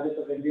Honorable Cabinet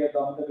of India,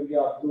 Government of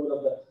India approval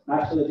of the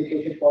National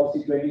Education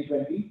Policy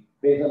 2020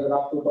 based on the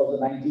RUF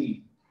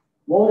 2019.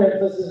 More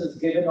emphasis is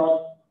given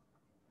on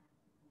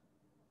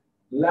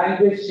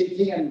language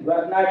teaching and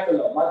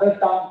vernacular, mother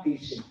tongue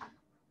teaching.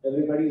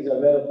 Everybody is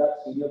aware of that,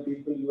 senior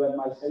people, you and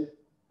myself,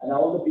 and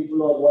all the people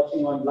who are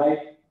watching on live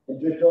in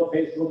Twitter,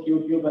 Facebook,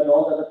 YouTube, and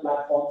all other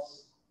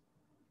platforms.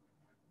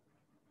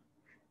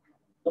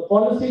 The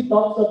policy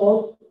talks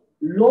about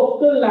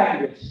local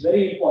language,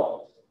 very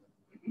important.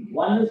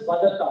 One is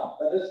mother tongue,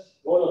 that is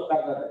whole of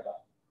Karnataka.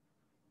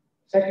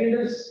 Second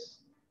is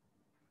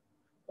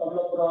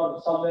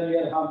Kamlapura, somewhere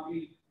near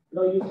Hampi.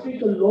 You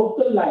speak a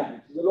local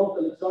language, the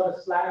local, it's not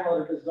a slang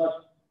or it is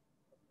not.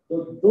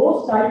 So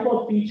those type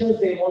of teachers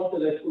they want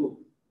to recruit,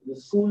 the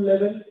school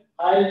level,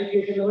 higher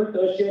education level,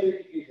 tertiary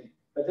education.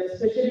 But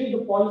especially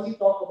the policy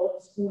talk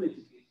about school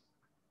education.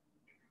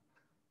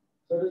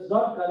 So it is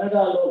not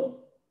Kannada alone.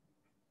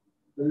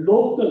 The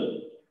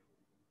local,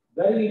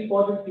 very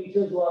important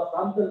teachers who are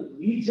from the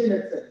region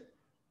itself,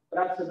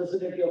 perhaps a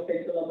vicinity of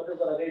 10 kilometers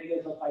or a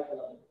radius of 5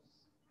 kilometers.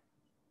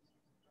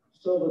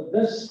 So with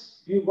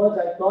this few words,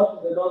 I thought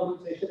in the inaugural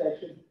session I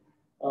should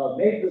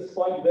make this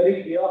point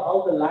very clear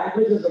how the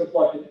language is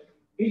important.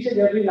 Each and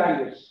every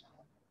language,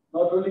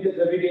 not only the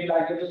Dravidian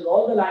languages,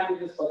 all the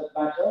languages for that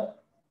matter,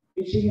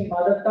 teaching in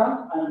mother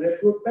tongue and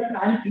recruitment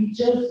and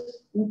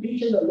teachers who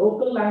teach in the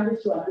local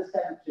language to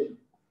understand children.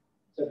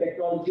 So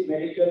technology,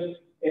 medical,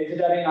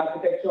 engineering,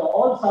 architecture,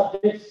 all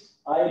subjects,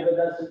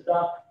 Ayurveda,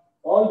 Siddha,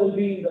 all will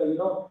be in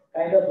the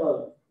kind of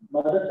a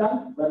mother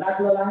tongue,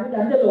 vernacular language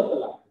and the local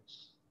language.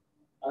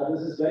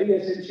 This is very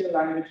essential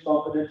language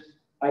component.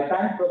 I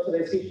thank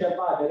Professor S.C.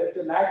 Sharma,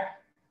 Director NAC,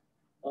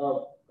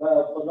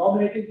 for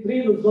nominating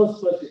 3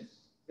 resource persons,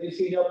 3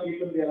 senior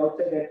people. We are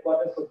outside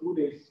headquarters for 2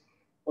 days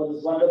for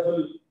this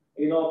wonderful,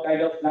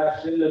 kind of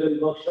national level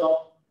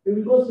workshop. We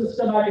will go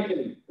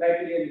systematically.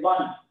 Criterion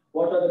 1,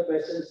 what are the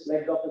questions,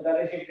 like Dr.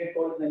 Ganesh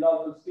told in the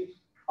inaugural speech,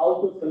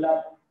 how to fill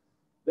up,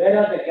 where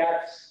are the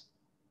gaps,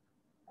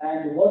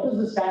 and what is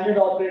the standard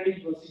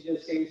operating procedure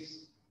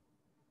says,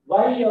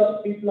 why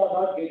your people are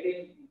not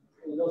getting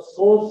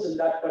scores in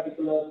that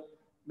particular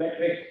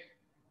metric,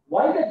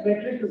 why that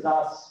metric is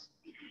asked,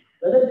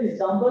 whether these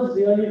numbers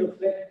really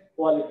reflect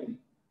quality.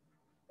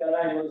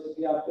 Kerala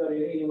University, after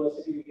any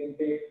university we can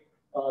take,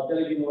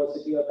 Telugu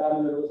University or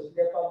Tamil University,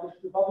 they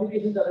published, the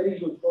publications are very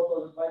good,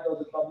 4,000,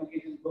 5,000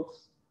 publications,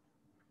 books.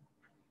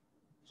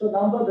 So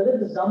whether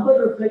this number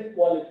reflects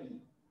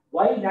quality,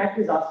 why NAC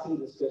is asking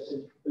this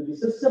question will be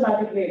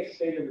systematically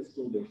explained in these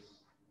 2 days.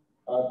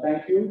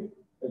 Thank you.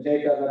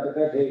 Jai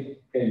Karnataka, Jai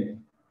Hind.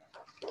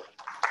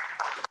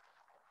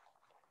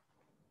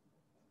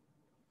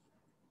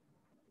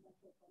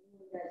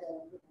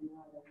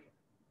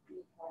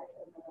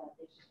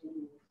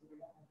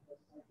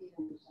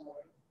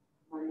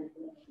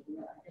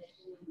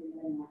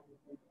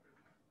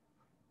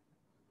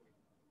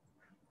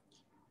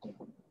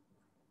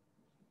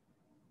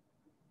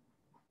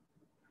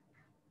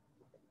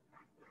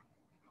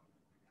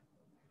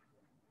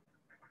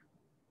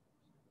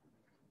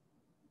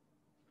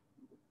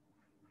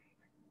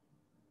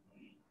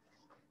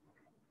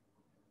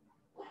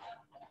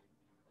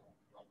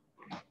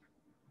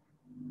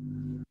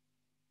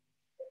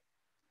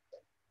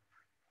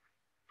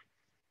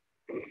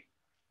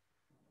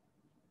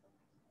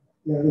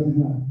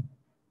 ದಿನ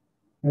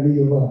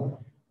ನಡೆಯುವ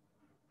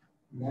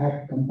ನ್ಯಾಕ್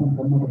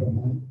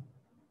ಕಮ್ಮಟವನ್ನು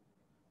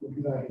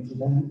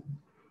ಉದ್ಘಾಟಿಸಿದ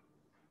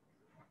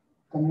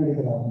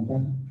ಕನ್ನಡಿಗರಾದಂಥ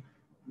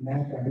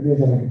ನ್ಯಾಕ್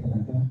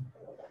ಅಡ್ವೈಸರಾಗಿರ್ತಕ್ಕಂಥ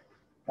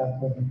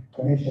doctor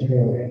Ganesh Hegde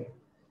ಅವರೇ,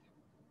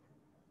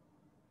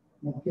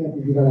 ಮುಖ್ಯ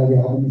ಅತಿಥಿಗಳಾಗಿ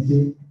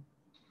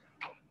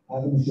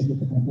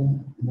ಆಗಮಿಸಿರ್ತಕ್ಕಂಥ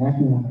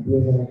ನ್ಯಾಕ್ನ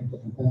adviser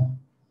ಆಗಿರ್ತಕ್ಕಂಥ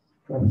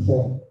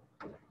professor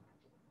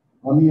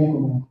Amiya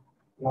Kumar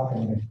lock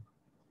ಅವರೇ,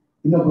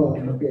 ಇನ್ನೊಬ್ಬ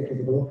ಮುಖ್ಯ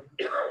ಅತಿಥಿಗಳು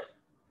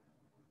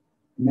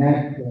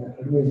ನ್ಯಾಕ್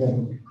ಅಡ್ವೈಸರ್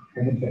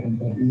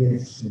ಆಗಿರ್ತಕ್ಕಂಥ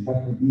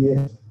ಡಾಕ್ಟರ್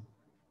BS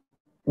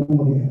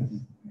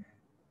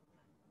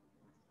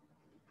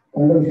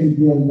ಕನ್ನಡ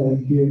ವಿಶ್ವವಿದ್ಯಾಲಯದ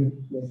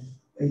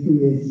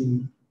IQAC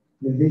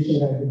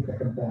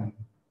ನಿರ್ದೇಶಕರಾಗಿರ್ತಕ್ಕಂಥ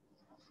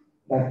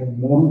ಡಾಕ್ಟರ್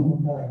ಮೋಹನ್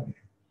ಕುಂಟಾ ಅವರೇ,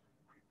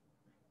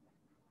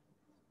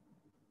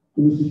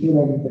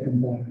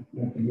 ಸಚಿವರಾಗಿರ್ತಕ್ಕಂಥ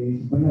ಡಾಕ್ಟರ್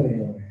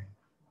ಸುಬ್ಬಣ್ಣರಯ್ಯ ಅವರೇ,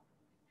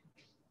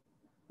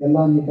 ಎಲ್ಲ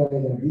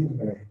ನಿಕಾಯದ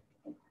ಅಧಿಕಾರಿಗಳೇ,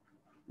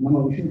 ನಮ್ಮ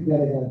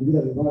ವಿಶ್ವವಿದ್ಯಾಲಯದ ವಿವಿಧ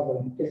ವಿಭಾಗಗಳ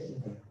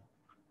ಮುಖ್ಯಸ್ಥರುಗಳೇ,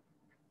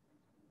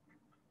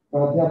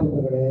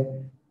 ಪ್ರಾಧ್ಯಾಪಕರುಗಳೇ,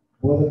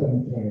 ಬೋಧಕ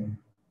ಮಿತ್ರರೇ,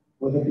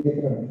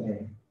 ಬೋಧಕೇತರ ಮಿತ್ರರೇ,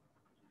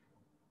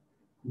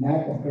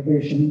 ನ್ಯಾಕ್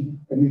ಅಕ್ರೆಡಿಟೇಷನ್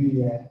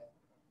ಕಮಿಟಿಯ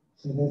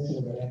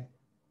ಸದಸ್ಯರುಗಳೇ,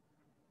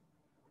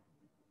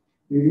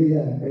 ವಿವಿಧ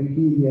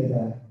ಕ್ರೈಟೀರಿಯಾದ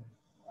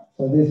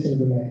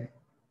ಸದಸ್ಯರುಗಳೇ,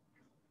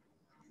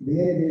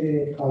 ಬೇರೆ ಬೇರೆ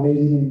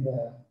ಕಾಲೇಜಿನಿಂದ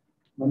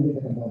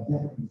ಬಂದಿರತಕ್ಕಂಥ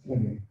ಅಧ್ಯಾಪಕ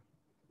ಮಿತ್ರರೇ,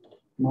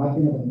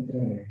 ಮಾಧ್ಯಮದ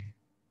ಮಿತ್ರರೇ,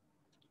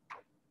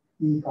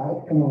 ಈ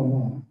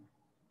ಕಾರ್ಯಕ್ರಮವನ್ನು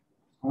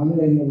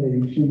ಆನ್ಲೈನ್ನಲ್ಲಿ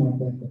ವೀಕ್ಷಣೆ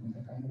ಮಾಡ್ತಾ ಇರ್ತಕ್ಕಂಥ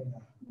ಕನ್ನಡದ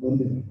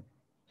ಬಂಧುಗಳು,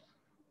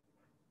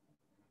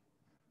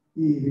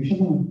 ಈ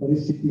ವಿಷಮ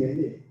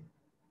ಪರಿಸ್ಥಿತಿಯಲ್ಲಿ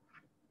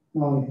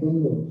ನಾವು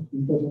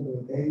ಇಂಥದ್ದೊಂದು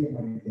ಧೈರ್ಯ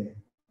ಮಾಡಿದ್ದೇವೆ.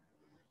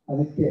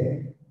 ಅದಕ್ಕೆ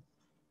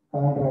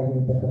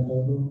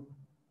ಕಾರಣರಾಗಿರ್ತಕ್ಕಂಥವರು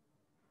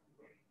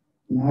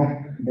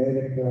ನ್ಯಾಕ್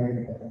ಡೈರೆಕ್ಟರ್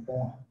ಆಗಿರ್ತಕ್ಕಂಥ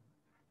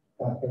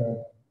ಡಾಕ್ಟರ್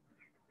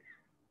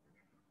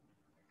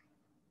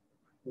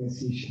ಎಸ್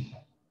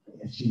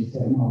ಸಿ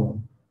ಶರ್ಮಾ ಅವರು.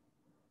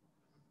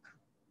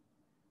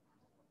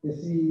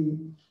 ಎಸ್ ಸಿ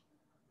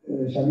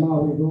ಶರ್ಮಾ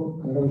ಅವರಿಗೂ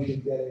ಕನ್ನಡ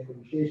ವಿಶ್ವವಿದ್ಯಾಲಯಕ್ಕೂ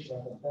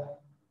ವಿಶೇಷವಾದಂಥ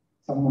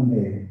ಸಂಬಂಧ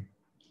ಇದೆ.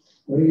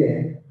 ಅವರಿಗೆ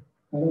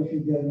ಕನ್ನಡ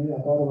ವಿಶ್ವವಿದ್ಯಾಲಯದಲ್ಲಿ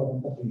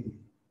ಅಪಾರವಾದಂಥ ಪ್ರೀತಿ.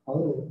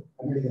 ಅವರು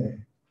ಕನ್ನಡಿಗರೇ.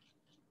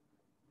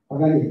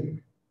 ಹಾಗಾಗಿ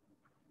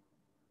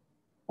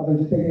ಅದರ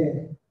ಜೊತೆಗೆ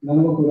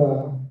ನನಗೂ ಕೂಡ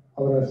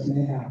ಅವರ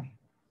ಸ್ನೇಹ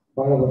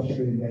ಬಹಳ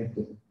ವರ್ಷಗಳಿಂದ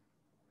ಇತ್ತು.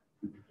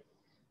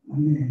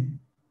 ಮೊನ್ನೆ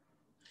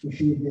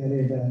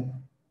ವಿಶ್ವವಿದ್ಯಾಲಯದ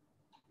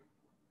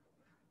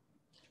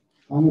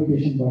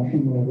ಕಾನ್ವೊಕೇಶನ್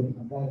ಭಾಷಣ ಮಾಡೋದಕ್ಕೆ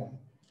ಬಂದಾಗ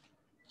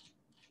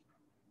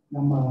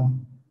ನಮ್ಮ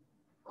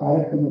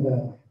ಕಾರ್ಯಕ್ರಮದ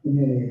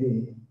ಹಿನ್ನೆಲೆಯಲ್ಲಿ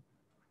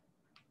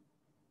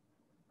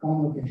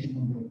ಕಾನ್ವೊಕೇಶನ್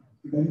ಒಂದು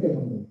ಗಂಟೆ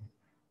ಬಂದದ್ದು.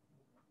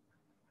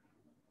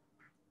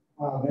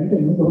 ಆ ಗಂಟೆ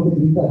ಮುಂದೆ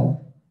ಹೋಗೋದ್ರಿಂದ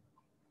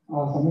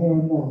ಆ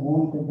ಸಮಯವನ್ನು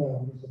ಮೌನಕೊಂಡ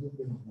ಒಂದು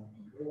ಸದುಪಯೋಗ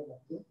ಮಾಡಿಕೊಂಡು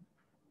ಮತ್ತು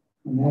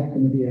ನ್ಯಾಕ್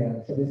ಕಮಿಟಿಯ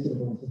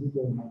ಸದಸ್ಯರು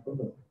ಸದುಪಯೋಗ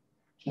ಮಾಡಿಕೊಂಡು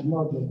ಶರ್ಮಾ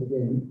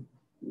ಜೊತೆಗೆ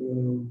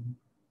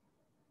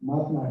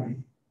ಮಾತನಾಡಿ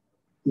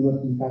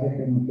ಇವತ್ತು ಈ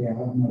ಕಾರ್ಯಕ್ರಮಕ್ಕೆ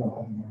ಆಗಮನ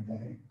ಹಾಗೆ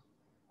ಮಾಡಿದ್ದಾರೆ.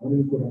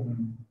 ಅವರಿಗೂ ಕೂಡ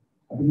ನಾನು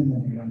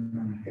ಅಭಿನಂದನೆಗಳನ್ನು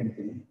ನಾನು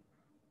ಹೇಳ್ತೀನಿ.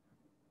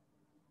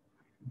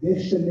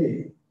 ದೇಶದಲ್ಲಿ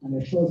ನಾನು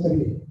ಎಷ್ಟೋ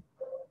ಸರಿ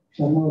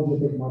ಶರ್ಮಾ ಅವ್ರ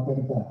ಜೊತೆಗೆ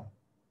ಮಾತಾಡ್ತಾ,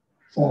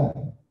 ಸರ್,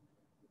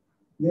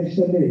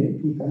 ದೇಶದಲ್ಲಿ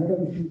ಈ ಕನ್ನಡ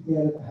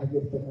ವಿಶ್ವವಿದ್ಯಾಲಯದ ಹಾಗೆ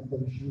ಇರ್ತಕ್ಕಂಥ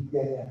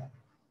ವಿಶ್ವವಿದ್ಯಾಲಯ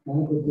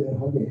ನನಗೆ ಗೊತ್ತಿರೋ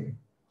ಹಾಗೆ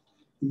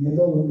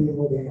ಇನ್ನೆಲ್ಲೋ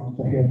ಒಂದಿರ್ಬೋದೇನೋ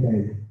ಅಂತ ಹೇಳ್ತಾ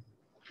ಇದೆ.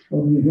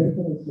 ಅವ್ರು ನೀವು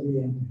ಹೇಳ್ತಾರೆ ಸರಿ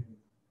ಅಂತ ಹೇಳಿ.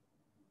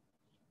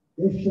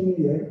 ದೇಶದಲ್ಲಿ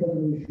 2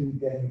 ಥರದ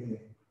ವಿಶ್ವವಿದ್ಯಾಲಯಗಳಿವೆ.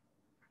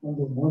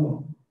 ಒಂದು ಮೋನೋ,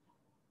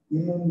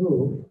 ಇನ್ನೊಂದು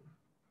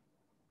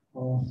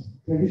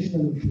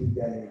ಟ್ರೆಡಿಷನಲ್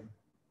ವಿಶ್ವವಿದ್ಯಾಲಯ.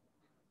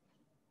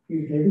 ಈ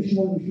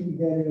ಟ್ರೆಡಿಷನಲ್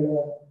ವಿಶ್ವವಿದ್ಯಾಲಯಗಳ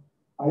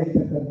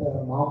ಅಳಿತಕ್ಕಂಥ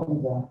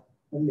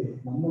ಮಾಪನದಲ್ಲಿ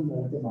ನಮ್ಮನ್ನು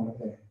ಅಳತೆ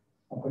ಮಾಡಿದ್ರೆ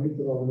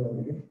ಖಂಡಿತವಾಗಲೂ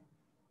ಅವರಿಗೆ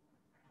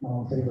ನಾವು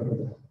ಸರಿ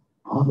ಬರೋದು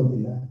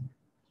ಆಗೋದಿಲ್ಲ.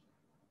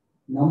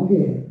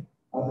 ನಮಗೆ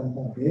ಆದಂಥ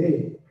ಬೇರೆ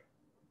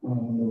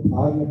ಒಂದು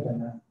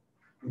ಫಾರ್ಮೆಟನ್ನು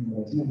ನೀವು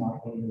ರಚನೆ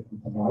ಮಾಡಿಕೊಳ್ಬೇಕು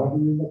ಅಂತ ಬಹಳ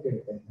ದಿನದಿಂದ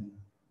ಕೇಳ್ತಾ ಇದ್ದೇನೆ.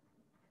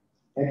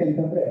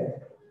 ಯಾಕೆಂತಂದ್ರೆ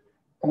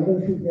ಕನ್ನಡ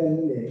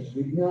ವಿಶ್ವವಿದ್ಯಾಲಯದಲ್ಲಿ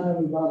ವಿಜ್ಞಾನ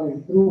ವಿಭಾಗ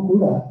ಇದ್ರೂ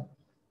ಕೂಡ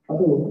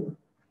ಅದು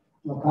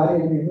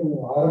ಕಾರ್ಯವನ್ನು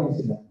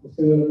ಆರಂಭಿಸಿಲ್ಲ.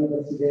 ಪುಸ್ತಕಗಳನ್ನು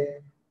ಬರೆಸಿದೆ,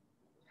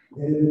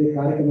 ಬೇರೆ ಬೇರೆ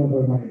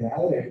ಕಾರ್ಯಕ್ರಮಗಳು ಮಾಡಿದೆ,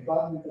 ಆದರೆ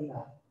ಡಿಪಾರ್ಟ್ಮೆಂಟ್ ಅನ್ನ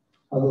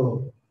ಅದು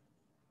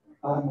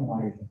ಆರಂಭ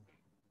ಮಾಡಿದೆ.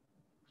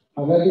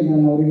 ಹಾಗಾಗಿ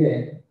ನಾನು ಅವರಿಗೆ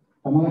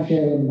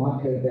ತಮಾಷೆಯ ಒಂದು ಮಾತು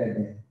ಹೇಳ್ತಾ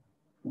ಇದ್ದೆ.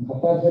 ಒಂದು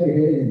 10 ಸರಿ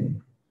ಹೇಳಿದ್ದೀನಿ,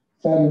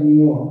 ಸರ್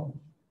ನೀವು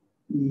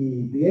ಈ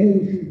ಬೇರೆ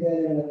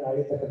ವಿಶ್ವವಿದ್ಯಾಲಯಗಳನ್ನು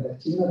ಆಳಿರ್ತಕ್ಕಂಥ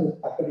ಚಿನ್ನದ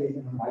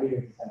ತಕ್ಕಡಿಯನ್ನು ನಾವು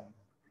ಆಡಿಬೇಕು ಸರ್.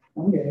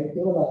 ನಮಗೆ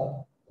ಕೇವಲ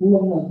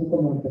ಹೂವನ್ನು ತೂಕ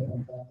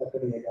ಮಾಡ್ತಕ್ಕಂಥ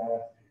ತಕ್ಕಡಿಯ ಜಾಗ.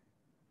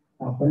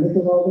 ನಾವು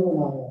ಖಂಡಿತವಾಗಲೂ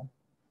ನಾವು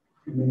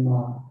ನಿಮ್ಮ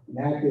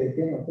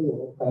ನ್ಯಾಯಕ್ಕೆ ಮತ್ತು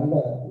ಕನ್ನಡ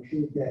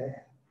ವಿಶ್ವವಿದ್ಯಾಲಯ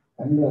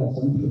ಕನ್ನಡ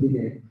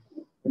ಸಂಸ್ಕೃತಿಗೆ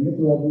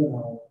ಖಂಡಿತವಾಗಲೂ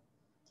ನಾವು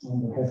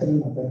ಒಂದು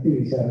ಹೆಸರನ್ನು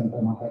ತರ್ತೀವಿ ಸರ್ ಅಂತ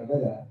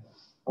ಮಾತಾಡಿದಾಗ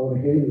ಅವರು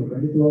ಹೇಳಿದ್ರು,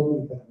 ಖಂಡಿತವಾಗ್ಲೂ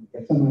ಈ ಥರ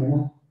ಕೆಲಸ ಮಾಡೋಣ,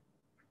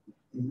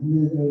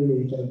 ಮುಂದಿನದಲ್ಲಿ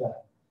ಈ ಥರದ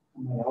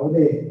ನಮ್ಮ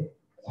ಯಾವುದೇ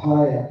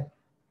ಸಹಾಯ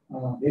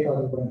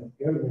ಬೇಕಾದರೂ ಕೂಡ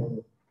ಕೇಳಬಹುದು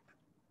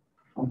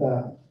ಅಂತ,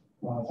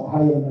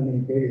 ಸಹಾಯವನ್ನು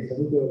ನೀವು ಕೇಳಿ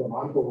ಸದುಪಯೋಗ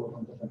ಮಾಡ್ಕೋಬಹುದು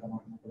ಅಂತಕ್ಕಂಥ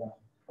ಮಾತನ್ನು ಕೂಡ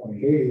ಅವರು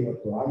ಹೇಳಿ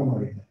ಇವತ್ತು ಆಗ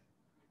ಮಾಡಿದ್ದಾರೆ.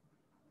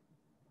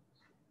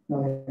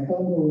 ನಾವು ಎಂಥ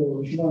ಒಂದು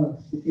ವಿಷಮ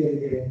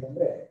ಸ್ಥಿತಿಯಲ್ಲಿದ್ದೇವೆ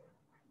ಅಂತಂದ್ರೆ,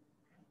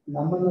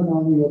 ನಮ್ಮನ್ನು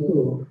ನಾವು ಇವತ್ತು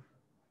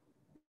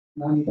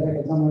ನಾನು ಈ ಥರ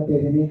ಕೆಲಸ ಮಾಡ್ತಾ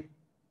ಇದ್ದೀನಿ,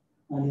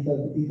 ನಾನು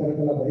ಈ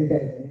ಥರಕ್ಕೆಲ್ಲ ಬರೀತಾ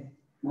ಇದ್ದೀನಿ,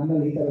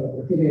 ನನ್ನಲ್ಲಿ ಈ ಥರದ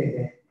ಪ್ರತಿಭೆ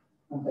ಇದೆ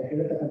ಅಂತ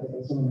ಹೇಳ್ತಕ್ಕಂಥ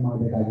ಕೆಲಸವನ್ನು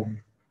ಮಾಡಬೇಕಾಗಿದೆ.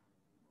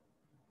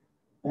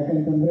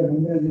 ಯಾಕಂತಂದ್ರೆ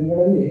ಮುಂದಿನ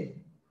ದಿನಗಳಲ್ಲಿ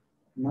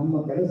ನಮ್ಮ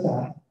ಕೆಲಸ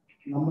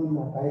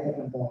ನಮ್ಮನ್ನು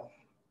ಕಾಯತಕ್ಕಂಥ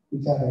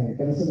ವಿಚಾರ ಇದೆ,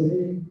 ಕೆಲಸದಲ್ಲಿ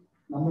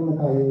ನಮ್ಮನ್ನು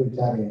ಕಾಯುವ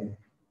ವಿಚಾರ ಇದೆ.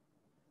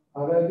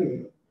 ಹಾಗಾಗಿ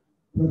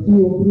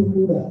ಪ್ರತಿಯೊಬ್ಬರು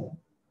ಕೂಡ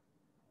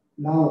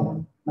ನಾವು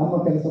ನಮ್ಮ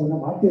ಕೆಲಸವನ್ನು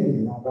ಮಾಡ್ತಾ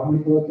ಇದ್ದೀವಿ, ನಾವು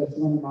ಪ್ರಾಮಾಣಿಕವಾದ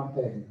ಕೆಲಸವನ್ನು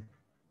ಮಾಡ್ತಾ ಇದ್ದೀವಿ.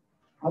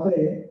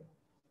 ಆದರೆ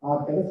ಆ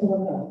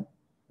ಕೆಲಸವನ್ನ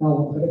ನಾವು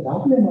ಒಂದು ಕಡೆ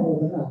ದಾಖಲೆ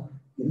ಮಾಡೋದನ್ನ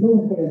ಎಲ್ಲೋ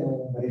ಒಂದು ಕಡೆ ನಾವು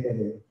ಬರೀತಾ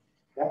ಇದ್ದೇವೆ.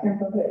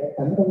 ಯಾಕೆಂತಂದ್ರೆ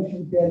ಕನ್ನಡ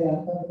ವಿಶ್ವವಿದ್ಯಾಲಯ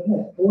ಅಂತಂದ್ರೆ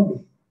ತೋಂಡಿ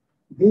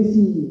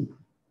ದೇಸಿ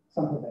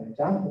ಸಂಪ್ರದಾಯ,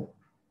 ಜಾನಪದ.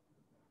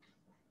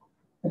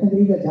 ಯಾಕಂದ್ರೆ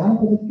ಈಗ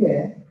ಜಾನಪದಕ್ಕೆ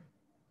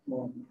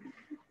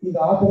ಈಗ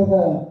ಆ ಥರದ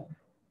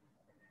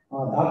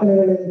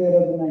ದಾಖಲೆಗಳಿಂದ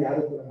ಇರೋದನ್ನ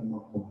ಯಾರು ಕೂಡ ನಮ್ಮ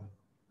ಹೋಗಲ್ಲ.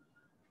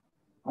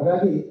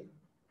 ಹಾಗಾಗಿ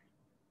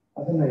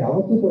ಅದನ್ನ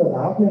ಯಾವತ್ತೂ ಕೂಡ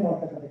ದಾಖಲೆ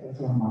ಮಾಡ್ತಕ್ಕಂಥ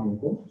ಕೆಲಸವನ್ನು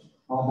ಮಾಡಬೇಕು.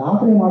 ಆ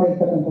ದಾಖಲೆ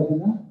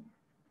ಮಾಡಿರ್ತಕ್ಕಂಥದ್ದನ್ನ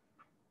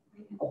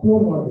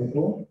ಅಪ್ಲೋಡ್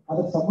ಮಾಡಬೇಕು.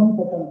 ಅದಕ್ಕೆ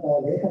ಸಂಬಂಧಪಟ್ಟಂತ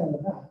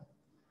ಲೇಖನವನ್ನ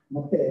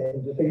ಮತ್ತೆ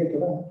ಜೊತೆಗೆ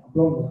ಕೂಡ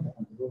ಅಪ್ಲೋಡ್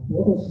ಮಾಡ್ತಕ್ಕಂಥದ್ದು,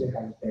 ಫೋಟೋಸ್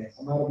ಬೇಕಾಗುತ್ತೆ,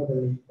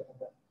 ಸಮಾರಂಭದಲ್ಲಿ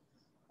ಇರ್ತಕ್ಕಂಥ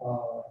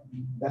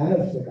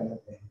ಬ್ಯಾನರ್ಸ್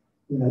ಬೇಕಾಗುತ್ತೆ,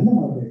 ಇವನ್ನೆಲ್ಲ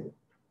ಮಾಡಬೇಕು.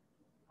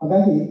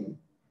 ಹಾಗಾಗಿ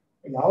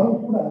ಯಾರು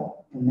ಕೂಡ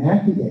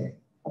ನ್ಯಾಕಿಗೆ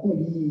ಅಥವಾ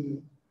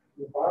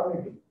ಈ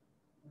ಫಾರ್ಮೆಟಿಗೆ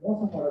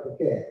ಮೋಸ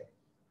ಮಾಡೋದಕ್ಕೆ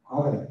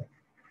ಆಗಲ್ಲ,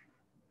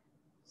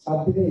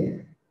 ಸಾಧ್ಯತೆ ಇದೆ.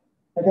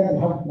 ಯಾಕಂದ್ರೆ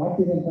ಹಾಗೆ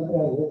ಮಾಡ್ತೀವಿ ಅಂತಂದ್ರೆ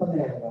ಅದು ಓಪನ್ನೇ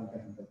ಆಗಲ್ಲ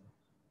ಅಂತಕ್ಕಂಥದ್ದು.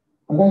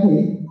 ಹಾಗಾಗಿ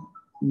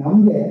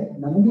ನಮಗೆ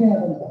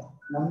ಆದಂತ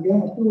ನಮಗೆ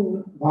ಮತ್ತು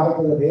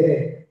ಭಾರತದ ಬೇರೆ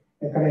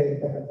ಕಡೆ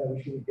ಇರ್ತಕ್ಕಂಥ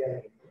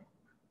ವಿಶ್ವವಿದ್ಯಾಲಯಗಳಿಗೆ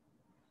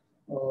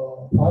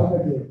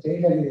ಫಾರ್ಮೆಟ್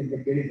ಚೇಂಜ್ ಆಗಿದೆ ಅಂತ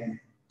ಕೇಳಿದ್ದೇನೆ.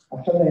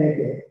 ಅಷ್ಟೆಲ್ಲ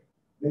ಹೇಗೆ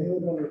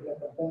ಬೆಂಗಳೂರಿನಲ್ಲಿ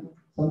ಇರ್ತಕ್ಕಂಥ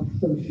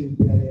ಸಂಸ್ಕೃತ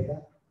ವಿಶ್ವವಿದ್ಯಾಲಯದ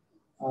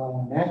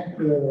ನ್ಯಾಕ್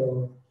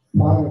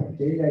ಫಾರ್ಮೆಟ್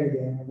ಚೇಂಜ್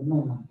ಆಗಿದೆ ಅನ್ನೋದನ್ನ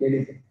ನಾನು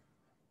ಕೇಳಿದ್ದೆ.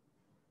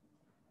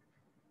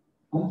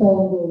 ಅಂತ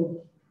ಒಂದು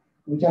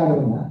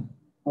ವಿಚಾರವನ್ನ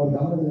ಅವ್ರ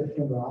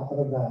ಗಮನದಲ್ಲಿಟ್ಕೊಂಡು ಆ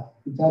ಥರದ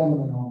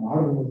ವಿಚಾರವನ್ನು ನಾವು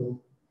ಮಾಡಬಹುದು,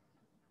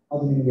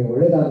 ಅದು ನಿಮಗೆ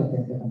ಒಳ್ಳೇದಾಗುತ್ತೆ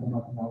ಅಂತಕ್ಕಂಥ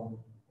ಮಾತು ನಾವು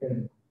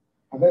ಹೇಳಿದ್ವಿ.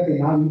 ಹಾಗಾಗಿ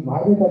ನಾವು ಈಗ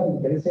ಮಾಡಬೇಕಾದ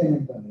ಕೆಲಸ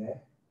ಏನಂತಂದ್ರೆ,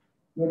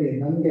 ನೋಡಿ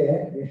ನಮಗೆ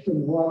ಎಷ್ಟು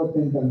ನೋವಾಗುತ್ತೆ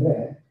ಅಂತಂದ್ರೆ,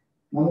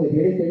 ನಮಗೆ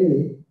ಹೇಳಿ ಕೇಳಿ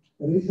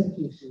ರಿಸರ್ಚ್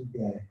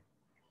ವಿಶ್ವವಿದ್ಯಾಲಯ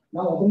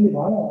ನಾವು ಅದರಲ್ಲಿ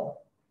ಬಹಳ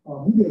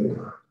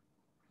ಮುಂದಿರಬೇಕು.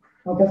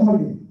 ನಾವು ಕೆಲಸ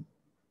ಮಾಡಿದ್ದೀವಿ,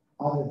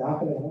 ಆದರೆ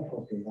ದಾಖಲೆಗಳನ್ನು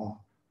ಕೊಡ್ತಿಲ್ಲ.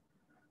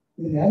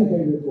 ಇದನ್ನ ಯಾರು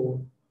ಹೇಳಬೇಕು?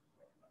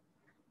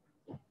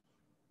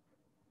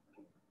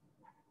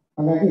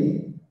 ಹಾಗಾಗಿ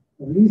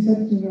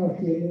ರಿಸರ್ಚ್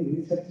ಯೂನಿವರ್ಸಿಟಿಯಲ್ಲಿ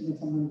ರಿಸರ್ಚ್ಗೆ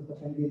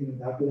ಸಂಬಂಧಪಟ್ಟಂಗೆ ನೀವು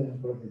ದಾಖಲೆಯನ್ನು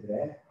ಕೊಡ್ತಿದ್ರೆ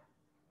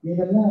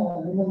ನೀವೆಲ್ಲ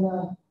ನಿಮ್ಮನ್ನ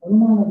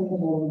ಅನುಮಾನದಿಂದ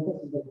ನೋಡುವಂತ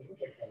ಸಂದರ್ಭಗಳು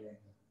ಬರ್ತಾರೆ.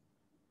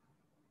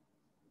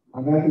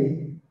 ಹಾಗಾಗಿ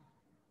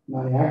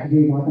ನಾನು ಯಾಕೆ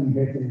ಈ ಮಾತನ್ನು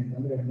ಹೇಳ್ತೀನಿ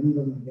ಅಂತಂದ್ರೆ,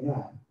 ಮುಂದೊಂದು ದಿನ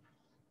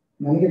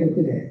ನನಗೆ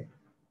ಗೊತ್ತಿದೆ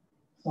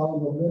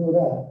 1987,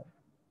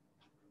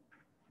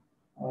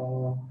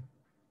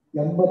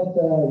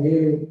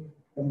 88,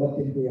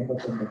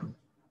 89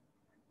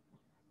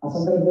 ಆ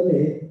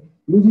ಸಂದರ್ಭದಲ್ಲಿ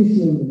UGC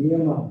ಒಂದು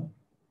ನಿಯಮ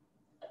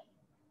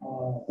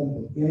ತಂತು.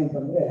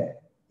 ಏನಂತಂದ್ರೆ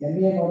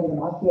MA ಮಾಡಿದ್ರೆ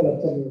ಮಾತ್ರ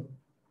ಲೆಕ್ಚರ್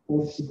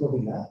ಪೋಸ್ಟ್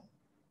ಸಿಗೋದಿಲ್ಲ,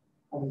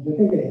 ಅದ್ರ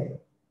ಜೊತೆಗೆ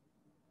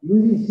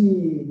UGC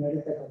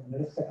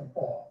ನಡೆಸ್ತಕ್ಕಂಥ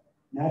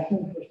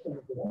ನ್ಯಾಷನಲ್ ಟೆಸ್ಟ್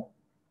ಅನ್ನು ಕೂಡ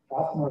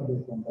ಪಾಸ್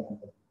ಮಾಡಬೇಕು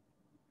ಅಂತಕ್ಕಂಥದ್ದು.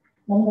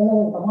 ನಮ್ಗೆಲ್ಲ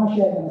ಒಂದು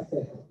ತಮಾಷೆಯಾಗಿ ಅನಿಸ್ತಾ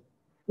ಇತ್ತು.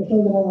 ಎಷ್ಟೋ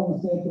ಜನ ನಮ್ಮ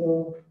ಸ್ನೇಹಿತರು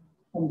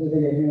ನಮ್ಮ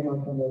ಜೊತೆಗೆ MA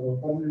ಮಾಡ್ಕೊಂಡವರು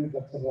ಪರ್ಮನೆಂಟ್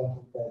ಲೆಕ್ಚರ್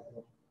ಹೋಗ್ತಾ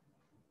ಇದ್ರು.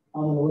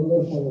 ಆಮೇಲೆ 1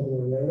 ವರ್ಷ ಹೋದ್ರು,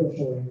 2 ವರ್ಷ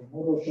ಹೋದ್ರು,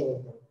 3 ವರ್ಷ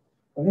ಹೋದ್ರು.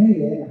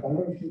 ಕೊನೆಗೆ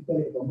ಕನ್ನಡ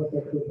ವಿಶ್ವವಿದ್ಯಾಲಯಕ್ಕೆ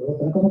 98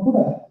 ತನಕನೂ ಕೂಡ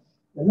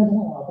ಎಲ್ಲ ಜನ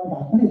ಅಪಾಯಿಂಟ್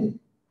ಆಗ್ಕೊಂಡಿದ್ವಿ.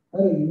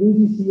 ಆದರೆ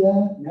UGCಯ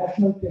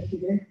ನ್ಯಾಷನಲ್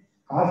ಟೆಸ್ಟ್ಗೆ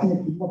ಕಾಸಿನ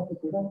ಕಿಮ್ಮತ್ತು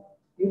ಕೂಡ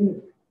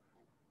ಇರಲಿಲ್ಲ.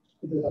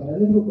 ಇದು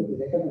ನಮ್ಮೆಲ್ಲರಿಗೂ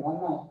ಗೊತ್ತಿದೆ, ಯಾಕಂದ್ರೆ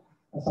ನನ್ನ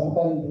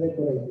ಸಮಕಾಲೀನದಲ್ಲೇ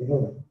ಕೂಡ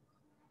ಇರೋದು.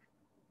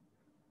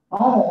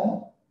 ಆಗ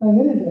ನಾವು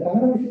ಏನಿಲ್ಲ,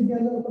 ಕನ್ನಡ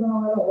ವಿಶ್ವವಿದ್ಯಾಲಯದಲ್ಲೂ ಕೂಡ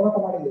ನಾವೆಲ್ಲ ಹೋರಾಟ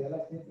ಮಾಡಿದ್ದೀವಿ, ಎಲ್ಲ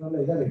ಸ್ನೇಹಿತರೆಲ್ಲ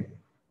ಇದ್ದಾರೆ.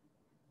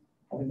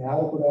 ಅದನ್ನ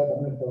ಯಾರು ಕೂಡ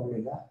ಗಮನ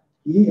ತಗೊಳ್ಳಿಲ್ಲ.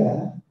 ಈಗ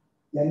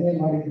MA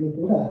ಮಾಡಿದ್ರು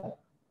ಕೂಡ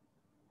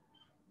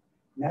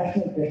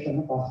ನ್ಯಾಷನಲ್ ಟೆಸ್ಟ್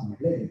ಅನ್ನು ಪಾಸ್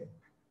ಮಾಡಲೇಬೇಕು.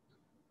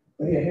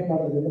 ಬರೀ MA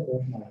ಮಾಡೋದ್ರಿಂದ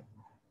ಪ್ರಯೋಜನ ಆಗುತ್ತೆ.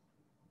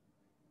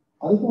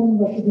 ಅದಕ್ಕೂ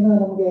ಒಂದಷ್ಟು ದಿನ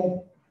ನಮಗೆ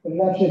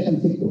ರಿಲ್ಯಾಕ್ಸೇಷನ್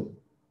ಸಿಕ್ತು.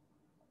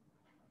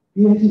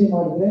 PhD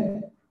ಮಾಡಿದ್ರೆ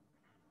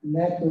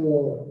ನ್ಯಾಕ್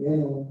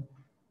ಏನು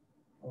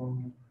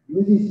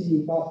UGC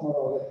ಪಾಸ್ ಮಾಡೋ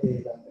ಅಗತ್ಯ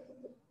ಇಲ್ಲ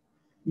ಅಂತಕ್ಕಂಥದ್ದು.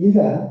 ಈಗ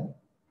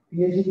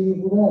PhD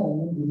ಕೂಡ ಅದು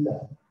ಮುಂದಿಲ್ಲ,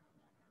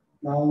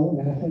 ನಾವು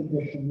ನ್ಯಾಷನಲ್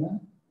ಟೆಸ್ಟ್ ಅನ್ನ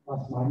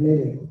ಪಾಸ್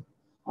ಮಾಡಲೇಬೇಕು.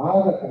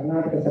 ಆಗ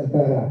ಕರ್ನಾಟಕ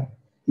ಸರ್ಕಾರ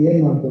ಏನ್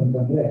ಮಾಡ್ತು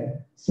ಅಂತಂದ್ರೆ,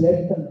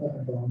 ಸ್ಲೆಟ್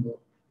ಅಂತಕ್ಕಂಥ ಒಂದು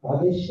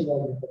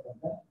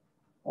ಪ್ರಾದೇಶಿಕವಾಗಿರ್ತಕ್ಕಂಥ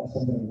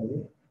ಸಂದರ್ಭದಲ್ಲಿ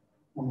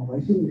ನಮ್ಮ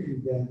ಮೈಸೂರು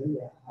ವಿಶ್ವವಿದ್ಯಾಲಯದಲ್ಲಿ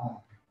ಆ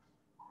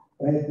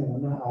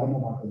ಪ್ರಯತ್ನವನ್ನ ಆರಂಭ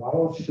ಮಾಡ್ತು. ಬಹಳ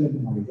ವರ್ಷಗಳಿಂದ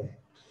ಮಾಡಿದೆ,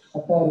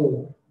 10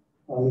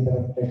 ಈ ಥರ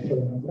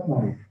ಟೆಸ್ಟ್ಗಳನ್ನು ಕೂಡ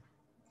ಮಾಡಿದೆ.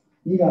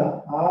 ಈಗ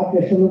ಆ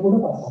ಟೆಸ್ಟಲ್ಲೂ ಕೂಡ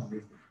ಪಾಸ್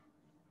ಆಗಬೇಕು.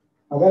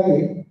 ಹಾಗಾಗಿ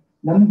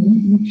ನಮ್ಗೆ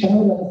ಈ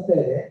ಕ್ಷಣದಲ್ಲಿ ಅನ್ನಿಸ್ತಾ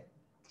ಇದೆ,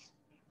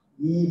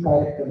 ಈ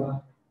ಕಾರ್ಯಕ್ರಮ,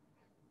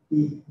 ಈ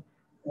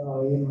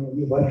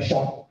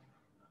ವರ್ಕ್ಶಾಪ್,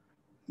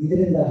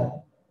 ಇದರಿಂದ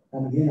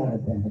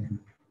ನಮಗೇನಾಗುತ್ತೆ ಅಂತ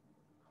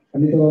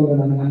ಖಂಡಿತವಾಗ್ಲೂ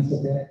ನನಗೆ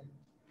ಅನಿಸುತ್ತೆ,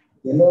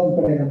 ಎಲ್ಲೋ ಒಂದು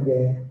ಕಡೆ ನಮಗೆ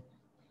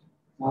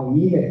ನಾವು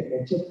ಈಗ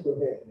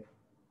ಎಚ್ಚೆತ್ತುಕೊಂಡೇ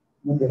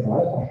ಮುಂದೆ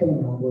ಬಹಳ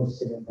ಕಷ್ಟವನ್ನು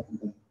ಅನುಭವಿಸ್ತೇವೆ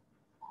ಅಂತಕ್ಕಂಥದ್ದು.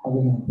 ಹಾಗೆ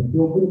ನಾವು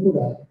ಪ್ರತಿಯೊಬ್ಬರು ಕೂಡ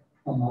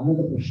ನಮ್ಮ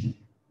ಅನ್ನದ ಪ್ರಶ್ನೆ,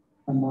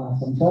 ನಮ್ಮ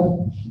ಸಂಸಾರದ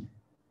ಪ್ರಶ್ನೆ,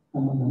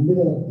 ನಮ್ಮ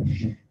ನಂಬಿಗಳ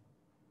ಪ್ರಶ್ನೆ,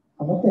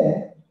 ಮತ್ತೆ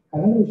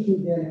ಕನ್ನಡ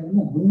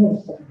ವಿಶ್ವವಿದ್ಯಾಲಯವನ್ನು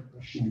ಮುನ್ನಡೆಸ್ತಕ್ಕಂಥ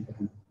ಪ್ರಶ್ನೆ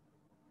ಅಂತಕ್ಕಂಥ.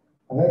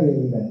 ಹಾಗಾಗಿ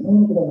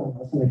ಇದೆಲ್ಲವನ್ನೂ ಕೂಡ ನಾವು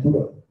ಮನಸ್ಸಲ್ಲಿ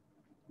ಇಟ್ಕೊಂಡು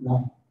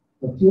ನಾವು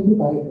ಪ್ರತಿಯೊಬ್ಬರು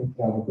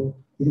ಕಾರ್ಯಕರ್ತರಾಗಬೇಕು.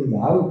 ಇದು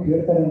ಯಾರು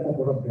ಕೇಳ್ತಾರೆ ಅಂತ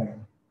ಕೊಡೋದು ಬೇಡ.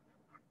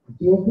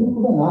 ಪ್ರತಿಯೊಬ್ಬರು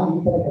ಕೂಡ ನಾನು ಈ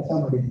ಥರ ಕೆಲಸ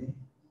ಮಾಡಿದ್ದೀನಿ,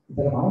 ಈ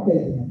ಥರ ಮಾಡ್ತಾ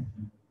ಇದ್ದೀನಿ.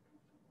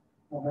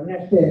 ನಾವು ಮೊನ್ನೆ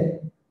ಅಷ್ಟೇ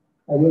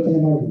ಯೋಚನೆ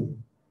ಮಾಡಿದ್ವಿ,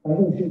 ಕನ್ನಡ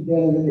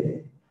ವಿಶ್ವವಿದ್ಯಾಲಯದಲ್ಲಿ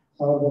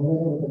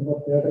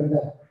 1992ರಿಂದ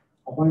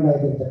ಅಪಾಯಿಂಟ್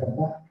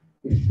ಆಗಿರ್ತಕ್ಕಂಥ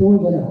ಎಷ್ಟೋ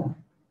ಜನ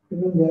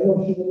ಇನ್ನೊಂದು 2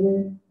 ವರ್ಷದಲ್ಲಿ,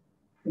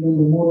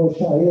 ಇನ್ನೊಂದು 3 ವರ್ಷ,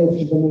 5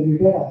 ವರ್ಷದಲ್ಲಿ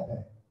ರಿಟೈರ್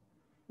ಆಗ್ತಾರೆ.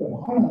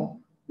 ಬಹಳ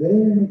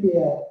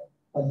ಬೆರಳೆಣಿಕೆಯ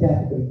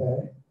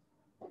ಅಧ್ಯಾಪಕರಿದ್ದಾರೆ,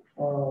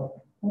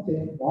 ಮತ್ತೆ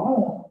ಬಹಳ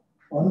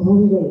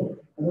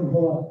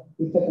ಅನುಭವ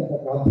ಇರ್ತಕ್ಕಂಥ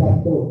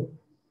ಪ್ರಾಧ್ಯಾಪಕರು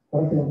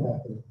ಕೊರತೆ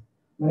ಉಂಟಾಗ್ತದೆ.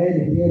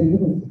 ಮನೆಯಲ್ಲಿ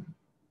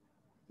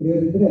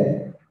ಹಿರಿಯರಿದ್ರೆ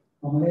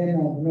ಆ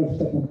ಮನೆಯನ್ನು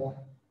ಮುನ್ನಡೆಸ್ತಕ್ಕಂಥ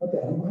ಮತ್ತೆ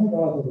ಅನುಭವ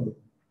ಬಹಳ ದೊಡ್ಡದು.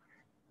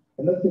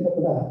 ಎಲ್ಲಕ್ಕಿಂತ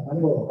ಕೂಡ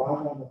ಅನುಭವ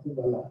ಬಹಳ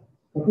ಮತ್ತೊಂದಲ್ಲ,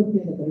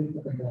 ಪ್ರಕೃತಿಯಿಂದ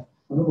ಕಲಿರ್ತಕ್ಕಂಥ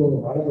ಅನುಭವ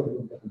ಬಹಳ ದೊಡ್ಡದು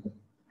ಅಂತಕ್ಕಂಥದ್ದು.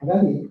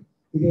 ಹಾಗಾಗಿ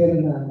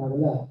ಹಿರಿಯರನ್ನ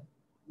ನಾವೆಲ್ಲ,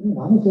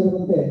 ನಾನು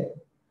ಸೇರಿದಂತೆ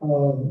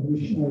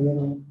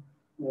ಏನು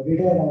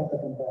ರಿಟೈರ್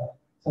ಆಗ್ತಕ್ಕಂಥ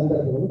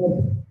ಸಂದರ್ಭಗಳು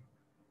ಬರ್ತದೆ.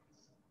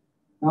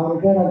 ನಾವು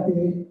ರಿಟೈರ್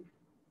ಆಗ್ತೀವಿ,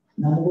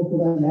 ನಮಗೂ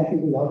ಕೂಡ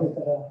ನ್ಯಾಕಿಗೂ ಯಾವುದೇ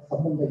ಥರ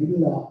ಸಂಬಂಧ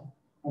ಇಲ್ಲ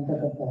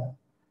ಅಂತಕ್ಕಂಥ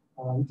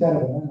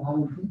ವಿಚಾರವನ್ನು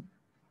ನಾನಂತೂ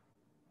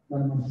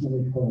ನನ್ನ ಮನಸ್ಸಿನಲ್ಲಿ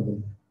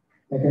ಇಟ್ಕೊಳ್ಳೋದಿಲ್ಲ.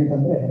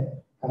 ಯಾಕೆಂತಂದ್ರೆ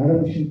ಕನ್ನಡ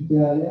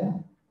ವಿಶ್ವವಿದ್ಯಾಲಯ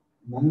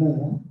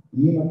ನನ್ನನ್ನು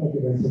ಈ ಮಟ್ಟಕ್ಕೆ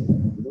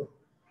ಬೆಳೆಸಿರ್ತಕ್ಕಂಥದ್ದು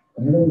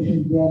ಕನ್ನಡ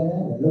ವಿಶ್ವವಿದ್ಯಾಲಯ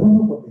ಎಲ್ಲವನ್ನೂ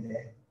ಕೊಟ್ಟಿದೆ.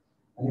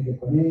 ನನಗೆ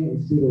ಕೊನೆ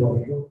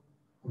ಉಸಿರುವವರೆಗೂ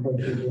ಕನ್ನಡ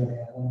ವಿಶ್ವವಿದ್ಯಾಲಯ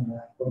ಅದನ್ನು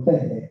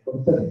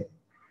ಕೊಡ್ತದೆ.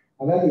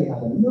 ಹಾಗಾಗಿ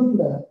ಅದೆಲ್ಲವೂ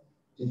ಕೂಡ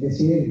ಜೊತೆ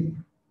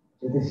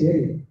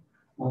ಸೇರಿ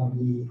ನಾವು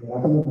ಈ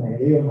ರಥವನ್ನು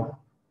ಎಳೆಯೋಣ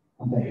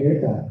ಅಂತ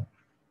ಹೇಳ್ತಾ,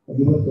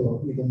 ಇವತ್ತು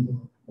ಇದೊಂದು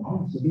ಬಹಳ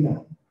ಸುದಿನ.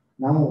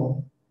 ನಾವು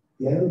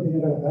 2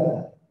 ದಿನಗಳ ಕಾಲ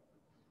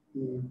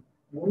ಈ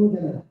 3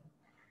 ಜನ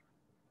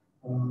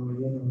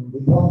ಏನು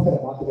ವಿದ್ವಾಂಸರ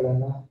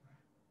ಮಾತುಗಳನ್ನ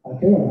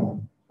ಕೇಳೋಣ,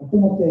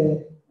 ಮತ್ತೆ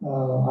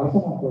ಅರ್ಥ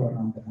ಮಾಡ್ಕೊಳ್ಳೋಣ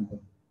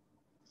ಅಂತಕ್ಕಂಥದ್ದು.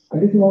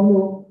 ಖಂಡಿತವಾಗ್ಲೂ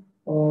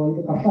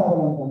ಇದು ಕಷ್ಟ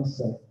ಆಗಲ್ಲ ಅಂತ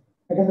ಅನಿಸ್ತದೆ.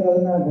 ಯಾಕಂದ್ರೆ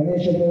ಅದನ್ನ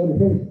ಗಣೇಶ್ ಅವರು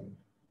ಹೇಳಿದ್ರು.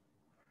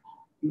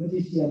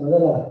 UGCಯ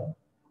ಮೊದಲ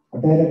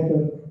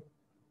ಡೈರೆಕ್ಟರ್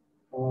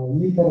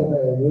ಈ ತರದ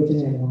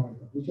ಯೋಚನೆಯನ್ನು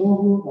ಮಾಡಿದ್ರು.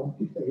 ನಿಜವಾಗ್ಲೂ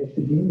ನಮ್ಗಿಂತ ಎಷ್ಟು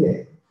ಹಿಂದೆ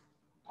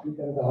ಈ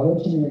ತರದ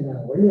ಆಲೋಚನೆಯನ್ನ,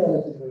 ಒಳ್ಳೆಯ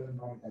ಆಲೋಚನೆಗಳನ್ನು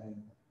ಮಾಡಿದ್ದಾರೆ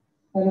ಅಂತ.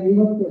 ನನಗೆ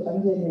ಇವತ್ತು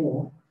ಸಂಜೆ ನೀವು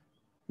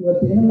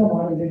ಇವತ್ತೇನೆಲ್ಲ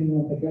ಮಾಡಿದ್ರಿ ನೀವು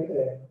ಅಂತ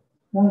ಕೇಳಿದ್ರೆ,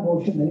 ನಾನು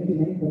ಬಹುಶಃ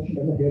 99%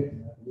 ಎಲ್ಲ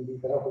ಹೇಳ್ತೀನಿ. ಈ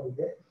ತರ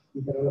ಹೋಗಿದ್ದೆ,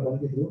 ಈ ತರ ಎಲ್ಲ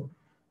ಬಂದಿದ್ರು,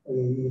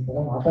 ಈ ತರ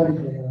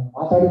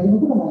ಮಾತಾಡಿದ್ದನ್ನು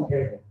ಕೂಡ ನಾನು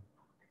ಹೇಳ್ತೇನೆ.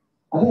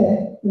 ಅದೇ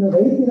ಇನ್ನು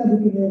ರೈತಿನ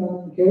ಬಿಟ್ಟು ನೀವು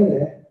ನನ್ನನ್ನು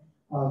ಕೇಳಿದ್ರೆ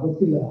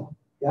ಗೊತ್ತಿಲ್ಲ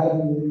ಯಾರು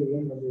ಬಂದಿದ್ರು,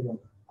 ಏನ್ ಬಂದಿದ್ರು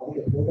ಅಂತ.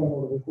 ಅದಕ್ಕೆ ಫೋಟೋ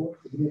ನೋಡಬೇಕು,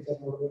 ಸಿಗ್ನೇಚರ್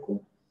ನೋಡಬೇಕು,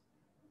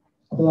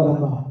 ಅಥವಾ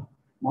ನಮ್ಮ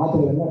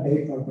ಮಾತುಗಳೆಲ್ಲ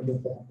ಟೈಪ್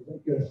ಮಾಡ್ಕೊಂಡಿರ್ತಕ್ಕಂಥದ್ದು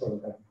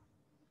ಕೇಳಿಸ್ಕೊಳ್ಬೇಕಾಗ್ತದೆ.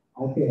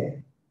 ಅದಕ್ಕೆ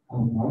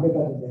ನಾವು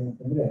ಮಾಡಬೇಕಾದದ್ದು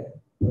ಏನಂತಂದ್ರೆ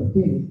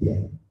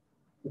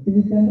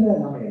ಪ್ರತಿನಿತ್ಯ ಅಂದ್ರೆ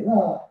ನಾವು ಎಲ್ಲ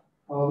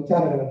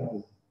ವಿಚಾರಗಳನ್ನು,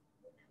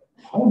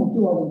 ಬಹಳ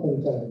ಮುಖ್ಯವಾದಂಥ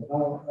ವಿಚಾರಗಳು.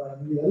 ನಾವು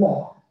ಇವೆಲ್ಲ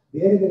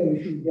ಬೇರೆ ಬೇರೆ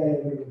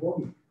ವಿಶ್ವವಿದ್ಯಾಲಯಗಳಿಗೆ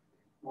ಹೋಗಿ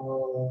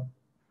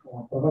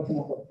ಪ್ರವಚನ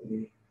ಕೊಡ್ತೀವಿ,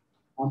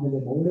 ಆಮೇಲೆ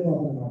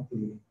ಮೌಲ್ಯಮಾಪನ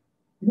ಮಾಡ್ತೀವಿ,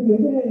 ಇದು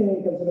ಬೇರೆ ಬೇರೆ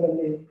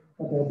ಕೆಲಸಗಳಲ್ಲಿ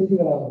ಮತ್ತೆ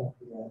ಅತಿಥಿಗಳಾಗಿ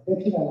ಹೋಗ್ತೀವಿ,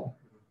 ಅಧ್ಯಕ್ಷರಾಗಿ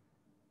ಹೋಗ್ತೀವಿ,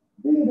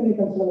 ಬೇರೆ ಬೇರೆ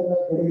ಕೆಲಸಗಳೆಲ್ಲ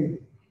ತೊಡಗಿರ್ತೀವಿ.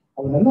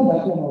 ಅವನ್ನೆಲ್ಲ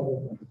ದಾಖಲೆ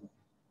ಮಾಡಬೇಕು ಅಂತ.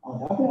 ಆ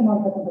ದಾಖಲೆ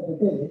ಮಾಡ್ತಕ್ಕಂಥ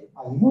ಜೊತೆಯಲ್ಲಿ ಆ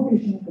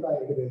ಇನೋವೇಷನ್ ಕೂಡ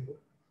ಇರಬೇಕು.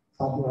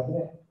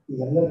 ಸಾಧ್ಯವಾದರೆ ಈ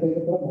ಎಲ್ಲರ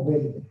ಕೈಗೂ ಕೂಡ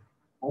ಮೊಬೈಲ್ ಇದೆ,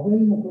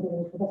 ಮೊಬೈಲ್ನ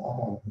ಫೋಟೋಗಳು ಕೂಡ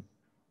ಸಾಕಾಗುತ್ತೆ.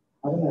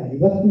 ಅದನ್ನ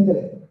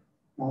ಇವತ್ತಿನಿಂದಲೇ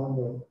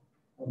ನಾವೊಂದು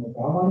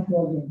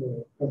ಪ್ರಾಮಾಣಿಕವಾಗಿ ಒಂದು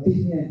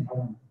ಪ್ರತಿಜ್ಞೆ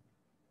ಮಾಡೋಣ.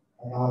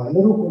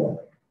 ನಾವೆಲ್ಲರೂ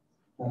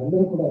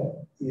ಕೂಡ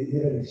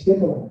ಇದರಲ್ಲಿ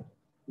ಸೇರೋಣ.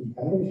 ಈ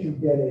ಕನ್ನಡ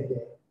ವಿಶ್ವವಿದ್ಯಾಲಯಕ್ಕೆ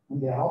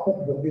ಮುಂದೆ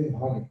ಆಪತ್ತು ಬರದಿದ್ದ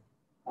ಹಾಗೆ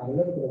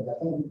ನಾವೆಲ್ಲರೂ ಕೂಡ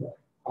ಜತನದಿಂದ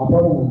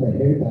ಕಾಪಾಡೋಣ ಅಂತ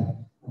ಹೇಳ್ತಾ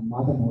ನಾನು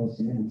ಮಾತನ್ನು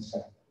ಮುಗಿಸ್ತೇನೆ.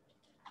 ನಮಸ್ಕಾರ.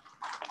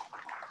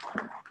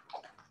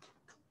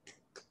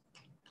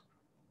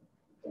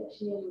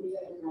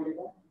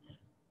 ಮಾಡಿದ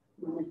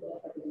ಮಹತ್ವ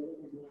ಪಟ್ಟಿಗಳು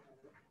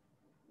ಧನ್ಯವಾದಗಳು.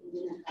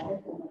 ಇಂದಿನ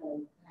ಕಾರ್ಯಕ್ರಮದ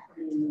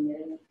ಉದ್ಘಾಟನೆಯನ್ನು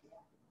ನೆರವೇರಿಸಿದ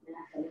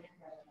ನನ್ನ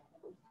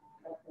ಸಲಹೆಗಾರರಾದ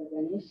ಡಾಕ್ಟರ್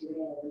ಗಣೇಶ್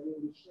ಅವರಿಗೆ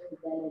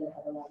ವಿಶ್ವವಿದ್ಯಾಲಯದ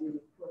ಪರವಾಗಿ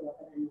ಹೃತ್ಪೂರ್ವಕ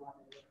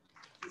ಧನ್ಯವಾದಗಳು.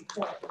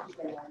 ಮುಖ್ಯ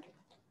ಅತಿಥಿಗಳಾಗಿ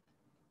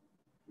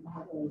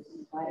ಭಾಗವಹಿಸಿ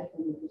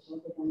ಕಾರ್ಯಕ್ರಮಕ್ಕೆ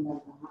ಶೋಭೆ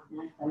ತಂದಂತಹ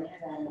ನನ್ನ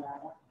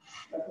ಸಲಹೆಗಾರರಾದ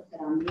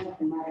ಪ್ರೊಫೆಸರ್ ಅಮೀಯ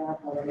ಕುಮಾರ್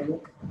ಅವರಿಗೆ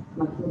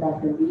ಮತ್ತು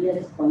ಡಾಕ್ಟರ್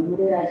BS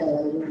ಪನ್ನುಡಿರಾಜ್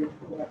ಅವರಿಗೆ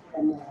ಹೃತ್ಪೂರ್ವಕ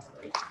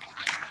ಧನ್ಯವಾದಗಳು.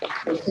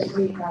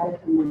 ಯಶಸ್ವಿ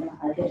ಕಾರ್ಯಕ್ರಮದ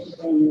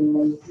ಅಧ್ಯಕ್ಷತೆಯನ್ನು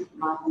ವಹಿಸಿ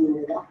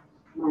ಮಾತನಾಡಿದ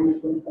ಮಾನ್ಯ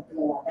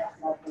ಕುಲಪತಿಗಳಾದ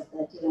ಡಾಕ್ಟರ್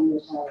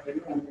ಸಚಿರಂಗೇಶ್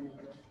ಅವರಿಗೆ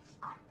ವಂದನೆಗಳು.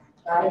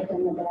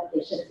 ಕಾರ್ಯಕ್ರಮದ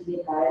ಯಶಸ್ಸಿಗೆ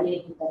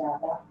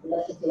ಕಾರಣೀಭೂತರಾದ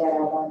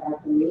ಕುಲಸಚಿವರಾದ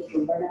ಡಾಕ್ಟರ್ ಎ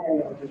ಸುಬ್ಬಣ್ಣರೈ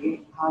ಅವರಿಗೆ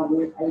ಹಾಗೂ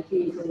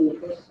IQAC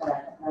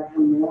ನಿರ್ದೇಶಕರಾದ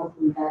ಡಾಕ್ಟರ್ ಮೋಹನ್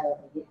ಕುಂಟಾರ್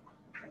ಅವರಿಗೆ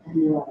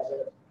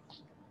ಧನ್ಯವಾದಗಳು.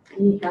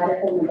 ಈ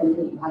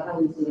ಕಾರ್ಯಕ್ರಮದಲ್ಲಿ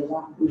ಭಾಗವಹಿಸಿರುವ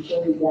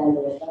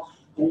ವಿಶ್ವವಿದ್ಯಾಲಯದ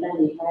ಎಲ್ಲ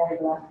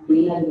ನಿಕಾಯಗಳ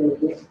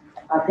ಡೀನರ್ಗಳಿಗೆ,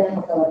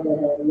 ಅಧ್ಯಾಪಕ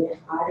ವರ್ಗದವರಿಗೆ,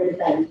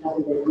 ಆಡಳಿತ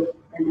ಅಧಿಕಾರಿಗಳಿಗೆ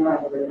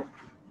ಧನ್ಯವಾದಗಳು.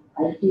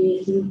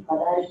 IQAC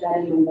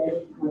ಪದಾಧಿಕಾರಿ ಮಂಡಳಿ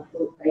ಮತ್ತು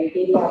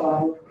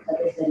ಕ್ರೈಟೀರಿಯಾವಾರು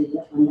ಸದಸ್ಯರಿಗೆ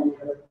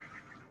ವಂದನೆಗಳು.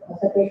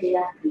 ಹೊಸಪೇಟೆಯ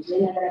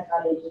ವಿಜಯನಗರ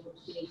ಕಾಲೇಜು,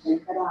 ಶ್ರೀ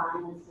ಶಂಕರ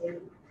ಆನಂದ್ ಸಿಂಗ್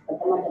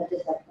ಪ್ರಥಮ ದರ್ಜೆ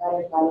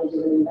ಸರ್ಕಾರಿ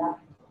ಕಾಲೇಜುಗಳಿಂದ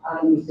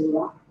ಆಗಮಿಸಿರುವ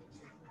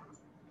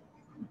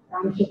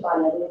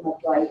ಪ್ರಾಂಶುಪಾಲರು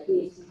ಮತ್ತು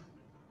IQAC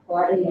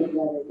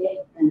ಕೋಆರ್ಡಿನೇಟರ್ಗಳಿಗೆ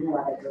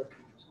ಧನ್ಯವಾದಗಳು.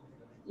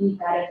 ಈ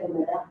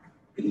ಕಾರ್ಯಕ್ರಮದ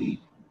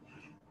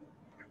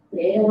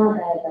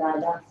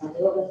ಪ್ರೇರಣಾದಾಯಕರಾದ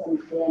ಸಹಯೋಗ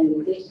ಸಂಸ್ಥೆಯ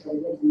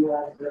ನಿರ್ದೇಶಕರಿಗೆ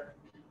ಧನ್ಯವಾದಗಳು.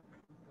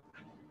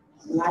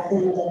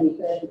 ಮಾಧ್ಯಮದ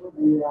ಮಿತ್ರರಿಗೂ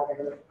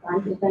ಧನ್ಯವಾದಗಳು.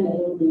 ತಾಂತ್ರಿಕ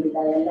ನೆರವು ನೀಡಿದ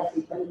ಎಲ್ಲ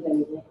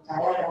ಸಿಬ್ಬಂದಿಗಳಿಗೆ,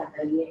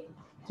 ಛಾಯಾಗ್ರಾಹಕರಿಗೆ,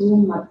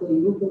 ಜೂಮ್ ಮತ್ತು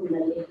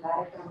ಯೂಟ್ಯೂಬ್ನಲ್ಲಿ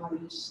ಕಾರ್ಯಕ್ರಮ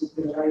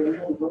ವೀಕ್ಷಿಸುತ್ತಿರುವ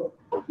ಎಲ್ಲರಿಗೂ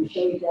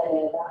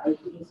ವಿಶ್ವವಿದ್ಯಾಲಯದ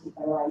IQAC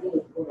ಪರವಾಗಿ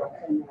ಹೃತ್ಪೂರ್ವಕ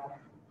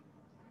ಧನ್ಯವಾದಗಳು.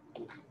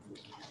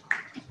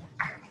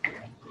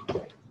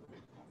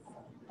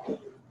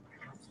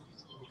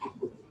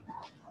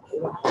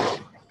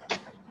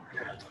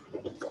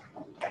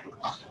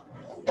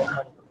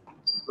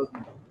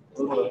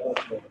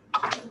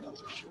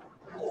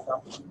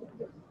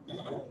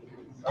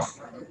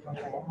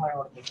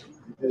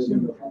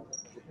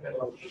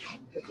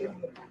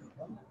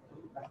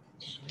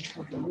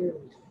 Thank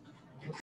you.